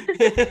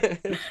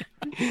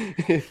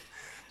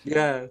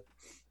 Yeah.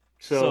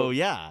 So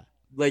yeah.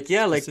 Like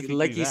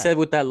Specifically you that. said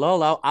with that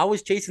lull, I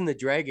was chasing the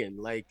dragon,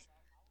 like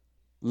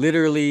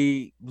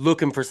literally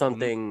looking for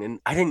something, and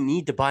I didn't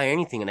need to buy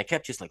anything, and I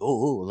kept just like,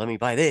 oh, let me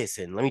buy this,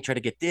 and let me try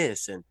to get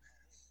this, and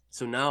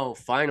so now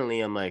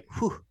finally I'm like,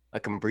 whew, I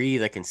can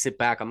breathe, I can sit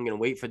back. I'm gonna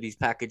wait for these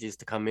packages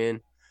to come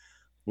in.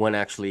 One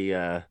actually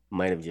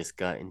might have just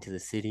got into the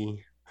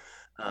city.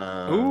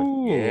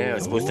 Yeah, it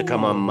was supposed to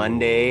come on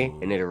Monday,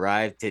 and it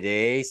arrived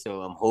today,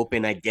 so I'm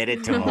hoping I get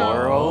it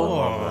tomorrow.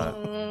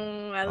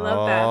 I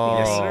love that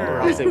Yes, feeling. sir.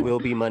 Or else it will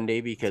be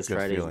Monday because Good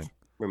Friday's feeling.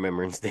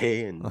 Remembrance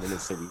Day, and then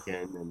it's the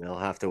weekend, and I'll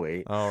have to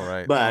wait. All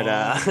right. But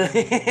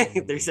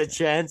there's a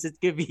chance it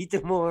could be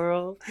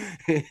tomorrow.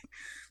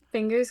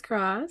 Fingers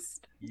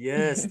crossed.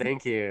 Yes,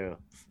 thank you.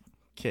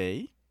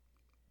 Okay.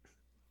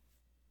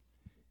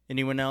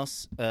 Anyone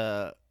else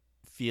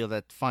feel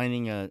that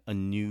finding a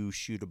new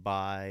shoe to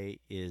buy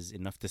is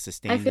enough to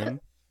sustain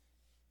them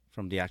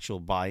from the actual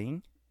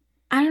buying?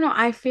 I don't know.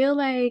 I feel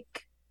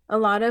like a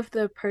lot of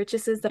the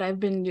purchases that I've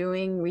been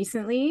doing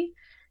recently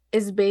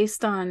is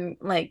based on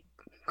like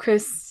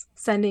Chris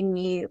sending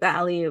me the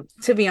alley-oop,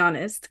 to be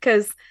honest,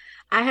 because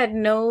I had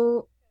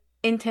no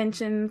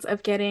intentions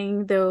of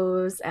getting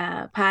those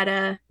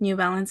Prada New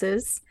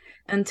Balances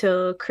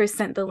until Chris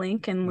sent the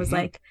link and was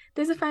like,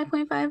 there's a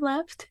 5.5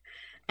 left.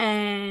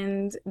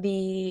 And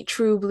the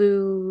True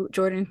Blue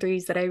Jordan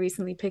 3s that I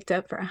recently picked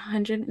up for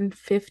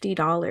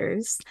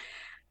 $150.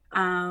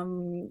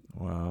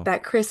 Wow.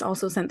 That Chris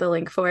also sent the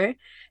link for.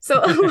 So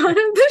a lot of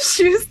the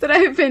shoes that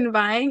I've been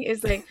buying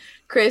is like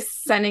Chris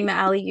sending the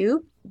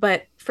alley-oop,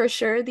 but for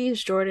sure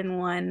these Jordan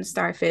 1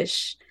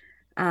 Starfish,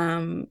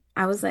 I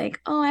was like,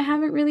 oh, I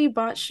haven't really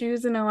bought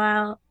shoes in a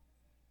while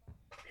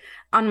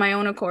on my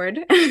own accord.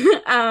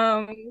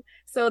 So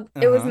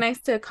it was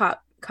nice to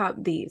cop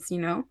these, you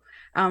know.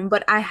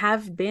 But I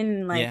have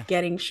been like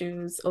getting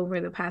shoes over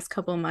the past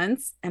couple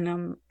months,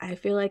 and I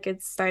feel like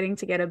it's starting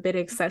to get a bit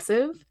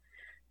excessive.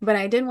 But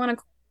I did want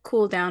to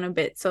cool down a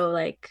bit. So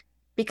like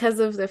because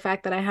of the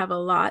fact that I have a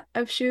lot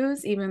of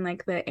shoes, even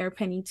like the Air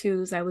Penny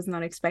 2s I was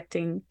not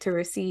expecting to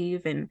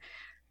receive, and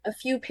a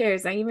few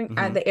pairs. I even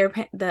the Air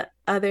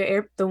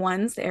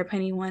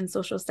Penny 1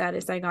 social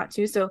status I got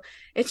too. So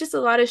it's just a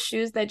lot of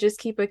shoes that just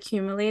keep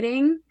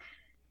accumulating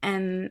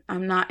and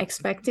I'm not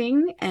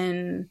expecting,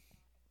 and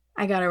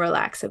I gotta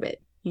relax a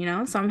bit, you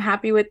know? So I'm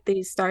happy with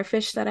the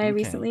Starfish that I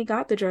recently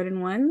got, the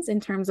Jordan 1s,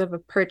 in terms of a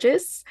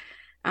purchase,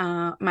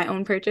 my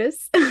own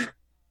purchase.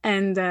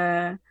 And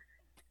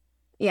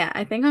yeah,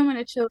 I think I'm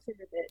gonna chill for a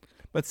bit.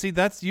 But see,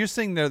 you're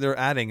saying they're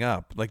adding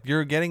up. Like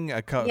you're getting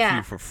a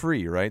few for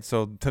free, right?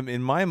 So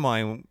in my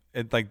mind,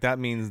 that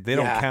means they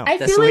don't count.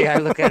 That's the way I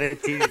look at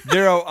it too.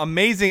 They're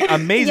amazing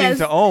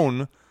to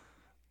own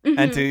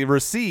and to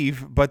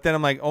receive. But then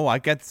I'm like, oh, I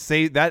get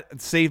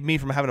that saved me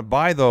from having to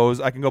buy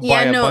those. I can go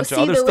buy a bunch of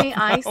other stuff. The way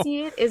I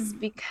see it is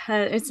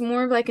because it's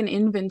more of like an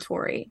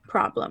inventory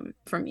problem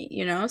for me,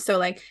 you know? So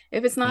like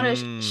if it's not a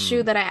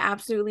shoe that I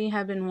absolutely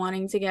have been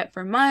wanting to get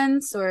for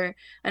months or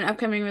an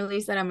upcoming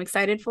release that I'm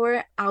excited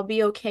for, I'll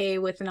be okay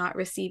with not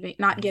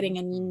getting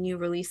any new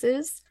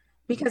releases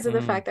because of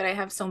the fact that I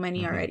have so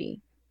many already.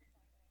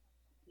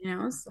 You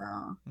know, so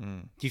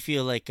do you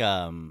feel like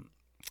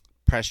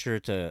pressure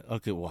to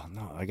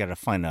I gotta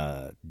find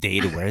a day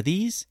to wear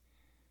these,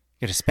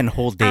 gotta spend a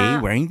whole day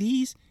wearing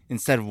these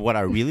instead of what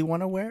I really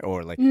want to wear,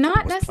 or like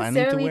not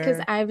necessarily, because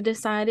I've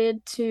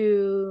decided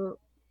to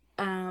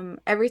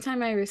every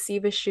time I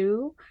receive a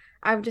shoe,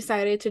 I've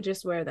decided to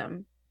just wear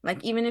them,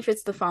 like even if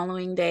it's the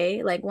following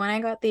day. Like when I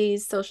got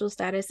these social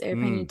status Air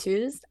Penny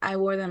 2s, I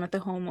wore them at the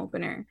home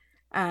opener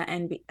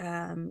and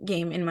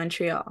game in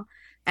Montreal,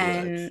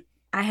 and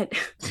I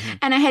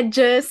had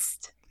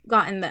just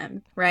gotten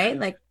them, right,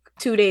 like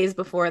 2 days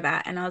before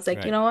that, and I was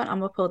like, you know what, I'm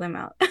gonna pull them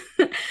out.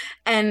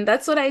 And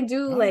that's what I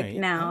do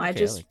now. I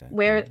just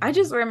wear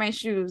my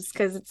shoes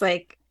because it's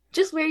like,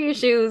 just wear your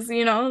shoes,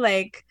 you know,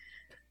 like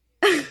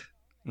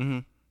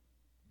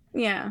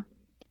yeah.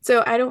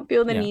 So I don't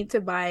feel the need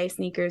to buy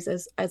sneakers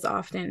as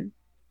often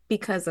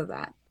because of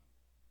that.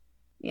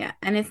 Yeah,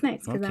 and it's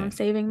nice because I'm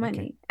saving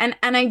money, and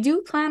I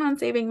do plan on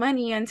saving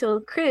money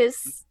until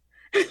Chris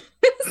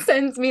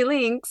sends me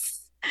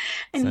links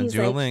and sends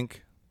you a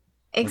link.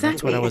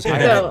 Exactly. Well, that's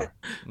what I was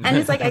and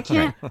it's like I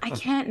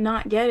can't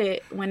not get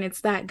it when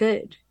it's that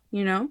good,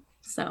 you know?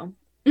 So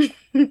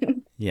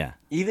yeah.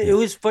 It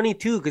was funny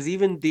too, because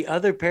even the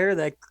other pair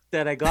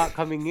that I got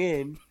coming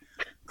in,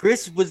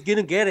 Chris was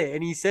gonna get it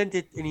and he sent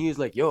it and he was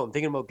like, yo, I'm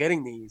thinking about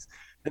getting these.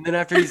 And then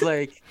after he's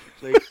like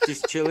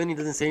just chilling, he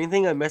doesn't say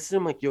anything. I messaged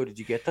him like, yo, did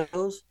you get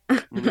those?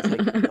 And he's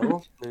like,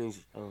 no. And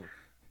he's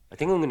I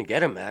think I'm going to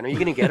get him, man. Are you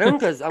going to get him?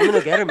 Because I'm going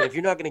to get him if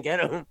you're not going to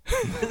get him.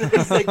 And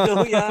he's like,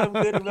 no, yeah, I'm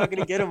good. I'm not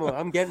going to get him.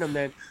 I'm getting him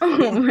then.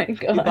 Oh, my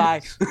God.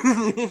 Bye.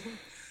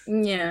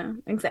 Yeah,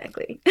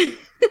 exactly.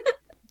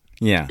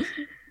 Yeah.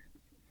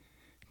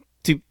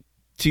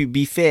 To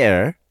be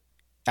fair,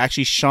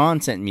 actually,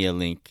 Sean sent me a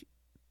link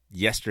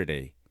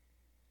yesterday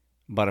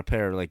about a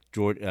pair of like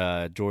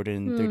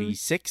Jordan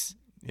 36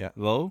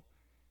 low.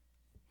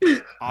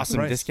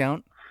 Awesome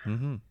discount.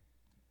 Mm-hmm.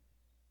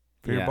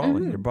 For your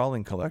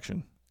balling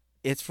collection.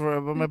 It's for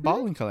my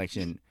balling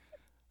collection.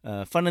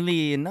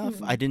 Funnily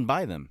enough, I didn't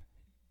buy them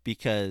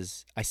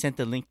because I sent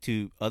the link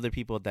to other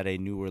people that I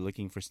knew were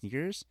looking for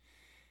sneakers,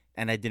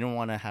 and I didn't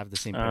want to have the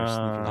same pair of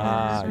sneakers.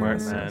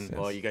 Smart man. Yes.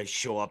 Well, you guys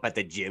show up at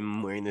the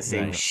gym wearing the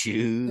same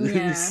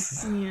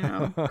shoes. Yeah, you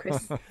know,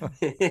 Chris.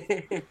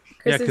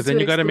 Yeah, because then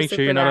you got to make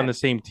sure you're not on the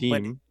same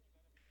team.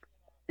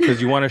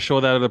 Because you want to show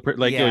that other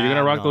yo, you're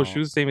gonna rock those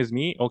shoes same as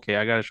me. Okay,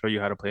 I gotta show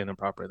you how to play them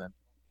proper then.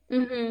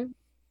 Mm-hmm.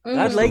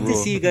 I'd like to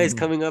see you guys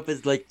coming up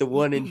as like the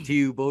 1 and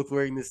 2, both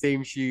wearing the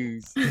same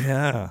shoes.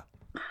 Yeah.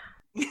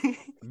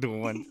 The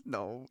one,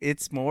 no,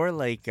 it's more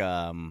like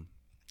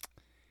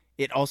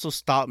it also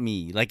stopped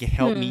me. Like it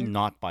helped me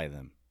not buy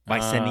them by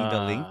sending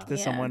the link to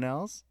someone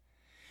else.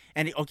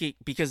 And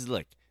because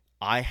look,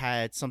 I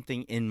had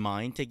something in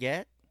mind to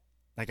get.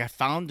 Like I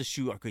found the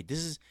shoe. Okay,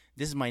 this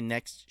is my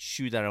next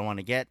shoe that I want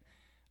to get.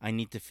 I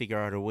need to figure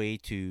out a way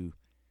to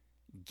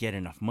get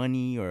enough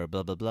money or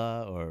blah blah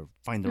blah, or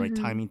find the right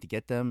timing to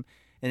get them.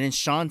 And then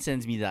Sean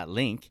sends me that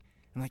link.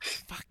 I'm like,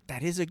 fuck,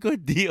 that is a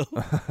good deal.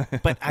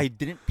 But I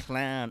didn't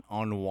plan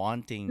on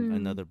wanting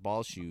another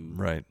ball shoe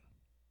right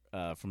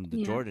from the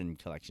Yeah. Jordan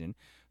collection.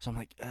 So I'm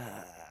like,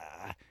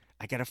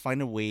 I gotta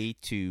find a way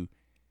to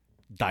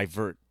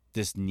divert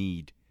this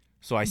need.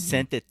 So I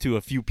sent it to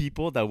a few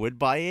people that would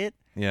buy it,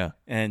 Yeah.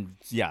 and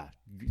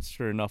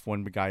sure enough,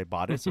 one guy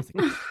bought it. So I was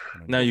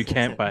like, Now you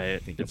can't buy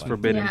it. Think It's about it.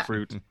 forbidden Yeah.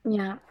 fruit.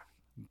 Yeah.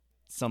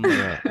 Something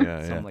like that.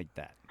 Yeah. Something like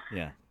that.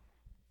 Yeah.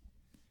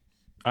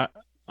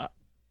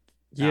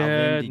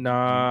 Yeah, did you-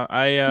 nah.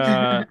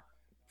 I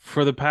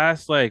for the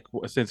past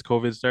since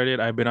COVID started,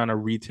 I've been on a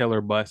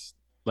retailer bust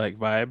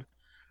vibe.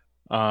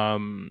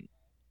 Um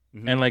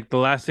Mhm. and the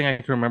last thing I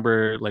can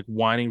remember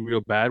wanting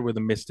real bad were the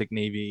Mystic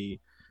Navy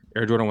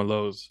Air Jordan 1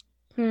 lows.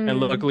 And Hmm.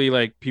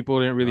 luckily people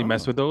didn't really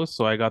mess Oh. with those,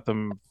 so I got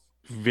them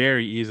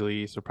very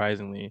easily,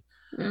 surprisingly.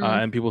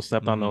 And people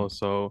slept on Mhm. those.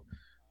 So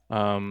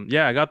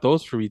yeah, I got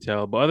those for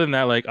retail. But other than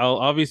that, I'll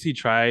obviously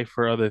try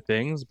for other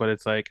things, but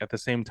it's at the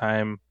same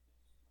time,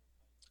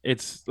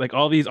 it's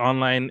all these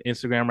online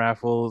Instagram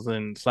raffles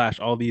and /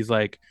 all these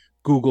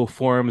Google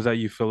forms that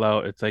you fill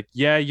out. It's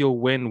yeah, you'll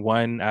win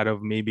one out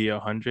of maybe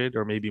 100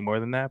 or maybe more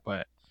than that,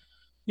 but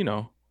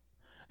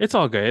it's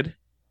all good.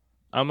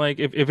 I'm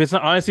if it's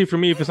not, honestly, for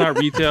me, if it's not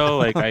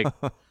retail,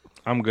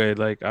 I'm good.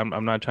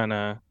 I'm not trying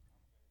to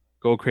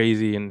go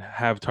crazy and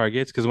have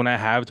targets, because when I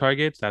have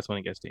targets, that's when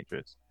it gets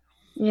dangerous.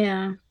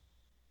 Yeah.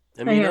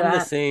 I I mean, hear I'm the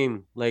that.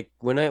 same.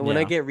 When I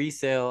Yeah. get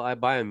resale, I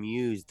buy them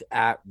used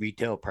at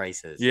retail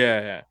prices.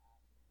 Yeah.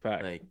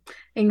 Fact. Like,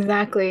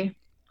 Exactly.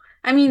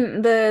 I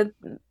mean, the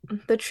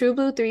True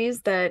Blue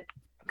threes that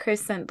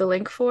Chris sent the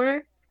link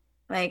for,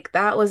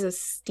 that was a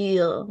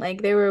steal.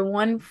 They were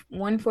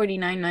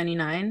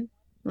 149.99,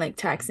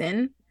 tax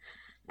in,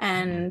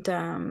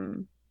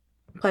 and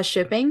plus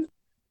shipping,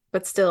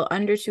 but still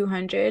under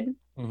 200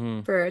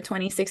 Mm-hmm. for a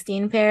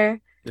 2016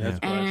 pair. That's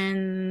clutch.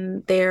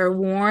 And they're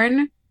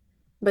worn,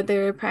 but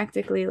they're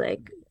practically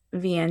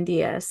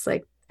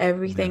VNDS.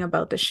 Everything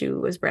about the shoe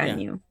was brand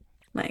new.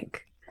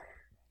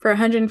 For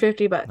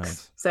 150 bucks.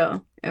 Nice.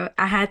 So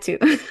I had to.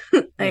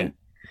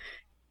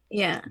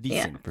 Yeah.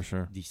 Decent. For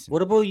sure. Decent.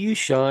 what about you,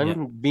 Sean?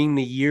 Yeah. Being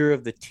the year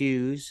of the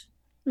twos,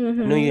 I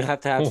know you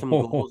have to have some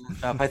goals and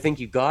stuff. I think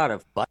you gotta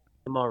bust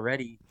them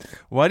already.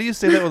 Why do you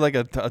say that with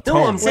a tone?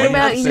 No, I'm What saying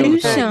about I'm saying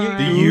you, that Sean?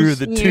 The year of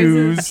the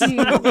twos.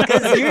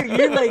 because you're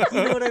you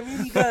know what I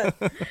mean.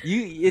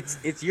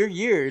 It's your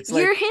year. It's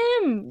You're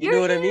him. you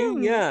know what I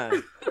mean. Yeah.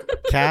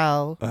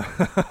 Cal,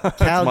 That's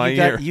my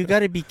year. you got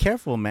to be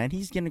careful, man.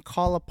 He's gonna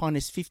call upon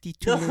his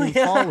 52 Oh, million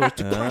yeah. followers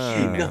to crush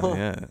you. No. Now.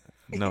 Yeah.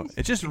 No,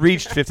 it just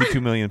reached 52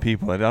 million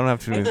people. I don't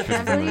have to. I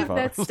can't believe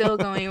that's still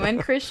going.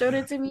 When Chris showed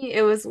it to me,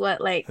 it was what,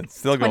 It's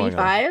still going on.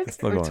 25 It's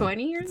still or going on.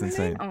 20 or It's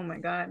something? insane. Oh my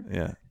God.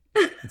 Yeah,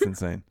 it's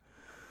insane.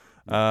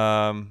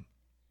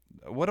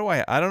 What do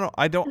I don't know.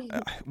 I don't.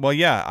 Well,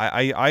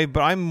 yeah,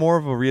 but I'm more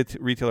of a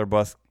retailer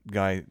bus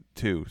guy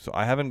too. So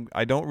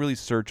I don't really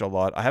search a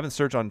lot. I haven't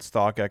searched on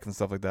StockX and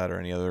stuff like that or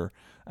any other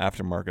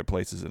aftermarket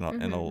places in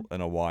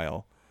a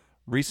while.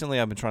 Recently,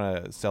 I've been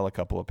trying to sell a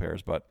couple of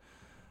pairs, but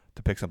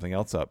to pick something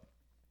else up.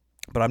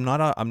 But I'm not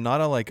a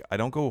I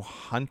don't go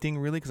hunting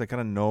really, because I kind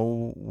of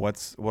know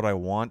what I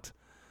want,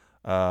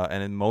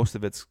 and then most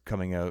of it's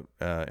coming out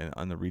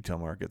on the retail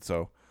market.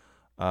 So,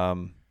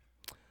 when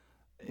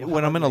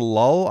I'm in a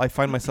lull, I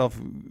find myself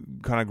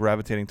kind of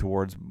gravitating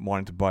towards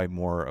wanting to buy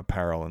more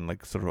apparel and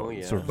sort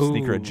of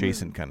sneaker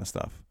adjacent kind of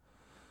stuff.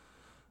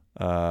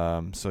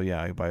 So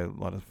yeah, I buy a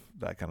lot of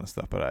that kind of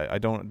stuff, but I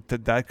don't.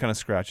 That kind of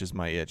scratches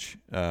my itch.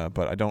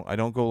 But I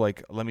don't go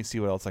let me see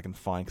what else I can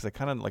find, because I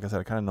kind of, like I said,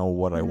 I kind of know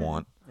what I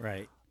want.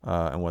 Right.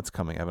 And what's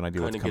coming. I have an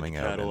idea what's coming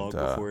out. Catalog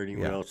before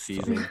anyone else sees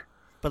them.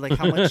 But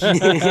how much? Yeah,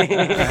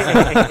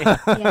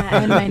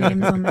 and my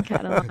name's on the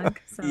catalog.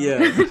 So. Yeah.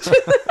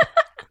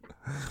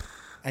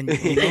 And What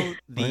am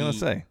I gonna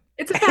say?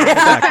 It's a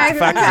Fact, fact.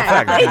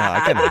 fact is a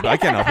fact. I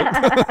can't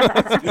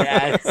help it.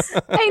 Yes.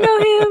 I know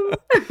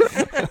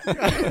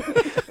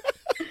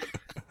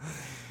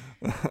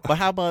him. But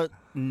how about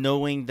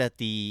knowing that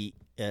the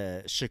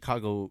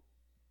Chicago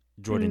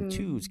Jordan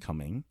 2 is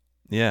coming,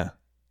 Yeah.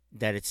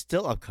 that it's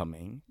still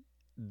upcoming?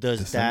 Does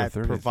December that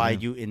 30th,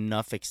 provide yeah. you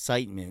enough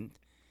excitement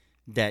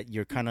that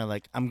you're kind of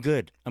I'm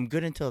good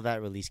until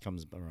that release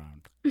comes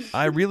around?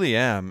 I really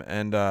am,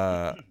 and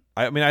I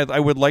mean, I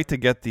would like to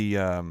get the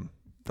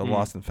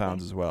Lost and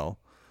Founds as well,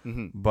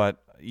 but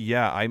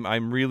yeah, I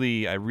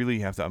really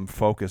have to. I'm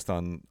focused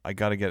on. I'm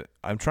trying to get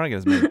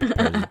as many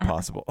pairs as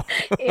possible.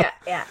 Yeah.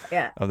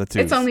 Of the two.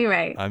 It's only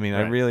right. I mean,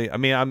 Right.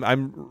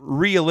 I'm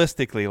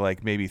realistically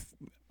maybe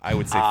I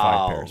would say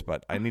 5 pairs,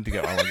 but I need to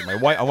get. I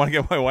want to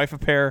get my wife a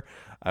pair.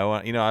 I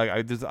want,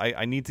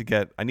 I need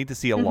to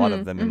see a lot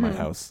of them in my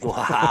house.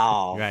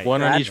 Wow. Right.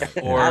 One on That- each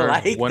floor, I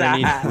like one that.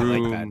 in each I like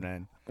room, that,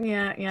 man.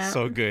 Yeah.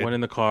 So good. one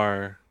in the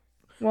car.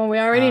 Well, we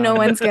already know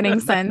one's getting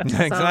sent.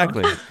 so-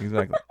 Exactly.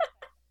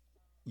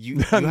 You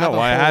No, have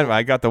a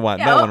I got the one.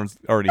 Yeah. That one's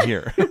already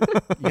here.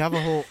 you have a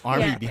whole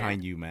army Yeah.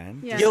 behind you, man.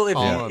 Yeah. Yo,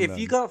 All of if them.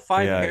 you got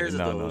 5 Yeah, pairs of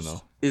no, those,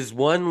 is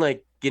one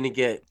gonna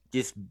get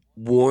just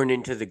worn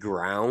into the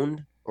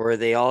ground, or are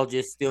they all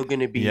just still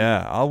gonna be?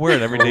 Yeah, I'll wear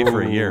it every day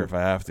for a year if I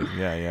have to.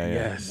 Yeah.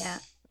 Yes. Yeah.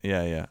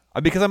 Yeah.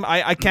 Because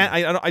I can't.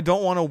 I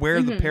don't want to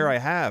wear the pair I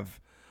have.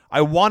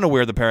 I want to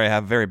wear the pair I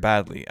have very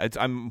badly.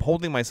 I'm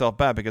holding myself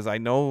back because I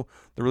know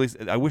the release.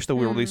 I wish the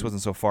release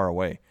wasn't so far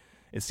away.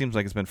 It seems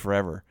like it's been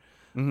forever.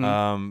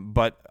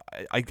 But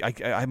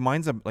I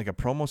mine's like a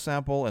promo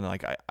sample, and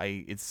like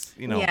it's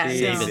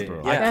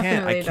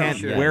I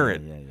can't wear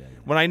it.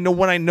 When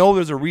I know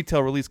there's a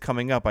retail release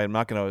coming up, I'm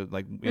not gonna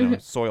like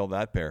soil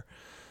that pair.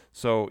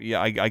 So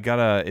yeah, I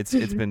gotta.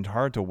 It's been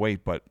hard to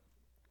wait, but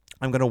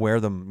I'm gonna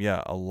wear them.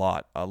 Yeah, a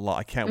lot.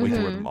 I can't wait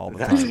to wear them all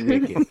the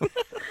time.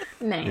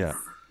 Nice.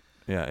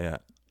 Yeah.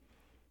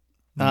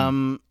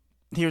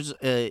 Here's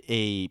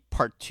a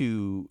part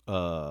 2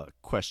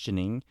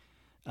 questioning.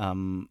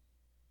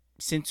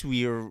 Since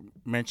we are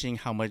mentioning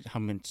how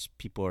much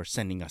people are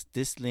sending us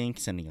this link,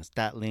 sending us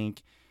that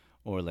link,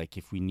 or like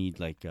if we need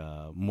like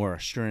more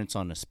assurance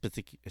on a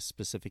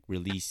specific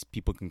release,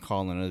 people can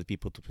call on other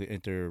people to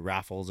enter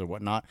raffles or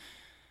whatnot.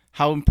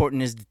 How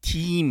important is the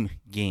team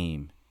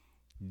game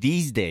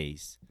these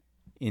days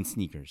in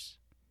sneakers?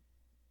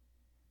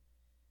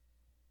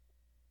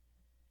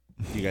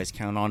 Do you guys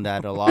count on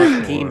that a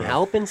lot? Team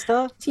help and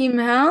stuff? Team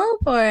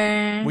help or?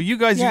 Well, you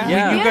guys all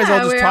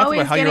just talked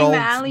about how you're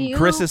all.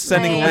 Chris is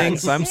sending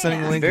links. I'm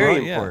sending links.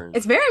 Very important.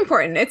 It's very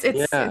important. It's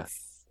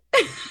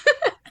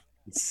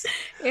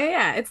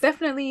it's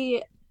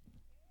definitely.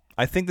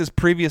 I think this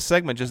previous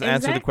segment just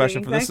answered the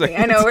question for this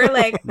segment. I know we're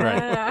like,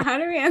 how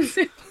do we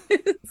answer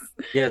this?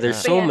 Yeah,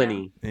 there's so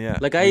many. Yeah,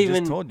 like I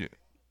even just told you.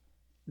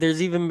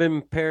 There's even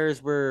been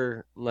pairs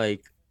where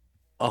like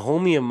a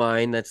homie of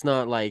mine that's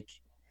not like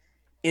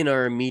in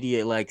our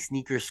immediate like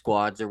sneaker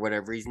squads or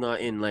whatever. He's not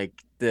in like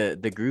the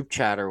group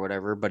chat or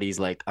whatever, but he's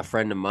like a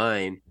friend of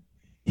mine.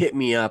 Hit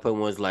me up and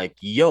was like,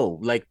 "Yo,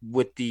 like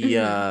with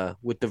the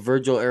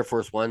Virgil Air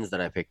Force Ones that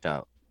I picked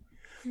out."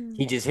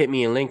 He just hit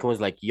me a link and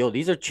was like, "Yo,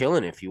 these are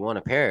chilling if you want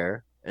a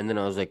pair." And then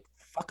I was like,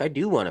 "Fuck, I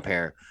do want a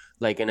pair."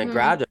 Like, and I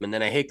grabbed them, and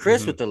then I hit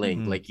Chris with the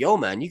link, like, "Yo,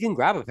 man, you can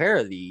grab a pair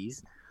of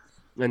these."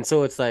 And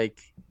so it's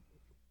like,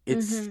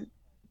 it's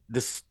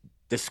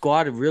the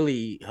squad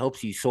really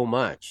helps you so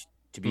much.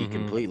 To be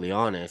completely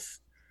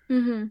honest,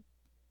 there's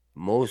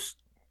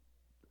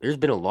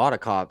been a lot of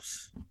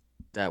cops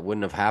that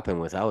wouldn't have happened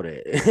without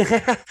it.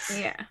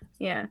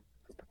 Yeah.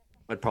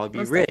 I'd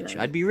probably be rich.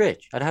 Definitely. I'd be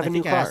rich. I'd have a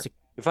new car.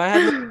 If I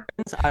had no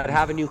friends, I'd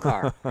have a new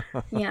car.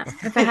 Yeah.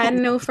 If I had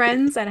no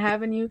friends, I'd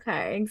have a new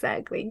car.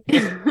 Exactly.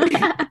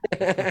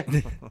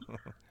 The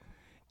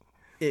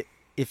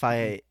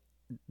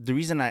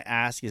reason I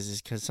ask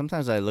is because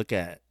sometimes I look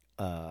at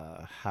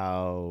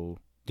how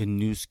the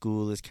new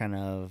school is kind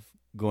of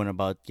going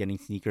about getting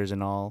sneakers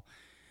and all,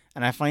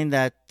 and I find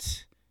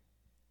that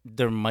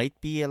there might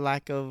be a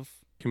lack of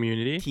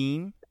community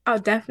team. Oh,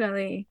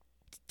 definitely.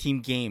 Team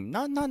game,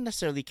 not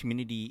necessarily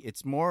community.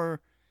 It's more.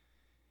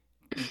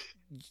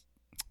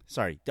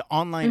 Sorry, the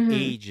online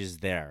age is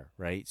there,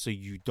 right? So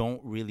you don't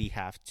really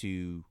have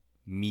to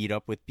meet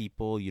up with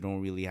people. You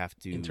don't really have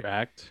to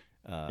interact,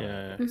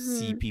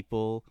 see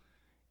people,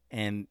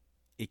 and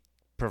it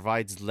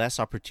provides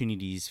less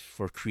opportunities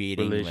for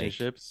creating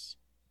relationships.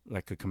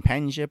 Like a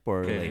companionship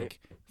or like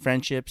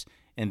friendships,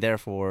 and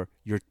therefore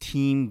your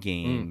team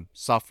game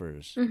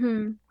suffers.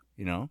 You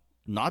know,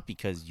 not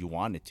because you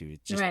want it to.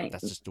 It's just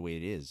that's just the way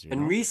it is.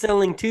 And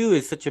reselling too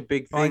is such a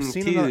big thing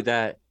too.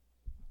 That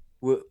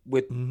with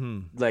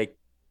like,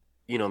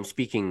 you know, I'm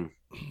speaking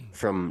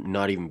from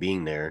not even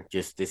being there.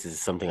 Just this is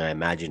something I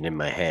imagined in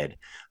my head.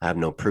 I have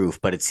no proof,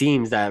 but it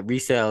seems that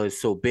resale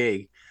is so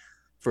big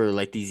for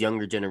like these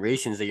younger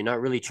generations that you're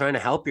not really trying to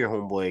help your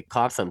homeboy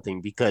cop something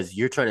because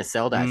you're trying to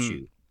sell that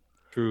shoe.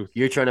 Truth.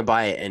 You're trying to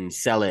buy it and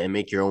sell it and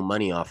make your own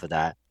money off of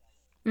that.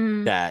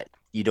 That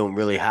you don't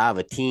really have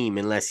a team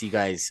unless you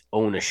guys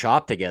own a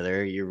shop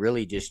together. You're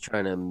really just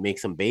trying to make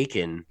some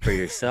bacon for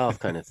yourself,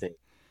 kind of thing.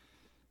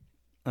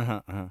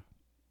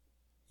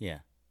 Yeah,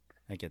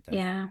 I get that.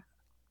 Yeah,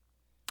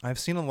 I've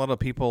seen a lot of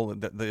people.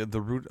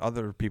 The route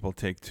other people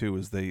take too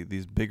is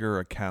these bigger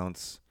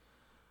accounts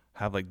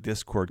have like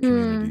Discord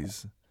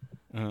communities,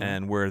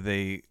 and where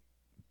they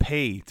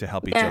pay to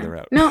help each other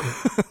out. No,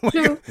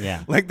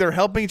 like they're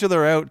helping each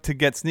other out to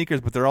get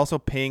sneakers, but they're also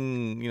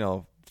paying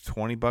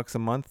 $20 a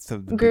month to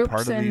be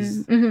part of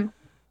these.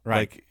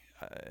 Like,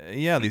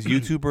 these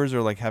YouTubers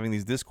are like having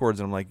these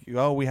Discords, and I'm like,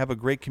 oh, we have a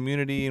great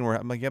community, and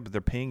I'm like, yeah, but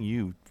they're paying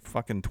you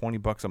fucking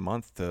 $20 a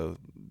month to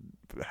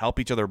help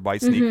each other buy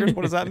sneakers.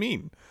 What does that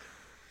mean?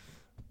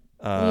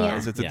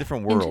 It's a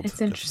different world.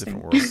 It's interesting. It's a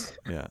different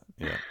world.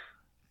 Yeah.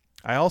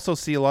 I also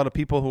see a lot of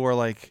people who are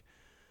like,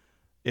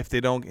 if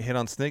they don't hit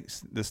on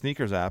the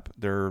sneakers app,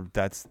 they're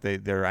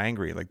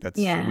angry. Like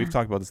we've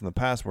talked about this in the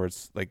past, where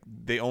it's like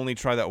they only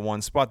try that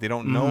one spot. They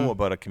don't know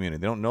about a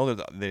community. They don't know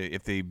that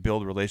if they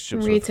build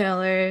relationships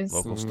retailers,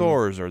 with local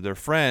stores, or their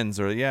friends,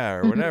 or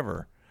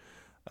whatever,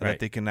 that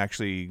they can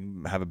actually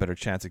have a better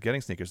chance at getting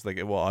sneakers. Like,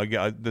 well, I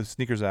get the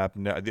sneakers app.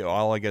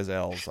 All I get is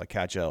L's. I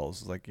catch L's.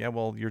 It's like, yeah,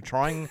 well, you're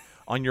trying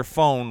on your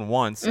phone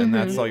once, and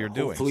that's all you're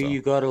doing. Hopefully,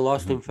 you got a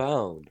lost and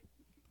found.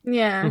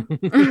 Yeah.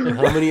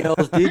 How many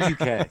L's did you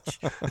catch?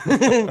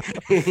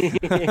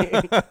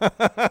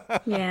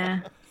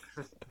 Yeah.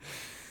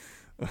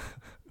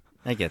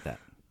 I get that.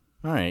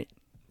 All right.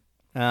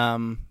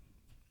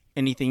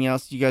 Anything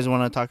else you guys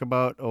want to talk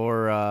about,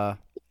 or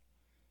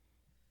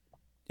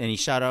any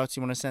shout outs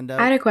you want to send out?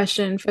 I had a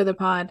question for the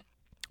pod.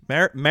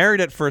 Married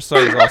at First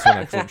Sight is also an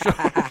excellent show.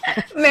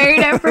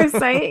 Married at First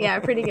Sight? Yeah,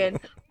 pretty good.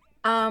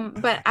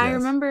 But I Yes,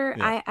 remember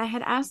yeah. I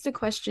had asked a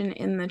question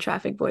in the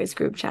Traphik Boyz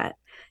group chat,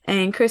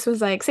 and Chris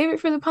was like, save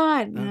it for the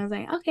pod. And I was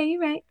like, okay, you're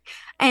right.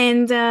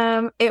 And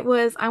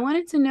I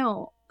wanted to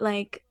know,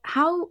 like,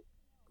 how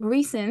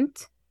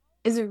recent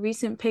is a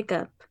recent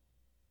pickup?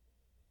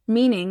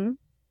 Meaning,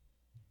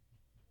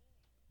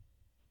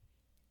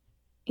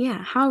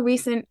 yeah, how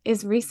recent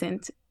is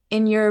recent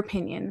in your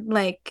opinion?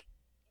 Like,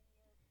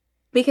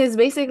 because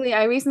basically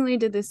I recently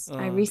did this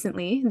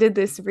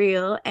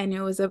reel, and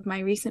it was of my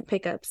recent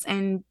pickups,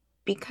 and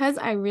because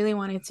I really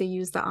wanted to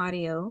use the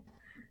audio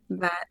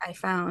that I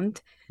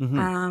found,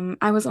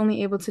 I was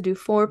only able to do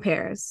 4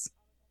 pairs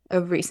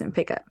of recent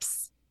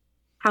pickups.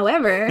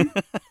 However,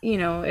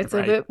 it's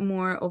a bit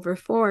more over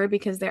 4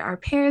 because there are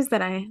pairs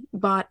that I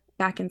bought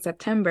back in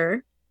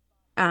September,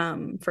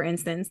 for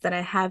instance, that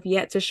I have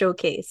yet to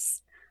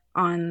showcase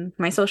on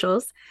my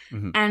socials.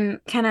 And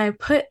can I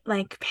put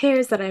like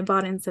pairs that I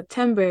bought in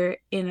September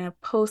in a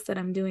post that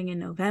I'm doing in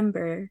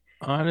November?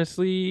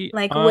 Honestly,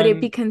 Like, would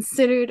it be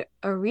considered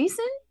a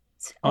recent?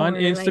 On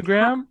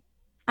Instagram?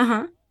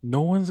 Like,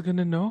 no one's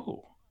gonna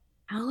know.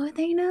 How would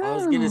they know? I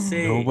was gonna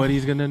say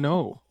Nobody's gonna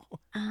know.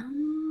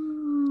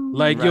 Oh.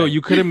 Like, yo,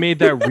 you could have made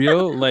that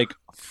reel like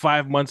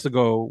 5 months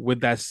ago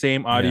with that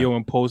same audio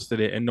and posted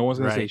it, and no one's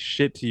gonna say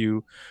shit to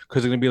you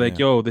because they're gonna be like,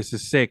 yo, this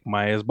is sick.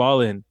 Maya's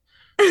balling.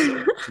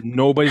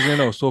 Nobody's gonna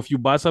know. So if you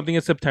bought something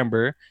in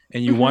September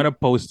and you want to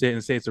post it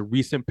and say it's a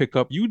recent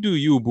pickup, you do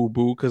you, boo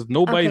boo, because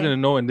nobody's gonna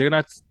know, and they're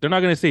not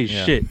gonna say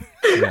shit.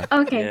 Yeah.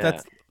 Okay. Yeah.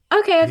 That's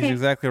Okay. He's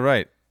exactly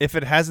right. If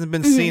it hasn't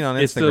been seen on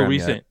Instagram, It's still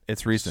recent. yet,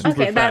 it's recent.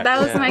 Okay, Super that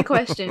was fast. my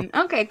question.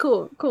 Okay,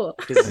 cool.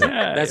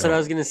 That's what I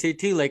was gonna say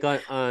too. Like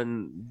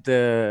on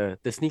the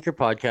sneaker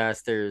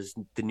podcast, there's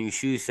the new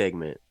shoe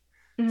segment.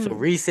 So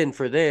recent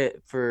for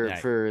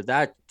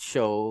that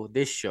show,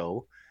 this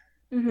show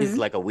is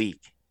like a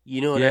week. You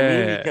know what I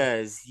mean?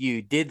 Because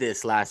you did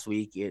this last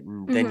week,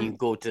 and then you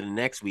go to the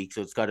next week,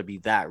 so it's got to be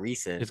that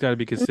recent. It's got to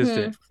be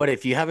consistent. But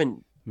if you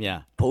haven't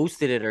Yeah.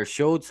 posted it or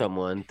showed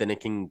someone, then it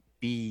can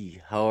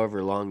be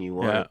however long you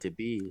want it to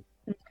be.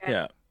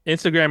 Yeah.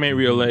 Instagram ain't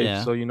real life,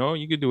 Yeah. so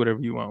you could do whatever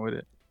you want with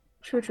it.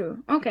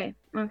 True. Okay.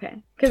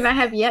 Because I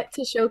have yet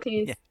to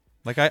showcase. Yeah.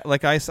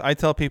 I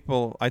tell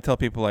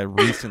people I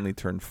recently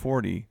turned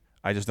 40.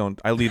 I just don't.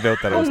 I leave out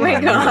that I was. Oh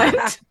my god.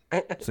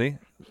 See,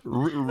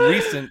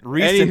 recent.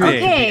 Anything.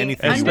 Okay,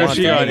 anything. you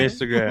Especially on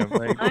Understood. Instagram.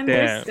 Like,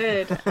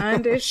 damn.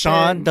 Understood.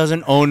 Sean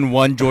doesn't own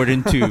one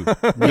Jordan 2.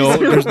 No,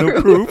 there's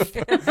no proof.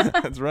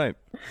 That's right.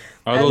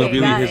 Are those Okay,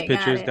 really got his it,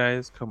 pictures, got it.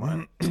 guys? Come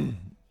on.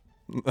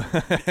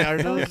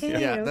 Are those- Okay,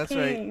 yeah, that's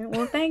right.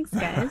 Well, thanks,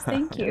 guys.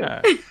 Thank you.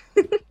 Yeah.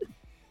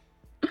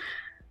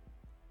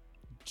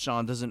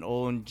 Sean doesn't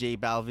own J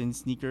Balvin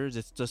sneakers.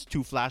 It's just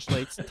 2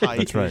 flashlights tied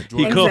That's to right. his He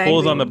Jordan. cut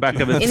holes on the back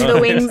of his In tongue. the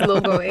Wings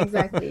logo,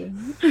 exactly.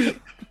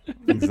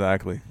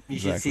 Exactly. You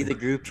should see the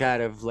group chat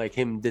of like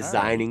him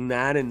designing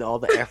that and all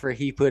the effort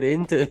he put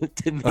into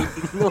making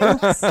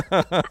those.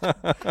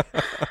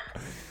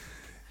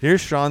 Here's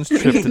Sean's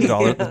trip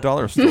to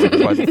dollar store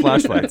to buy the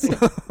flashlights.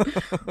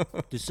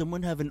 Does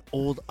someone have an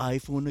old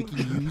iPhone I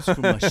can use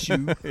for my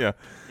shoe? Yeah,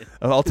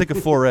 I'll take a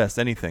 4S.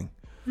 Anything.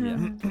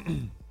 Yeah.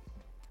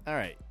 All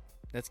right.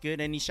 That's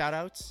good. Any shout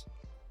outs?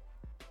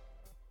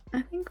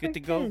 I think Good we're to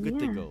go. Good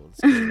to yeah. go.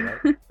 Let's get it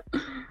right.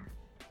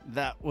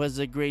 That was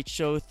a great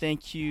show.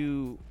 Thank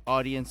you,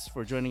 audience,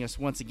 for joining us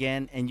once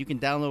again. And you can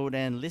download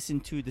and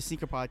listen to the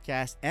Sneaker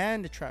Podcast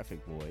and the Traphik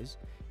Boyz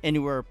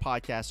anywhere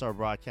podcasts are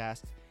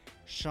broadcast.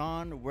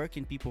 Sean, where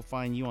can people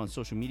find you on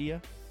social media?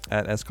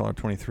 At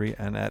SCollar23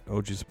 and at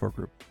OG Support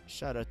Group.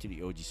 Shout out to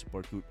the OG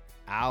Support Group.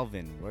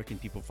 Alvin, where can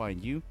people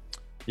find you?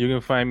 You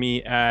can find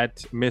me at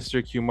Mr.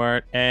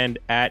 Qmart and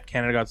at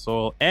Canada Got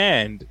Soul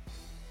and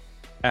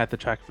at the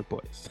Traphik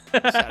Boyz.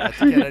 Shout out to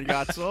Canada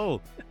Got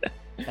Soul.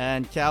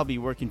 And Calby,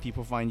 where can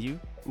people find you?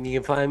 You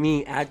can find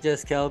me at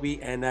Just Kelby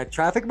and at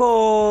Traphik Shout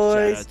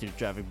Boys. out to the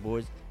Traphik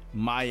Boyz.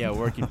 Maya,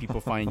 where can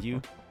people find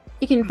you?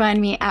 You can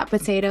find me at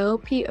Potato,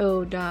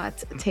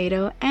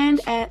 PO.Tato, and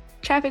at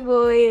Traphik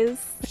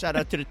Boyz. Shout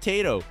out to the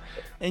Tato.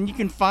 And you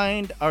can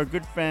find our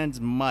good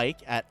friends Mike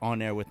at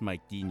On Air with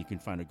Mike D. And you can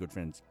find our good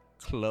friends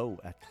Chloe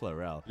at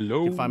Clarel.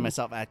 Hello. You can find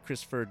myself at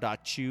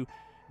Christopher.Chu.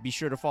 Be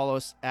sure to follow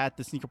us at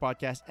the Sneaker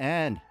Podcast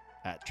and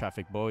at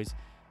Traphik Boyz.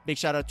 Big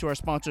shout out to our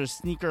sponsors,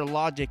 Sneaker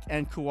Logic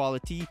and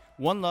Quality.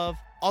 One love,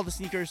 all the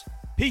sneakers.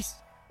 Peace.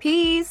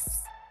 Peace.